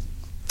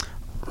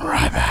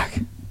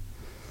 Ryback.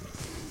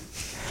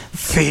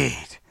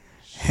 Feed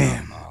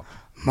him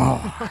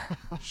more.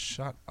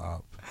 Shut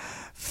up.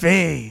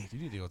 Feed You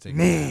need to go take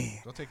me a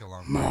nap. Go take a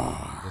long break.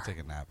 Go take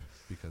a nap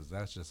because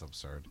that's just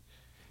absurd.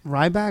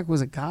 Ryback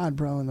was a god,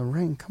 bro, in the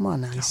ring. Come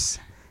on now. He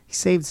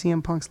saved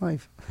CM Punk's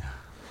life.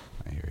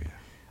 I hear you.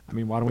 I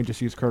mean, why don't we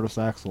just use Curtis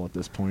Axel at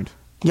this point?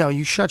 Yo,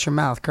 you shut your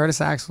mouth. Curtis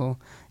Axel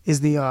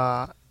is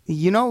the,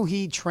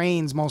 he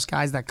trains most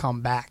guys that come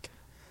back.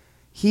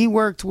 He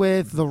worked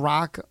with The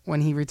Rock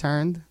when he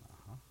returned.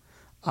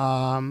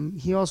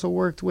 He also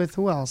worked with,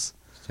 who else?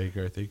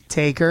 Taker, I think.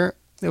 Taker.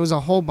 There was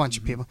a whole bunch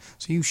of people.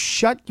 So you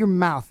shut your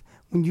mouth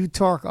when you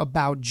talk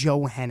about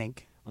Joe Hennig.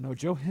 Oh, no,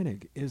 Joe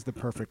Hennig is the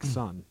perfect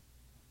son.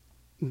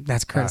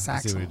 That's Curtis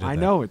Axel. I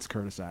know it's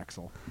Curtis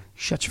Axel.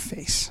 Shut your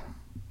face.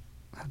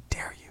 How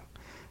dare you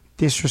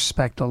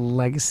disrespect the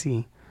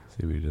legacy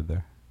See what you did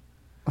there?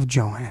 of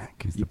Joe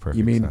Hennig. He's the perfect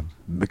You mean son.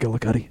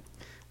 McGillicuddy?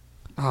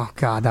 Oh,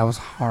 God, that was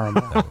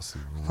horrible. That was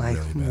Like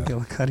really bad.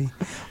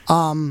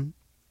 McGillicuddy.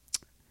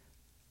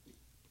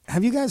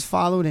 Have you guys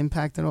followed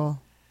Impact at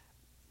all?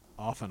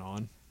 Off and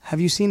on. Have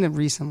you seen it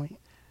recently?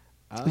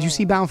 Did you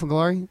see Bound for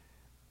Glory?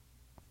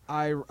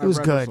 I was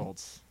read good.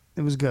 results.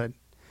 It was good.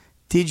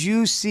 Did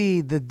you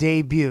see the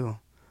debut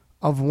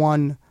of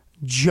one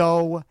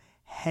Joe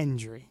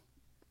Hendry?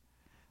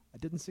 I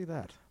didn't see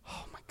that.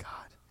 Oh, my God.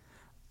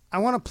 I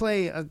want to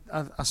play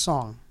a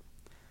song.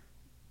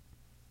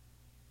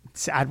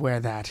 I'd wear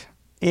that.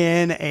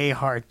 In a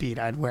heartbeat,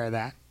 I'd wear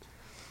that.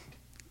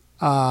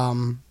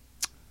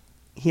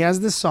 He has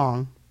this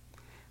song.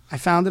 I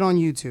found it on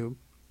YouTube.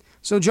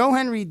 So Joe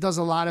Henry does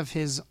a lot of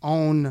his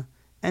own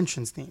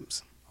entrance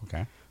themes.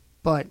 Okay.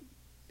 But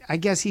I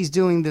guess he's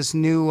doing this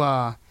new,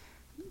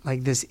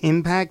 like this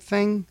Impact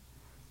thing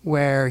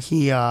where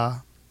he's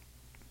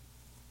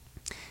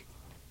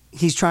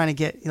trying to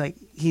get, like,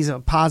 he's a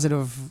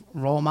positive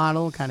role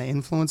model, kind of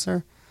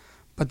influencer.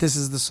 But this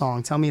is the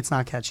song. Tell me it's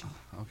not catchy.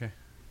 Okay.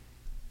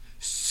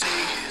 Say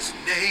his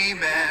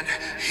name and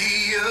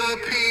he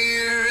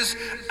appears.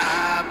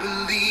 I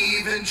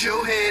believe in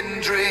Joe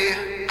Hendry.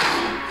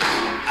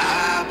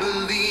 I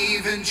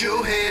believe in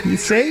Joe Hendry. You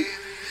see?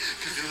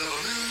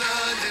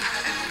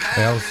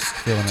 Hey, I was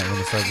feeling it when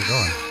it started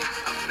going.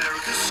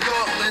 America,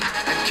 Scotland,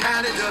 and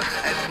Canada,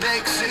 and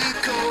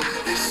Mexico.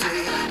 They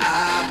say,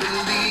 I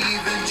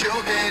believe in Joe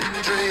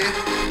Hendry.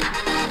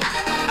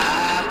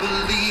 I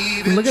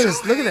believe in Look at Joe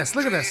this. Look at this.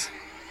 Look at this.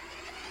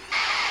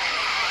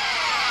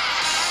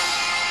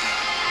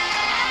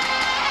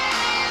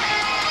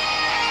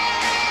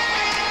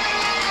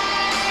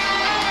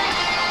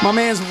 My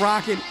man's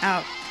rocking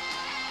out.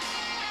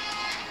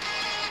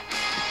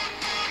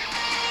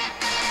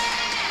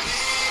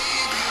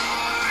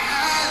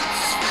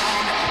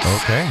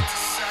 Okay.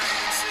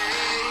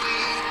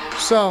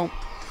 So,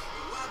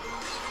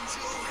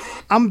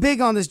 I'm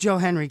big on this Joe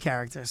Henry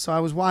character, so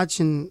I was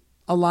watching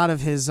a lot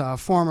of his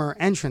former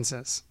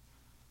entrances.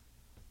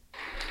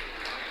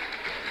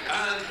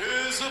 And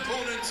his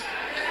opponent,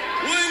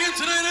 weighing in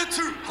tonight at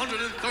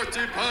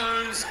 230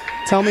 pounds.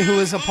 Tell me who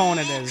his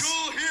opponent is.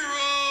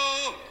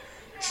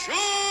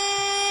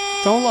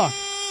 Don't look.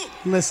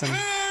 Listen.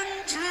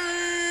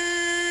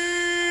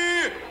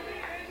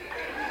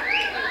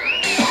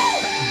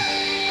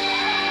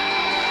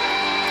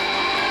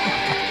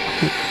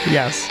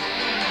 Yes.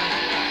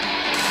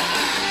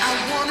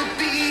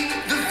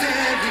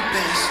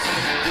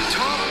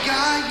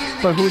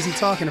 But who is he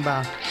talking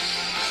about?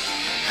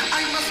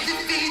 I must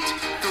defeat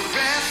the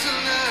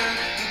wrestler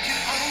who can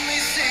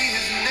only say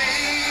his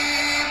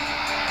name.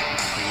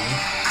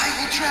 I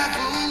will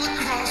travel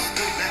across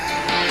the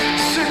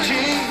land,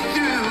 searching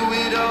through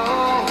it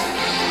all.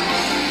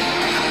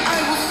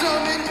 I will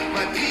summon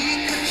my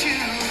Pikachu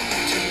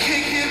to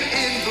kick him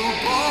in the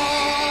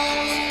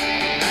balls.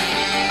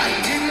 I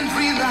didn't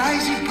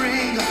realize he'd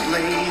bring a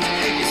blade.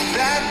 Is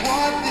that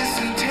what this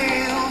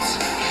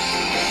entails?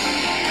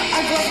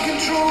 I've lost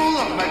control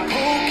of my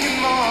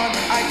Pokemon.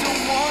 I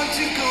don't want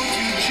to go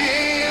to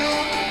jail.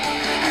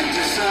 And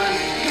the sun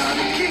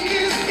gonna kick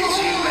his balls.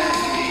 It's you and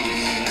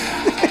me.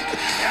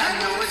 I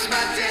know it's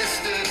my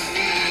destiny.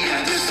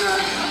 And the sun,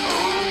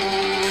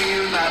 oh,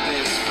 you're my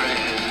best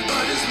friend.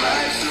 But it's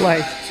life's so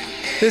Like,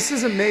 this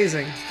is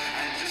amazing.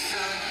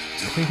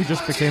 I think he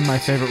just became my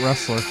favorite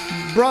wrestler.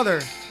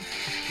 Brother,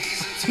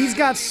 he's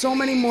got so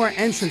many more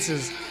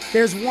entrances.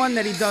 There's one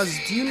that he does.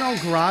 Do you know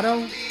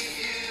Grotto?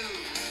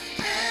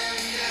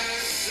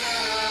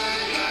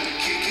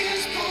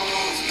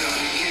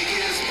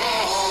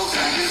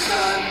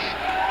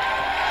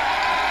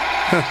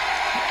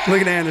 Look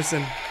at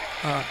Anderson.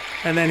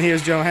 And then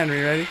here's Joe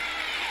Henry, ready?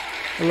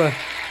 Look,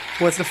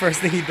 what's the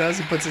first thing he does?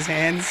 He puts his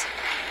hands.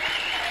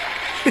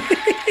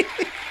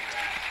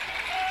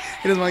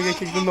 He doesn't want to get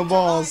kicked in the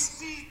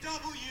balls.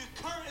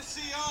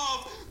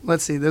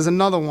 Let's see, there's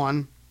another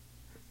one.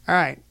 All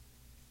right.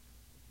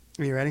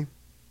 Are you ready?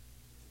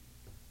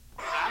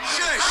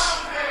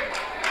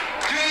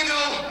 Diego,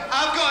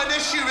 I've got an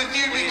issue with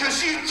you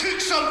because you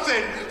took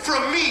something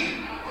from me.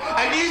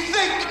 And you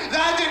think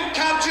that I didn't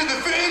capture the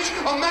footage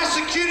on my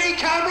security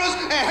cameras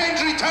at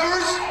Hendry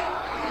Towers?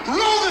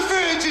 Roll the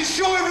footage and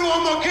show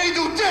everyone what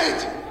Grado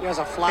did! He has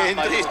a flat,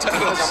 Hendry mate. Towers.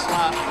 He has a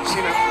flat.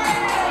 Seen it.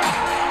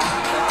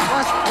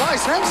 What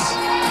is this?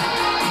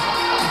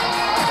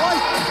 Why?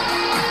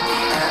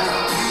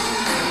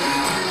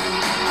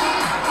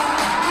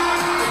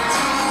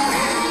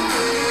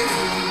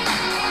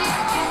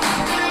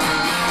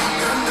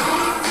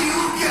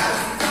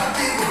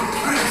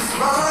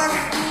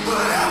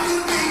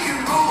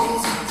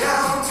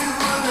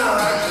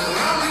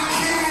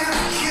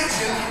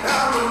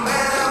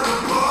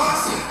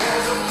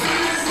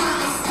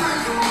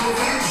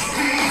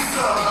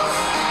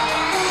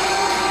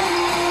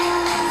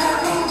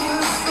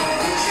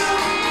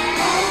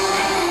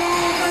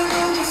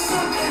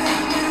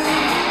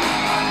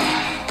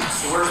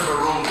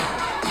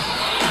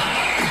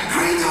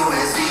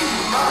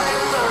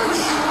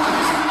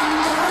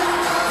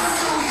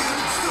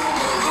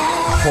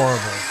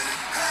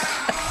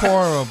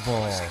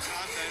 Horrible.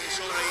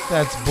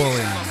 That's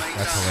bullying.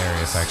 That's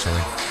hilarious,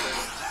 actually.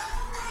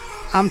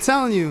 I'm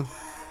telling you.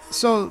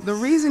 So the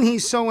reason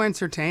he's so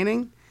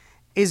entertaining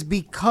is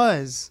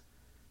because,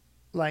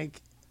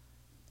 like,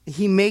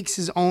 he makes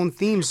his own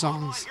theme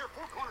songs.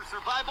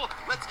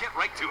 Let's get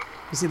right to it.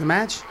 You see the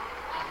match?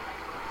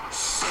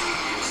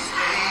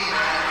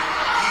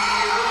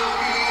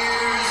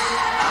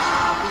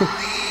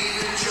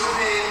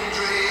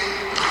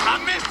 I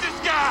missed this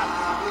guy.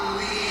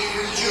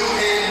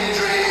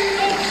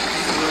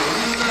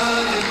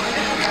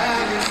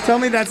 Tell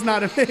me that's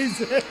not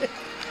amazing.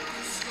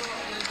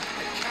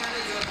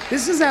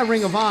 This is at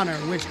Ring of Honor,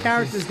 which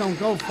characters don't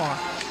go far.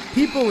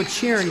 People were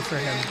cheering for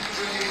him.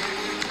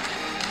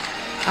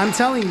 I'm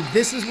telling you,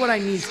 this is what I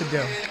need to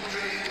do.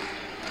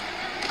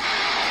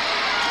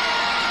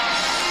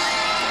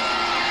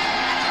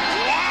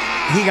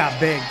 He got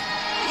big.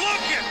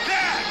 Look at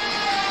that!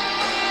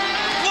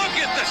 Look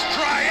at the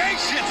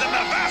striations and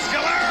the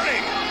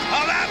vascularity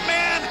of that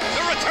man,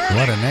 the returning.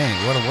 What a name.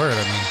 What a word.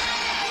 I mean.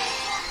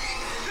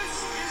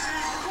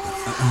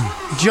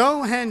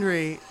 Joe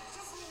Henry,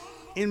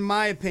 in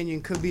my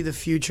opinion, could be the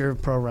future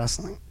of pro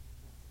wrestling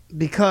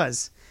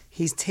because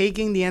he's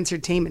taking the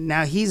entertainment.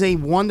 Now, he's a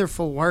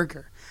wonderful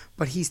worker,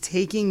 but he's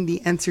taking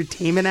the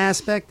entertainment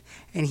aspect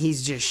and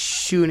he's just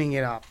shooting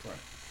it up. Right.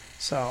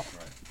 So,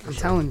 I'm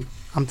telling you.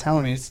 I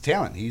mean, it's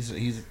talent.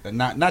 He's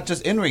not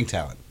just in-ring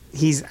talent.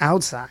 He's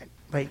outside.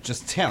 Like,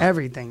 just talent.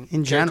 Everything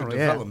in general,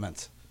 Character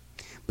development.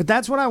 Yeah. But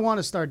that's what I want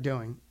to start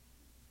doing.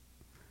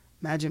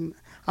 Imagine,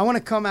 I want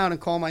to come out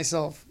and call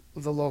myself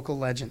the local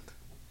legend.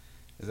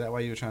 Is that why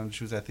you were trying to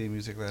choose that theme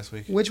music last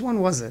week? Which one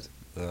was it?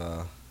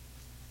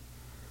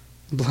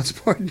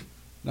 Bloodsport?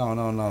 No.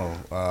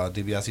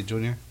 DiBiase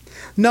Jr.?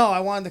 No, I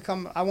wanted to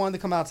come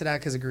out to that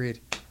because of Greed.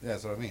 Yeah,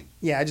 that's what I mean.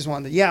 Yeah,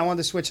 I wanted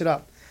to switch it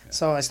up. Yeah.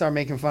 So I started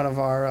making fun of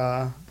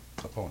our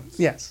opponents.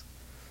 Yes.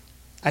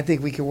 I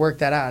think we could work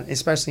that out,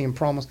 especially in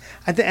promos.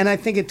 And I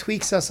think it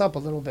tweaks us up a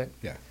little bit.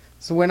 Yeah.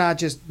 So we're not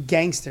just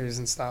gangsters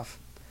and stuff,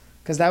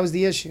 because that was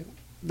the issue.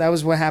 That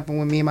was what happened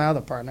with me and my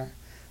other partner.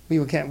 We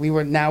were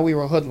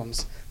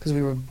hoodlums because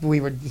we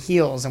were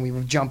heels and we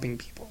were jumping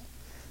people.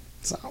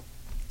 So,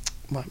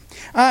 but,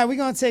 all right, we're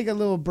gonna take a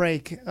little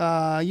break.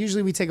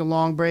 Usually we take a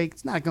long break.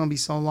 It's not gonna be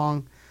so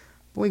long,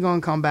 but we're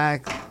gonna come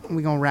back and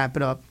we're gonna wrap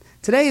it up.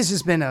 Today has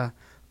just been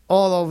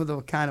all over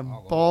the kind of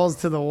balls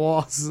to the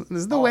walls. This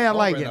is the way I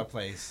like it. That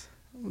place.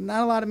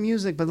 Not a lot of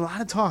music, but a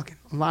lot of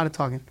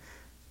talking.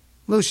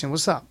 Lucian,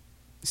 what's up?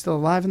 You still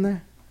alive in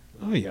there?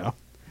 Oh, yeah.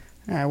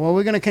 All right, well,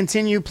 we're going to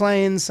continue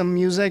playing some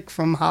music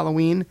from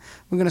Halloween.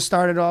 We're going to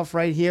start it off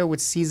right here with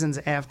Seasons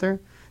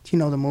After. Do you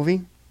know the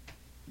movie?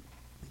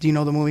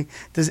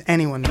 Does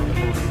anyone know the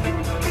movie?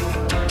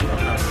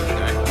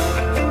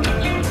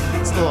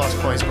 It's the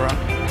Lost Boys, bro.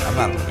 I'm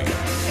not a movie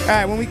guy. All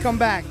right, when we come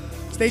back,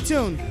 stay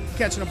tuned.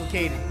 Catching up with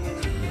Kaden.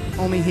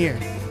 Only here,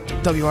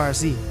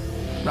 WRFZ,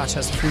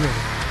 Rochester Free Radio.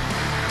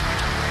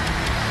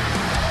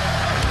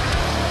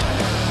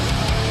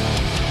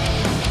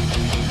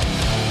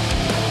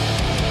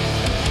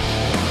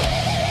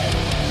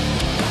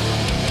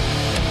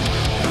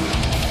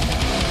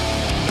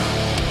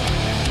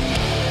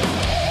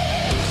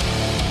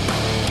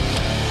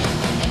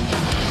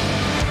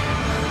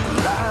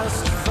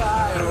 Last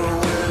fire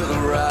will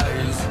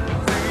rise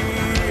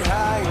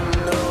behind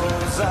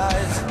those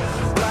eyes.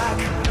 Black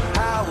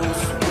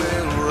house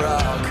will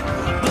rock.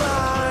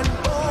 Blind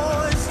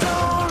boys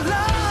don't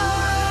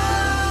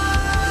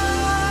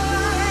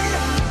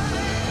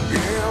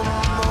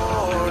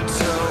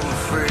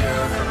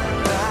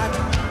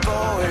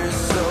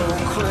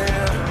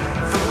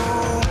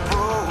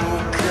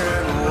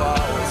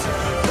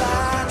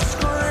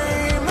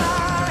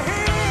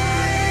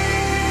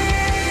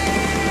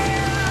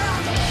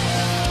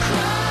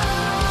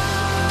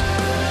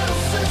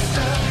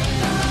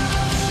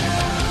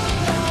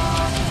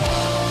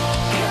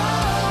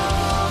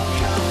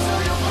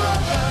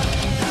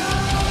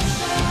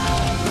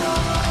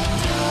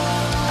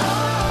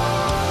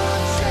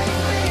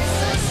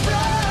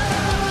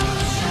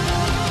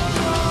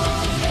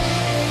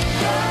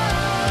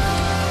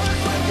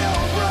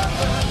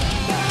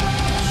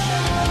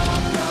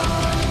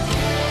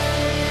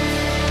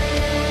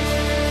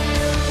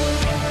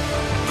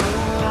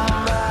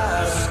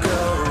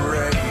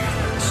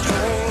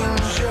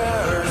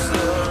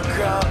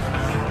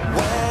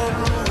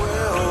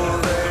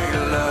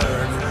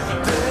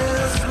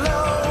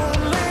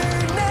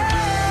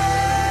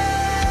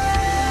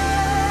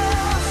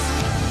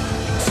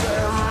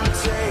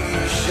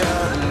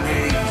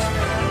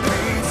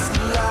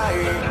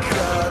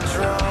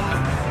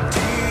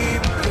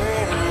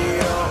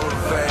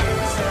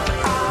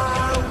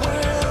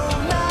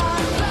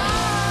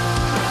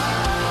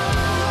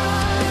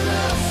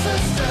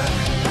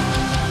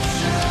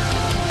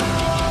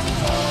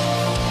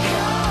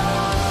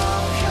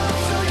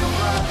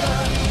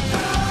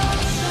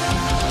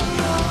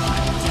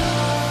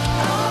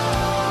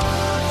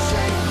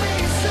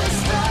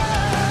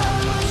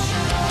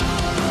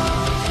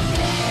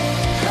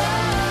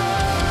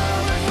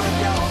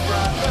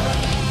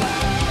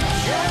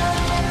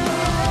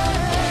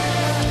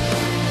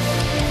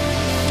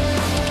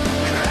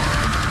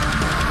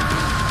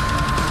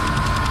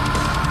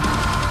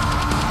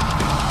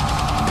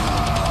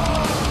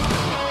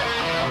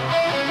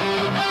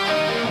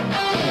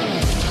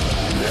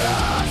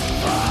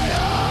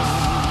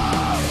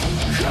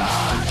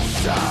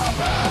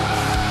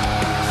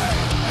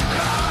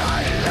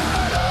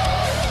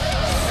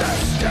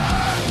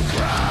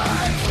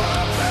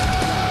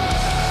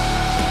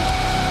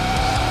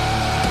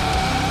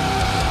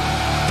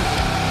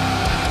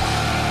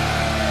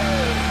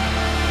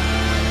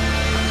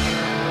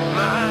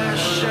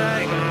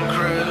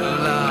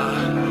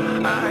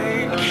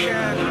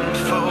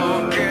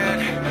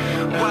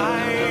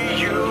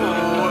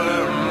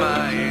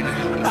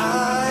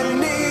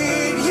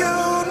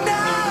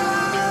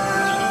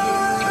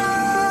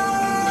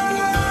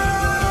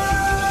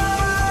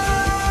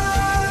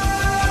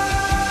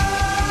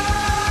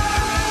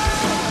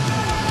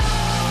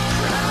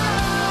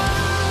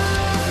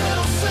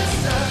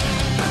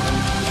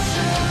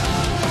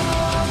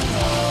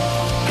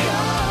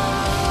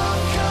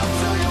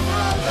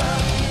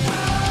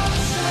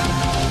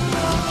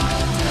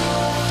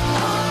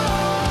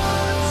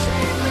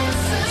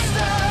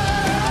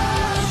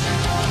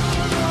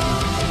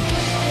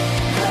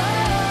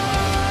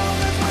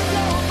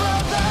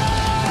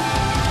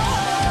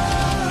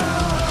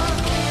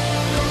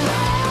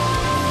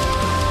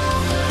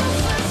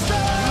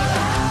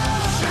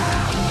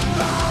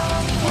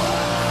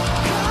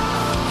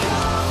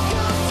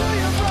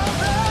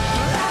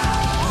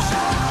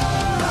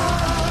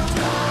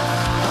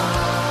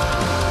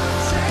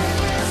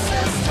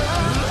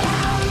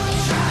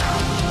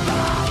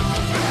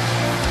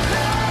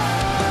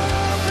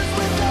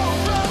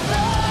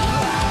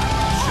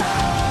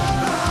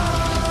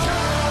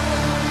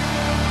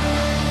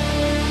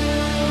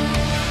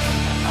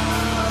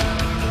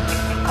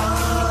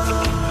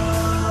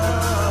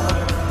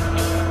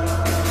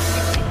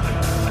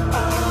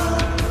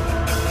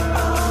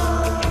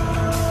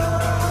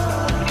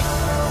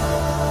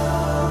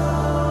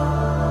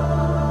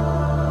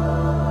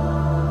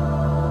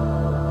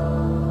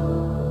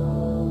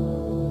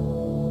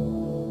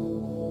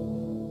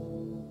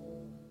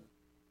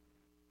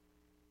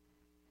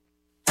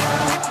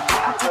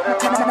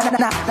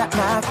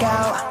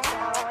Knockout,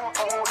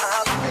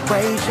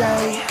 Ray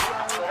J,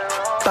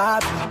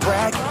 Bob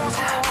Brackett,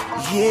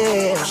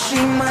 yeah. She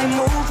might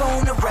move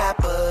on to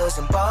rappers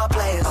and ball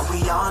players, but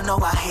we all know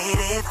I hit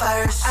it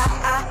first.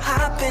 I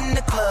hop in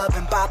the club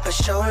and bop a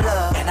show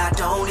love, and I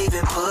don't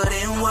even put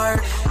in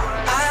work.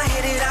 I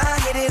hit it, I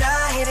hit it,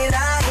 I hit it,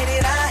 I hit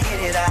it, I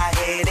hit it, I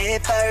hit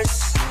it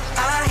first.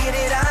 I hit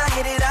it, I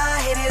hit it,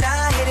 I hit it,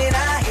 I hit it,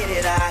 I hit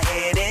it, I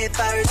hit it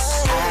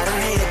first. I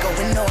don't hate it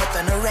going north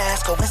on the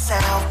rest, going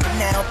south, but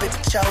now baby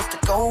chose to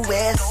go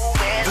west.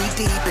 We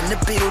deep in the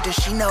building,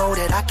 she know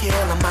that I kill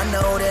him, I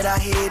know that I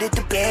hit it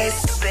the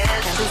best.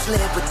 Candles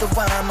lit with the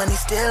wine, money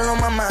still on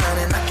my mind,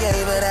 and I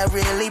gave her that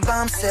really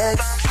bomb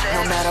sex.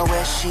 No matter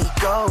where she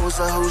goes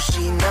or who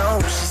she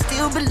knows, she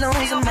still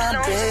belongs in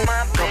my bed.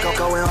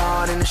 Going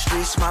hard in the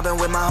streets, mobbing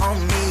with my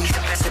homies,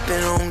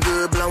 sipping on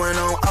good, blowing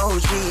on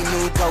OG.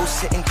 New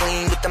ghost sitting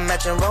clean with the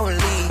matching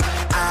rollie.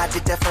 I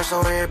did that first so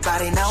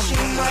everybody know me.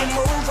 She might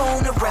move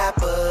on to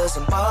rappers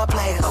and ball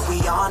players, but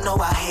we all know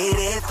I hit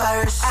it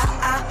first.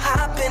 I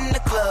hop in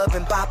the club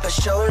and bop a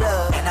show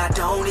love, and I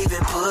don't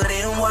even put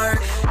in work.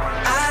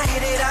 I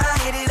hit it, I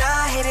hit it,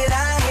 I hit it,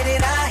 I hit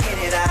it, I hit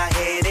it, I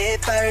hit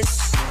it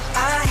first.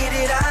 I hit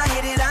it, I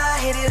hit it, I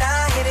hit it,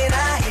 I hit it,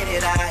 I hit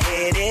it, I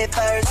hit it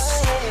first.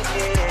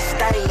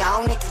 Steady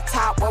on at the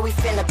top where we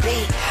finna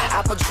be.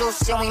 Apple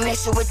juice and we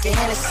mix it with the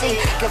Hennessy.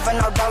 Give her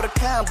no dough to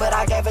come, but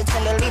I gave her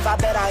 10 to leave. I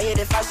bet I hit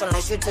it first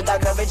unless you took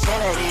that girl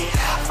virginity.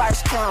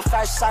 First come,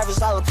 first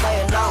service, all a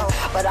player know,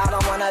 but I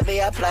don't wanna be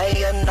a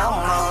player no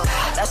more.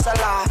 That's a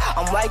lie,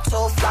 I'm way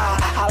too fly.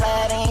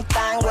 Holla at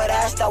anything with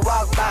ass that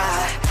walk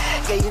by.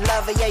 Yeah, you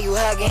love her, yeah, you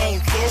hug her and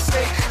you kiss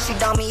her. She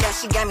done me up,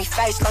 she got me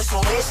face, lost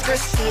some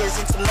whiskers. She is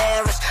into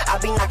marriage, I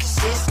be knocking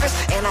sisters,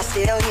 and I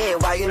still here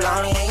while you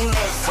lonely and you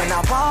miss her. When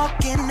I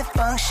walk in the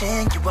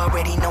function, you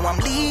already know I'm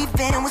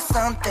leaving with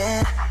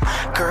something.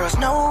 Girls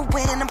know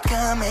when I'm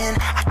coming,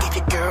 I give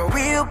your girl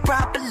real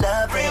proper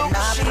loving.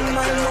 She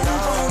might move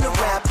on to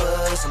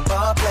rappers and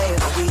ball players,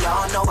 but we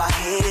all know I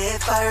hit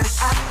it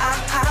first. I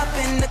hop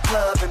in the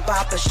club and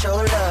bop a show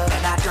love,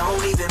 and I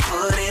don't even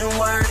put in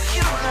work.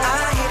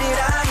 I hit it,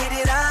 I hit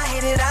it, I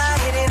hit it, I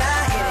hit it,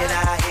 I hit it,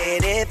 I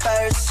hit it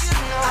first.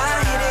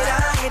 I hit it, I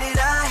hit it,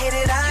 I hit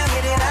it, I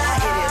hit it, I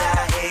hit it,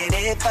 I hit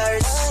it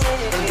first.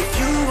 And if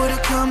you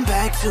would've come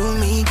back to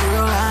me,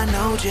 girl, I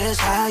know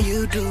just how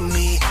you do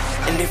me.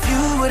 And if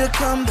you would've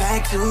come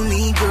back to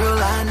me, girl,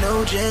 I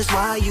know just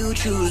why you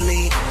choose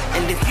me.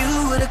 And if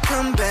you would've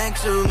come back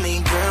to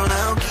me, girl,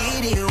 I'll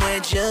get you a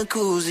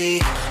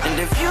jacuzzi. And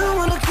if you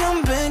would've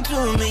come back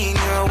to me,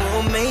 girl,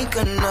 we'll make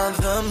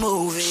another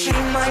movie. She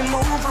might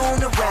move on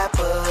to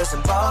rappers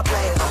and ball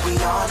players, but we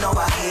all know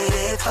I hit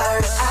it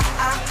first.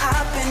 I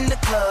hop in the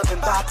club and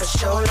bop a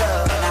show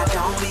love, and I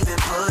don't even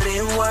put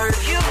in work. I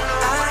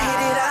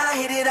hit it, I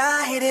hit it,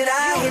 I hit it,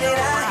 I hit it,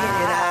 I hit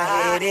it, I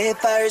hit it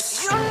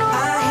first. I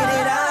hit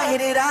it, I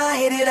hit it, I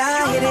hit it,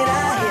 I hit it,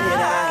 I hit it,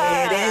 I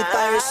hit it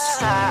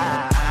first. I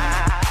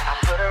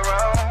put her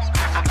on,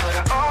 I put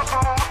her on,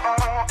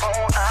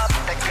 I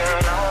put that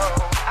girl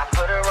on. I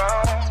put her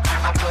on,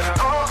 I put her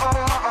on,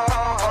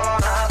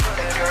 I put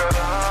that girl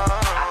on.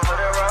 I put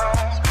her on,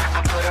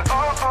 I put her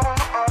on,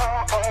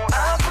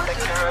 I put that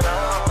girl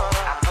on.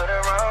 I put her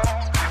on,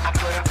 I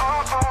put her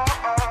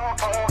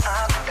on,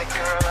 I put that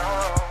girl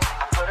on.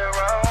 I put her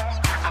on,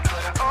 I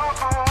put her on,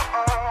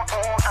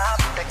 I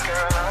put that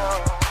girl on.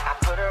 I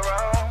put her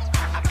on,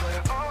 I put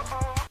her on.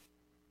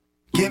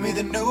 Give me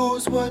the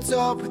news, what's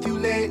up with you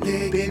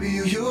lately? Baby,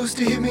 you used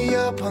to hit me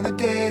up on the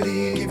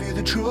daily. Give you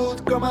the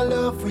truth, girl, my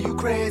love for you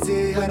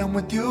crazy. When I'm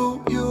with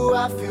you,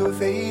 I feel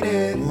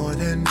faded. More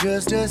than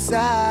just a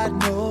side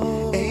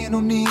note. Ain't no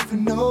need for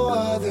no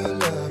other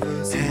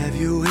lovers. Have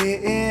you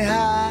hitting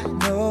high?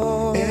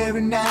 No.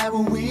 Every night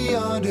when we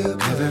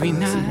undercover. Every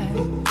night.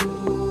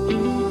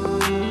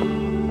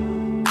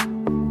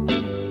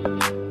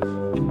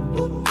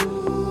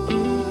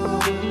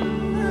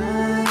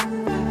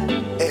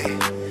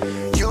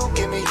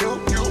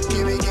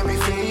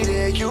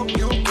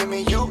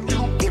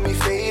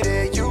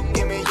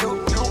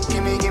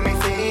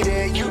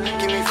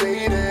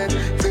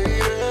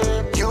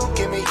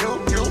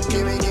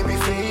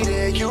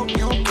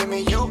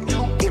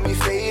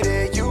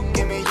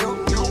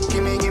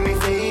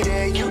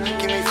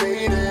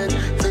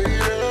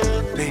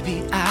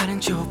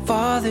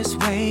 This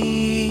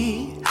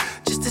way,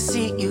 just to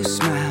see you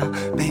smile.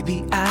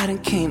 Baby, I done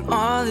came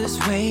all this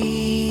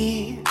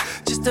way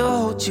just to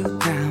hold you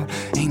down.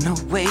 Ain't no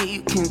way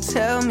you can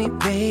tell me,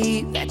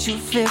 babe, that you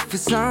fit for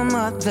some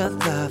other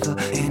lover.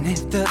 And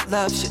if the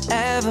love should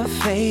ever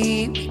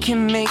fade, we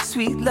can make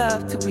sweet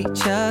love to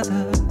each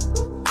other.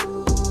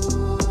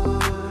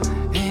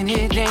 And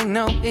it ain't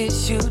no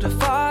issue to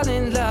fall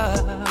in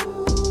love.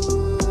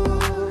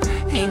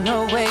 Ain't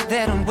no way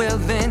that I'm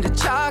willing to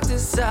chalk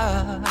this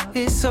up.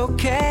 It's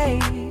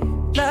okay,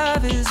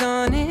 love is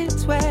on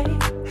its way.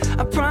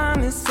 I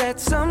promise that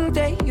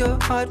someday your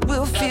heart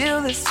will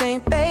feel the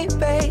same,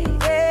 baby.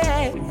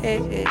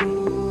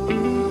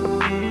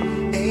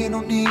 Ain't no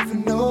need for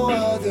no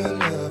other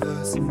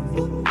lovers.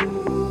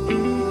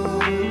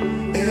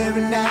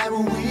 Every night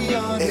when we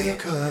under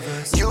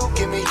covers, you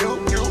give me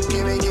faded. You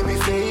give me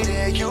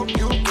faded. You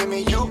give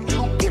me faded.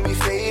 You give me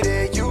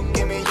faded,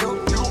 faded.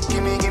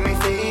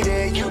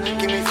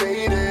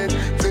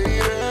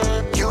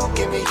 You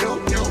give me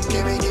faded.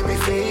 You give me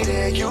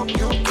faded. You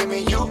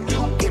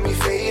give me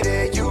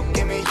faded.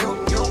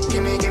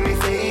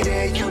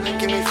 You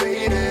give me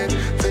faded,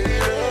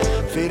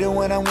 faded. Faded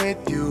when I'm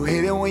with you,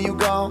 hate it when you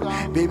gone.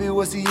 Baby,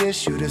 what's the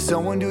issue? Does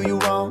someone do you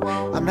wrong?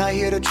 I'm not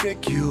here to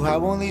trick you, I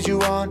won't lead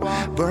you on.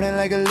 Burning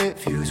like a lit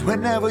fuse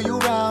whenever you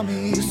around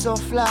me. You're so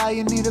fly,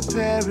 you need a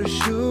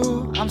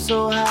parachute. I'm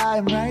so high,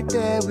 I'm right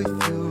there with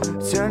you.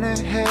 Turning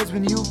heads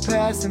when you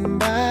passing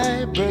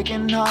by,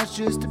 breaking hearts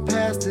just to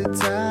pass the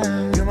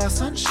time. You're my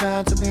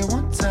sunshine, took me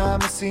one time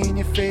to see in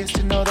your face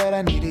to know that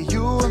I needed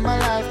you in my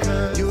life.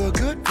 Cause you're a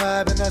good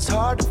vibe and that's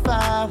hard to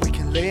find. We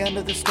can lay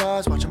under the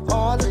stars, watch them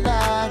all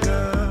align,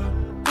 girl.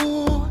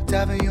 Ooh,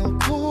 dive in your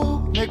pool,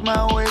 make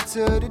my way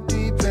to the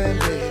deep end,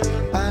 baby.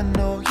 I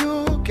know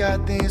you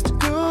got things to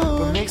do,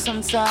 but make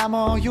some time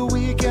on your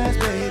weekends,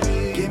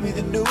 baby. Give me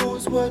the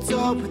news, what's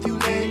up with you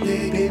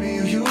lately?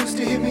 Baby, you used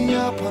to hit me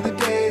up on the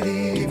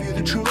daily. Give you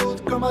the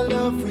truth, girl, my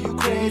love for you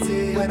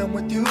crazy. When I'm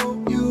with you,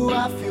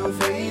 I feel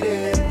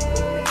faded.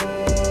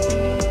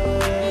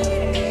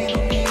 Ain't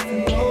no need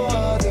for no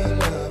other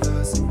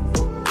lovers.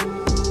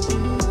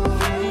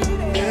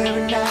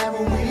 Every night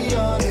when we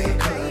on the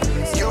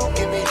covers, you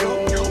give me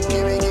faded. You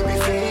give me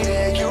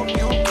faded. You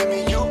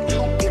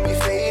give me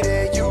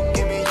faded. You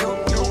give me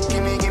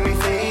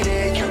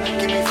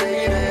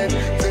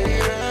faded,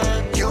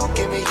 faded. You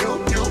give me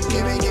faded. You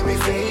give me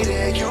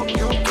faded. You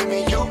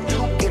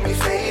give me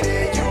faded.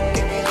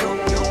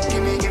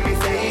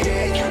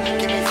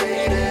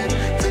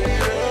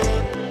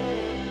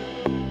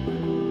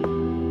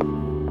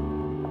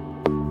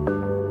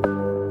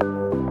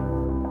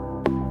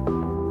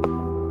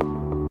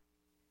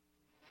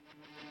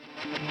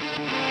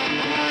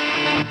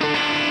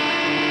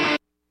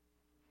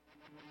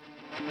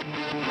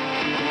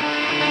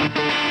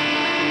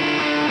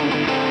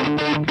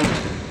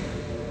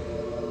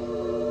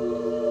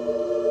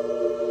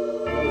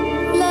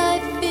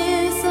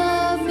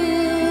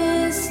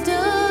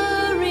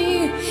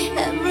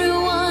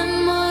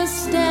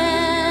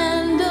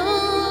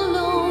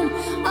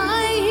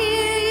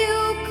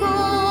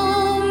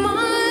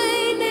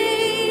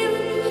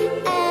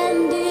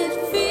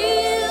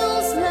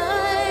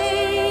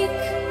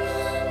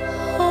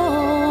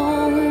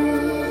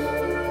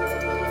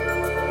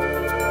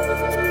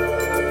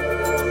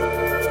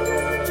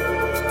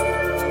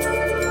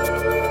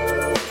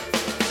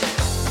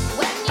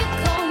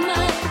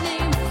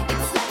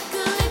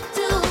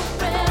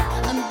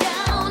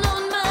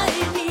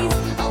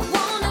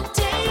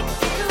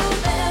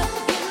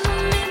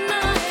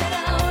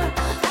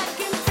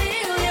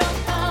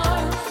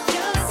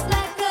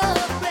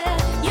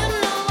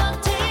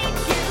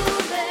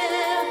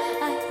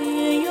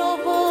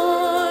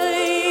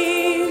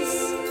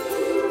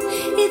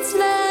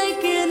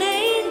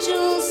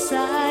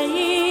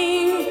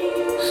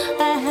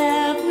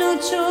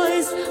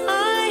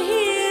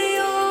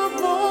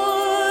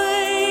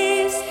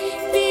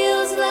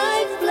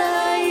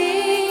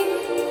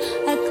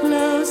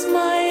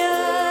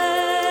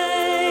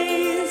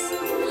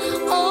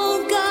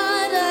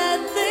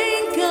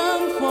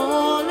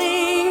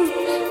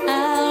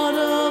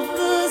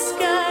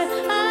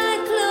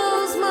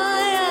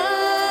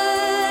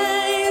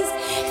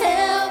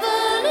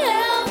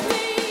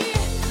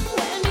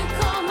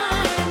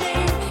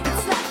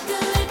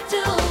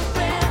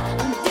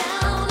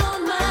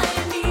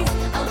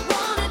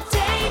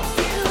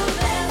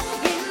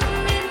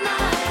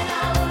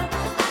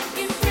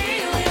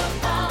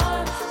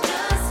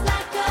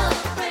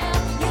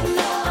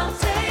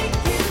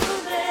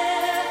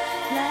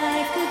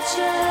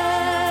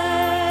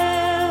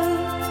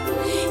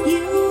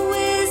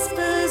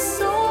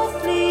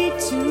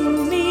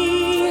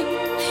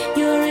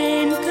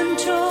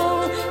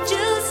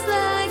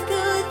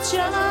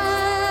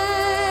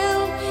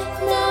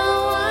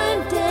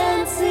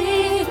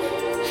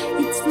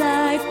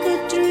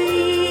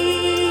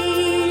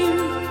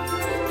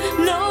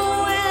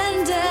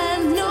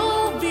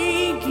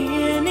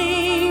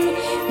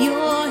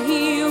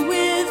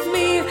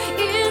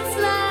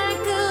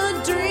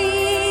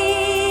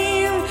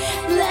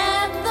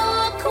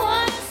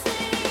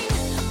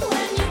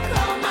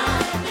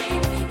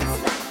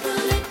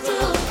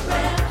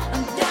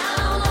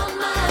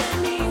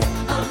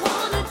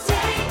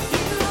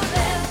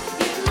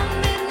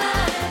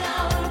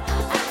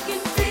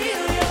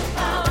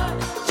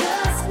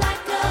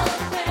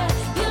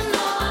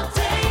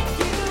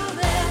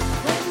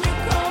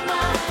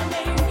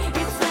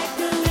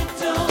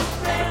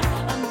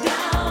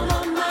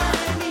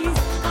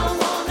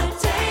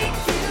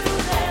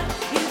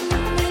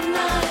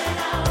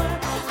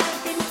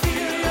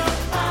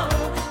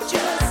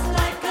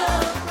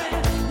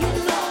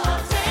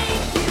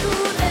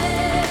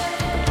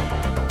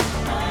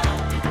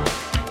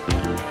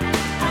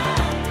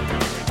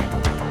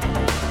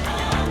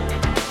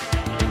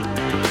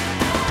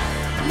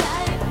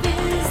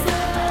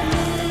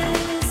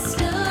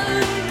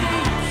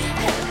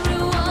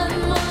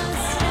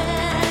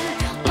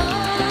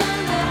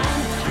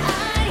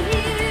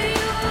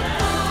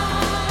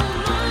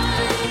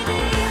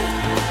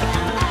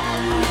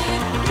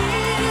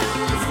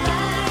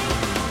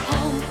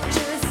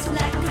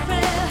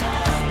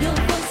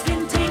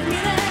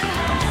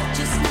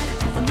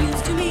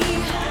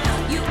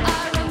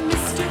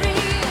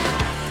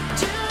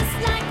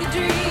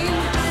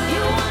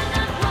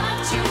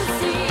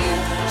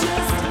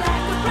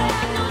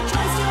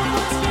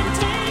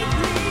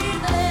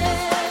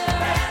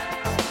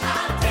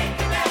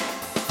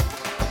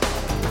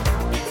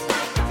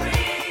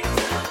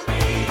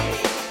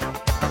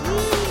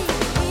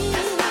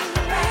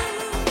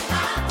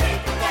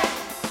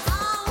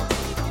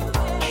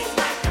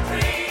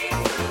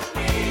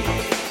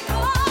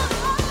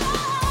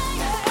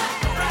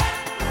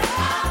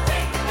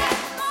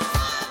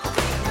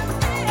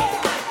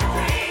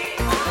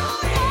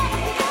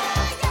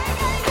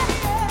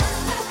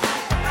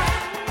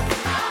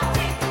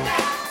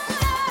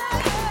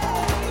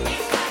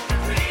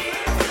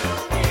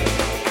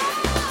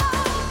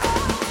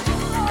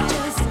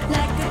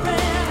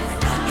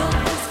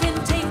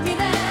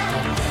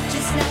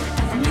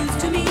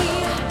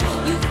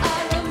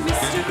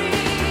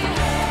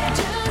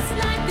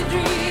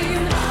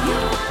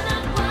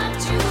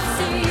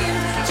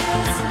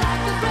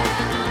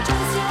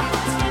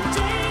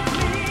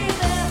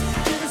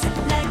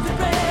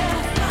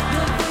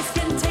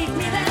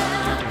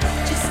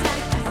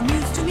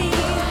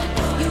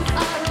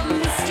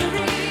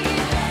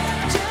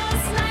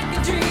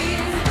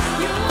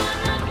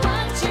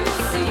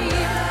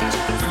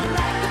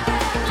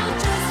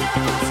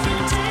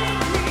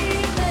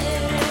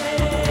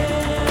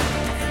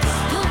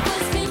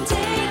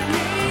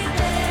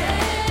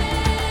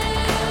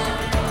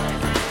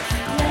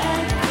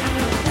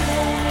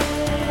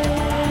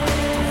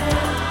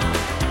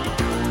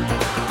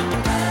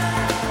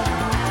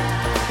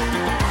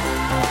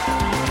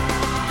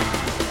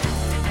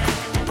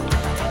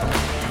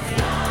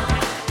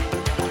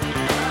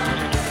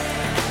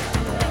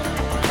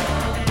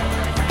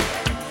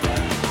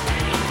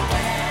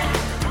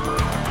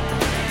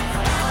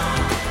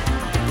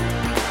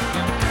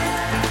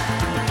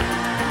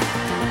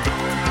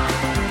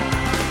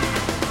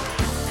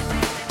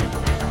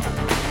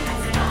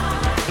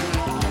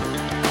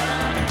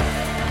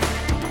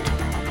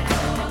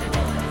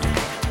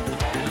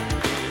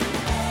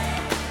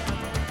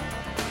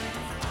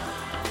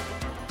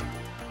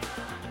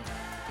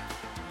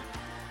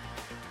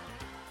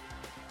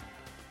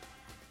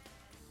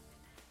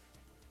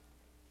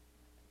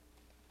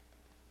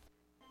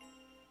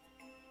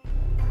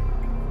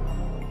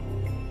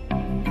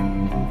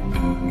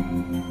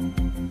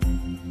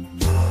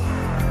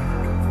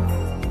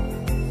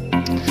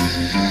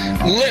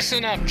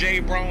 Listen up,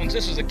 J-Brones.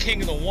 This is the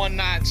king of the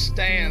one-night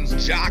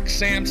stands, Jock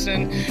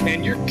Sampson,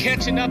 and you're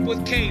catching up with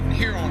Caden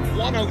here on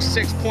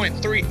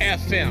 106.3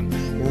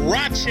 FM,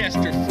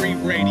 Rochester Free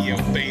Radio,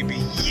 baby.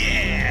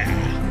 Yeah!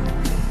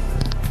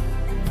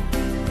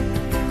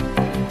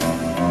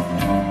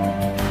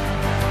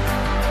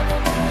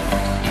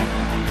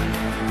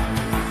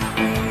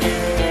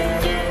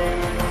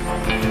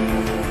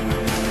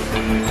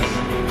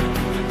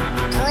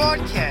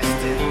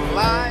 Broadcasting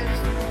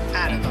live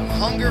out of the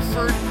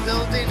Hungerford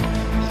Building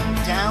in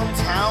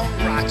downtown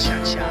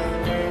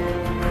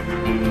Rochester.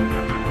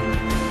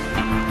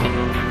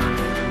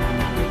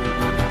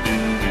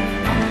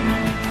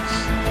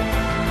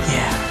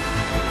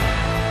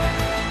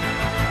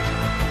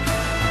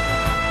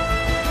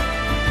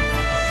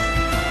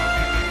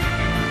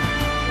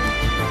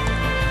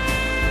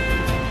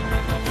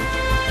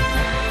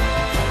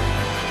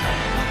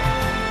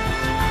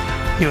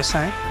 You were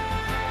saying?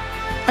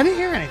 I didn't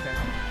hear anything.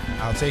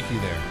 I'll take you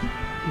there.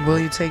 Will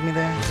you take me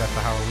there? Was that the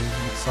Halloween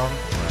song?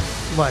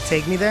 What,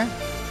 Take Me There?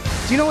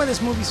 Do you know where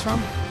this movie's from?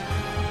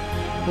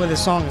 Where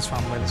this song is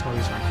from, where this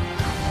movie's from.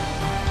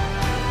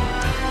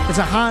 It's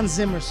a Hans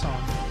Zimmer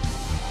song.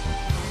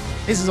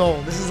 This is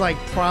old. This is like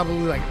probably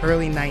like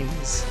early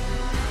 90s.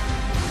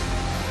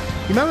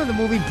 You remember the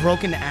movie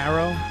Broken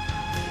Arrow?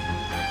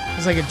 It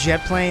was like a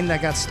jet plane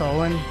that got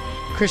stolen.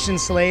 Christian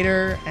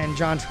Slater and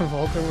John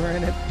Travolta were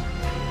in it.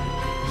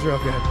 It was real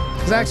good.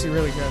 It was actually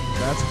really good.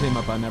 That's a team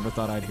up I never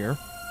thought I'd hear.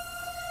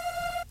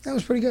 That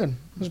was pretty good.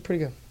 It was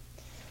pretty good.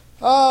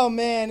 Oh,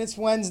 man, it's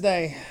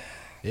Wednesday.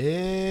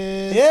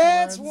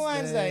 It's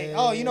Wednesday.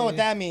 Oh, you know what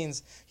that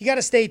means. You got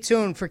to stay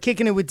tuned for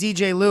Kicking It with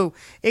DJ Lou.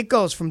 It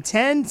goes from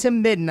 10 to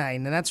midnight,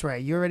 and that's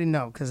right. You already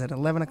know, because at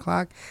 11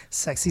 o'clock,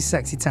 sexy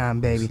time,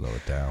 baby. Slow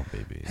it down,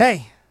 baby.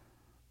 Hey,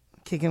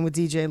 Kicking with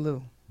DJ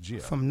Lou. Yeah.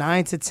 From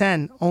 9 to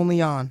 10,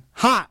 only on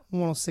Hot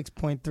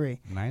 106.3.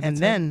 9 to and 10?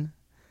 then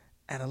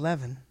at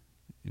 11.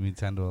 You mean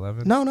 10 to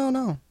 11? No.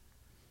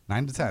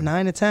 9 to 10?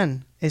 9 to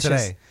 10. It's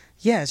Today?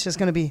 It's just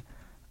going to be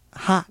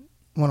Hot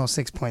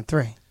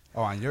 106.3.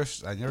 Oh, on your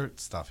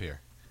stuff here.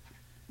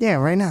 Yeah,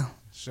 right now.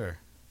 Sure.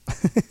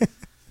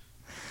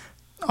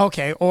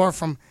 Okay, or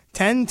from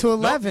 10 to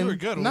 11. Nope, you were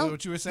good. No,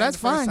 What you were saying that's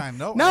the first fine. time.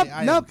 Nope, Nope.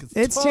 I am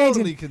It's totally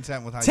changing.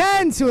 content with how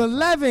 10 you to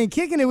 11,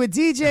 Kicking It with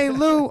DJ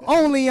Lou,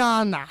 only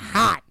on the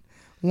Hot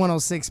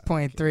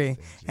 106.3.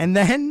 And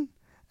then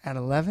at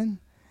 11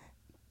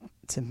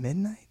 to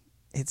midnight,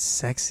 it's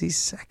sexy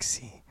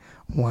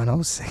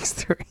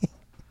 106.3.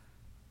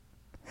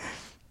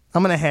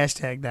 I'm going to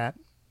hashtag that.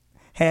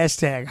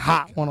 Hashtag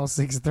Hot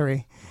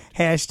 106.3.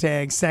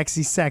 Hashtag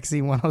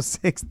sexy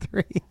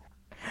 106.3.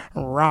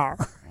 Raw.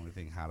 Only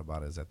thing hot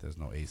about it is that there's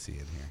no AC in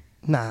here.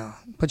 Nah,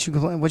 but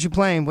what you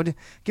playing?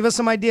 Give us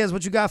some ideas.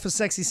 What you got for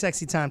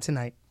sexy time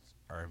tonight?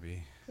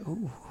 R&B.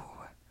 Ooh.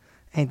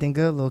 Anything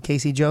good? A little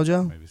Casey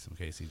JoJo? Maybe some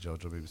Casey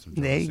JoJo, maybe some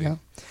There you Josie. go.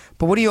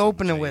 But what are you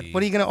opening with?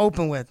 What are you going to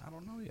open with? I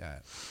don't know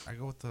yet. I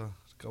go with the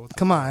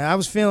Come on, I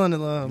was feeling it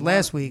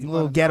last week. A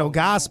little ghetto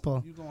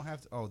gospel. You gonna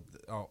have to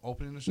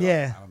opening the show?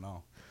 Yeah. I don't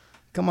know.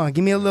 Come on,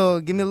 give me a little,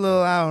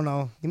 I don't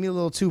know. Give me a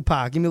little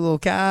Tupac. Give me a little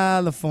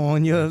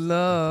California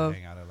love.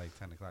 Hang out at like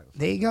 10 o'clock.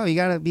 There you go. You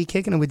got to be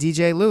kicking it with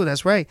DJ Lou.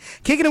 That's right.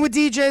 Kicking it with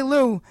DJ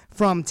Lou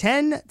from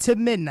 10 to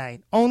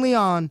midnight. Only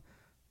on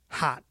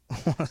Hot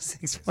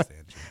 106.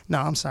 No,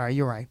 I'm sorry.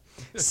 You're right.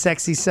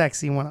 Sexy.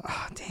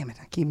 Oh, damn it.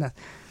 I keep that.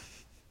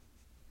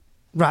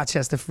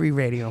 Rochester Free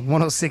Radio,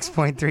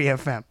 106.3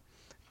 FM,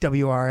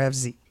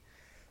 WRFZ.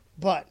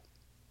 But,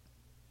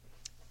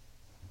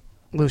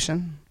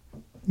 Lucian,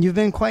 you've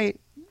been quiet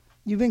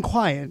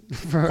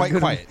for Quite a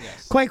good quiet,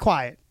 yes. Quite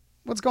quiet.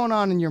 What's going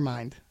on in your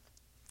mind?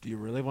 Do you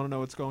really want to know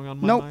what's going on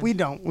in my Nope, mind? we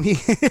don't.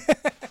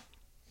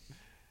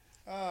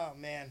 Oh,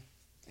 man.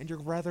 And you're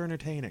rather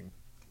entertaining.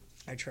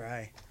 I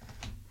try.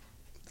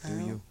 Do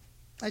you?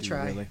 I Do you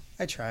try. really?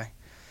 I try.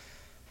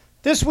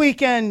 This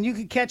weekend, you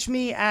could catch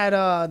me at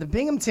the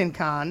Binghamton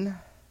Con.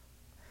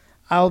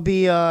 I'll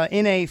be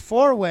in a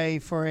four-way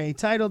for a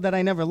title that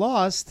I never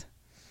lost.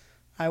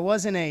 I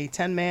was in a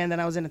 10-man, then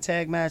I was in a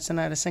tag match, then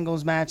I had a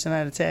singles match, then I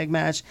had a tag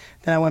match,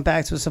 then I went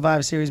back to a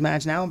Survivor Series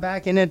match. Now I'm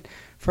back in it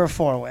for a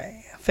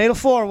four-way. Fatal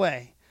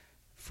four-way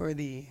for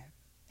the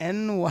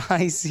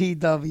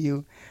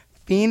NYCW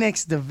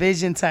Phoenix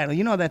Division title.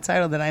 You know that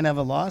title that I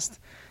never lost?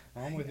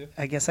 I'm with you.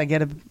 I guess I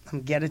get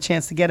a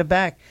chance to get it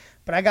back.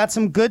 But I got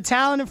some good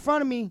talent in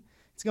front of me.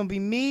 It's going to be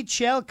me,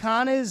 Chael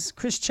Connors,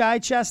 Chris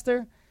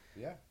Chichester,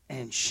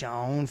 and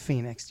Sean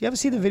Phoenix. You ever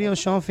see the video of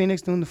Sean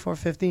Phoenix doing the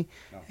 450?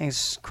 No. And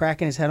he's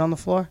cracking his head on the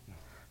floor? No.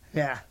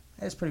 Yeah,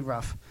 it's pretty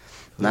rough.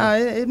 No,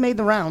 it made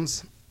the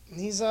rounds.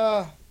 He's,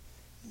 I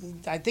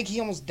think he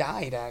almost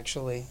died,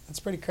 actually.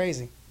 That's pretty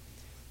crazy.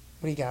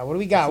 What do you got? What do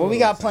we got? What do we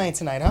got playing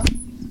tonight, huh?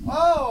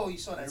 Oh, you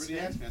saw that spin.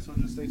 Asked me. I told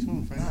you to stay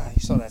tuned.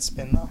 You saw that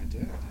spin, though? I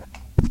did.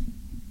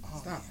 Oh,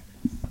 stop.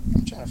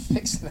 I'm trying to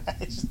fix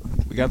that.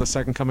 We got the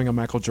second coming of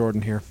Michael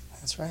Jordan here.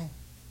 That's right.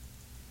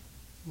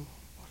 What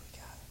do we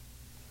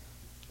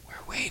got?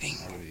 We're waiting.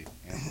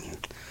 You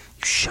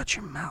shut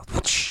your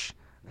mouth.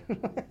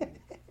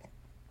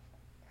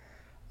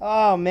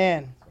 Oh,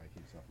 man.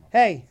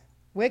 Hey,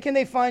 where can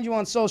they find you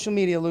on social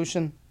media,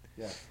 Lucian?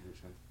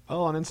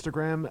 Oh, on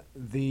Instagram,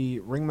 the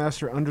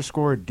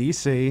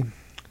ringmaster_DC.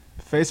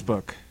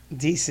 Facebook.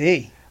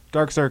 DC.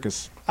 Dark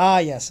Circus. Ah,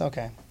 yes,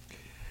 okay.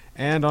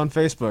 And on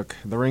Facebook,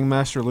 the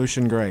Ringmaster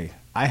Lucian Gray.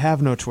 I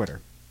have no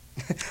Twitter.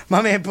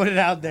 My man put it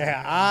out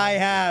there. I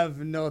have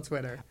no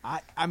Twitter.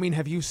 I mean,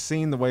 have you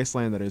seen the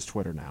wasteland that is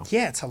Twitter now?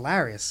 Yeah, it's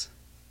hilarious.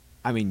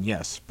 I mean,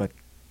 yes, but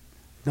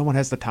no one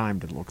has the time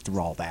to look through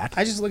all that.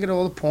 I just look at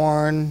all the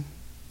porn,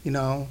 you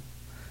know,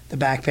 the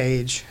back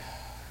page,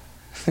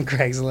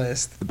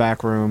 Craigslist. The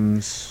back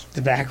rooms.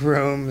 The back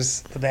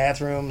rooms, the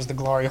bathrooms, the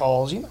glory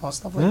holes, you know,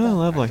 stuff like Oh, that.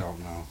 lovely. I don't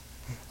know.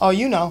 Oh,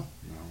 you know.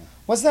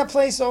 What's that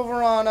place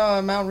over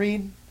on Mount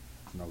Reed?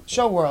 No.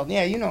 Show World.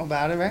 Yeah, you know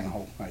about it, right?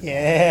 No, I don't.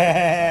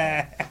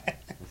 Yeah.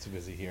 I'm too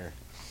busy here.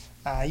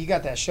 You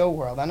got that Show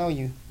World. I know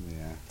you.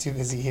 Yeah. Too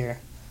busy here.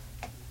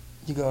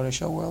 You go to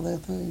Show World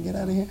after you get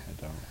out of here?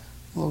 I don't.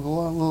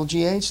 Little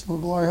GH, little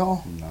glory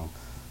hole? No.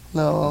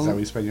 Little, Is that where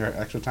you spend your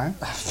extra time?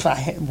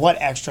 What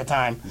extra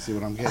time? You see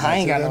what I'm getting? I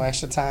ain't into got no then?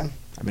 extra time.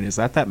 I mean, is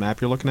that map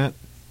you're looking at?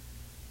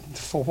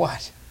 For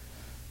what?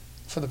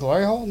 For the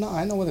glory hole? No,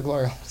 I know where the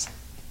glory hole is.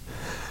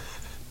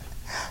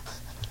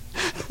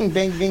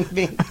 Bing, bing,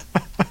 bing.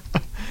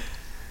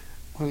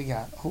 What do we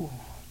got? Oh,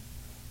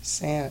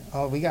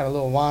 we got a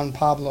little Juan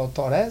Pablo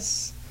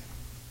Torres.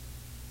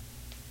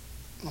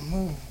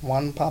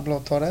 Juan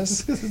Pablo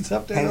Torres. It's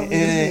up there.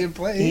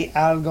 Y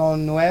algo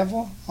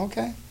nuevo.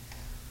 Okay.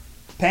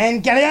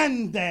 Pan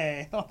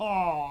caliente.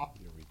 Oh.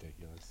 You're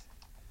ridiculous.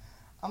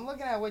 I'm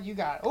looking at what you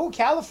got. Oh,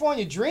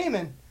 California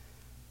Dreaming.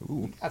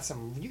 Ooh.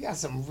 You got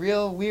some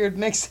real weird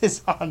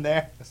mixes on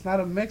there. It's not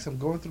a mix. I'm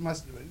going through my.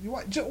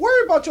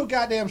 Worry about your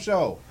goddamn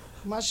show.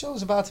 My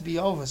show's about to be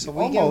over, so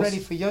we're Almost. getting ready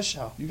for your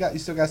show. You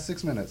still got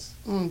 6 minutes.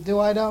 Do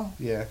I though?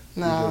 Yeah.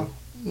 No. You do.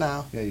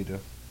 No. Yeah, you do.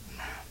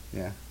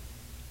 Yeah.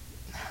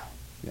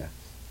 Yeah.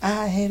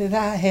 I hit it.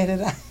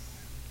 I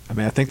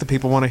mean, I think the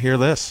people want to hear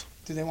this.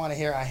 Do they want to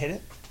hear I hit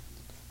it?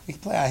 We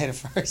can play I hit it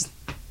first.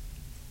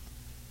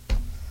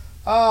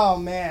 Oh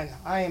man,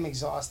 I am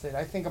exhausted.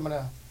 I think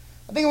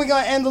we're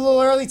gonna end a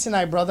little early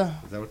tonight, brother.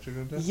 Is that what you're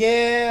gonna do?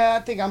 Yeah,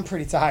 I think I'm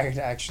pretty tired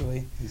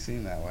actually. You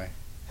seem that way.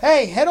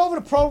 Hey, head over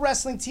to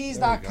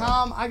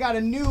ProWrestlingTees.com. I got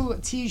a new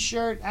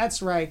T-shirt.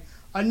 That's right,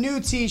 a new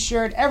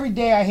T-shirt. Every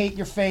day I hate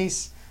your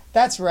face.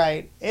 That's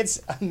right.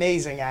 It's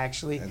amazing,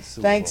 actually.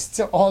 Thanks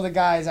to all the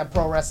guys at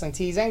Pro Wrestling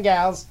Tees and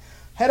gals.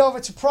 Head over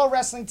to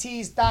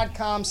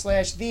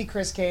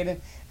ProWrestlingTees.com/TheChrisCaden.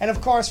 And,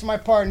 of course, for my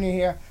partner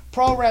here,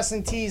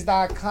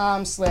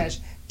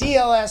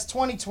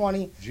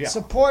 ProWrestlingTees.com/DLS2020. Yeah.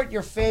 Support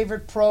your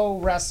favorite pro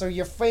wrestler,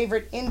 your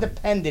favorite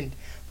independent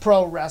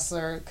pro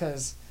wrestler,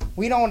 because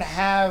we don't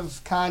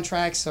have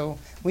contracts, so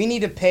we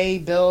need to pay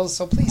bills.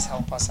 So please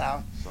help us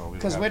out,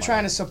 because we're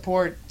trying to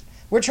support.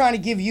 We're trying to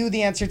give you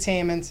the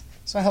entertainment.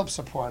 So help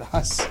support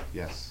us.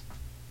 Yes.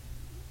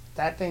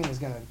 That thing is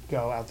gonna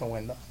go out the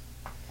window.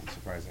 I'm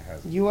surprised it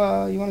hasn't. You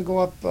want to go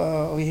up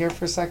over here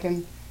for a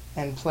second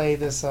and play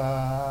this?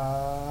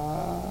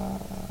 Oh,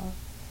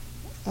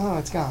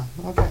 it's gone.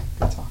 Okay,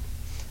 good talk.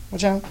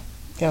 Watch out.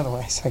 Get out of the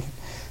way a second.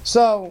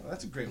 So. Well,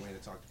 that's a great way to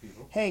talk to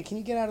people. Hey, can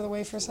you get out of the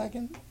way for a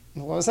second?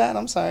 What was that?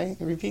 I'm sorry.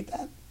 Repeat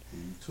that.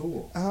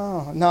 Tool.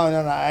 Oh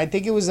no. I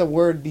think it was a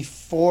word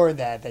before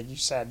that you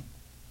said.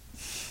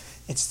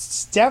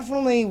 It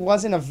definitely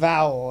wasn't a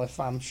vowel, if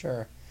I'm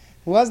sure.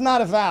 It was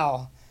not a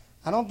vowel.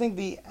 I don't think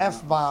the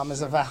F-bomb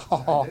is a vowel.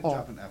 I did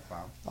drop an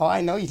F-bomb. Oh,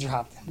 I know you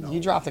dropped it. No. You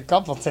dropped a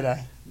couple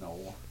today.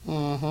 No.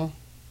 Mm-hmm.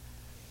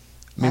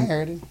 I mean,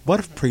 heard it.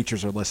 What if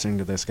preachers are listening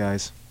to this,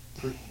 guys?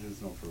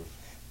 There's no proof.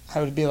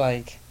 I would be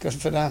like, good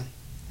for them.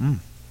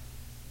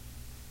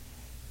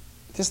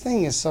 This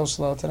thing is so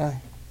slow today.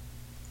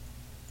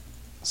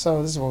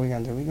 So this is what we're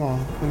gonna do.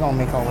 We're gonna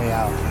make our way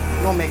out.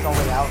 We're gonna make our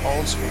way out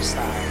old school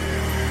style.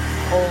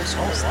 Old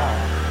school style.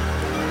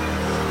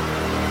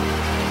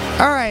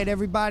 All right,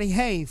 everybody.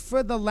 Hey,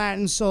 for the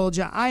Latin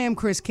Soldier, I am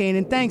Chris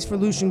Caden. Thanks for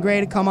Lucian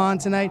Gray to come on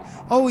tonight.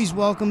 Always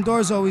welcome.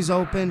 Doors always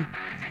open.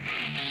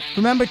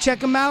 Remember,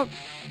 check him out.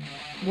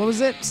 What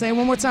was it? Say it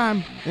one more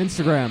time.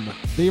 Instagram,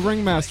 the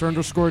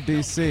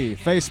Ringmaster_DC.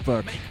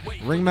 Facebook,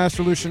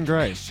 Ringmaster Lucian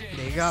Gray.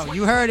 There you go.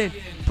 You heard it.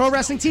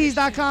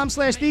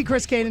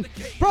 ProWrestlingTees.com/TheChrisCaden.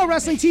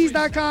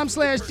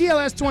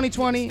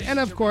 ProWrestlingTees.com/DLS2020. And,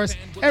 of course,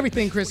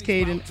 everything Chris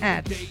Caden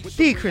at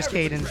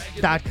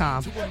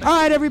TheChrisCaden.com. All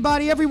right,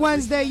 everybody. Every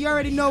Wednesday, you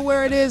already know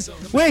where it is.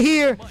 We're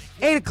here,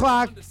 8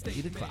 o'clock.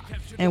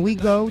 And we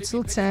go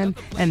till 10.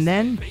 And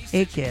then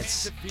it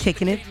gets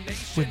Kicking It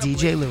with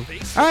DJ Lou.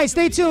 All right,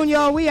 stay tuned,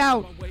 y'all. We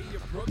out.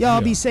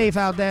 Y'all be safe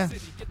out there.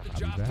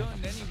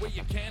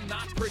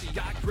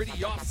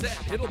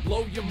 It'll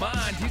blow your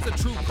mind. He's a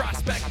true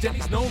prospect and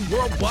he's known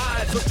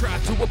worldwide. So try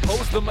to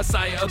oppose the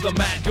Messiah of the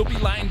mat. You'll be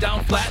lying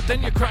down flat,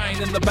 then you're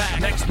crying in the back.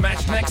 Next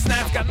match, next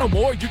snap, got no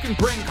more you can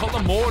bring. Call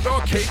him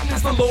Mordor. Caden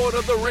is the Lord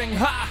of the Ring.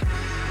 Ha!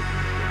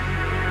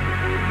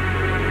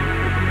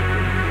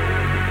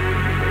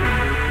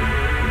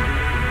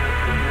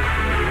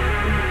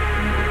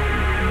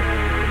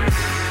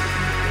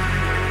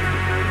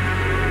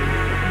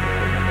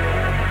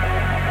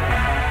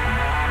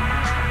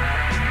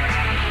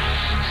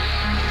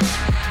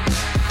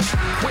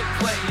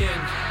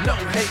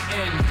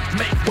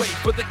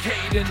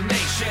 Caden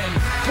Nation.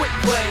 Quit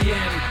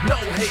playing, no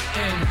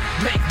hating,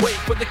 make way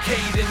for the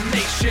Caden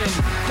Nation.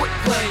 Quit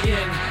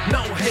playing,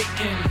 no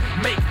hating,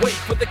 make way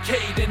for the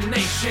Caden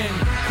Nation.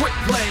 Quit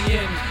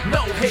playing,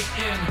 no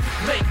hating,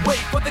 make way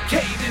for the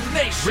Caden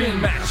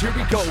Nation. Rematch, here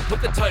we go, put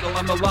the title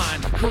on the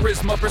line.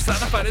 Charisma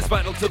personified is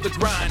vital to the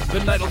grind.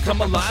 The night'll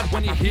come alive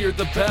when you hear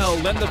the bell,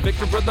 and the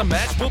victor of the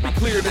match will be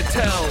clear to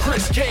tell.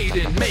 Chris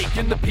Caden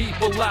making the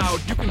people loud.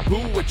 You can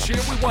boo or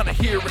cheer, we want to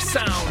hear a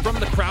sound from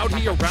the crowd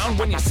here around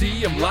when you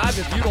see him live.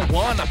 If you don't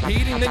want a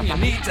beating, then you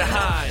need to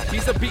hide.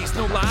 He's a beast,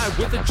 no lie,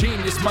 with a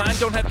genius mind.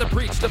 Don't have to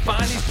preach to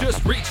find he's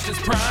just reached his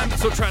prime.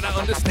 So try to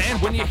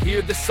understand when you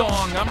hear this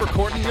song. I'm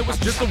recording, it was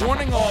just a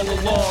warning all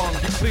along.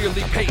 You're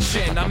clearly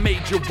patient, I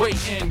made you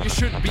waiting. You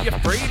shouldn't be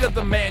afraid of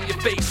the man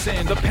you're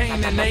facing. The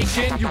pain and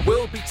aching you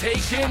will be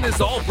taken is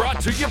all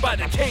brought to you by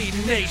the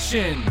Caden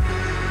Nation.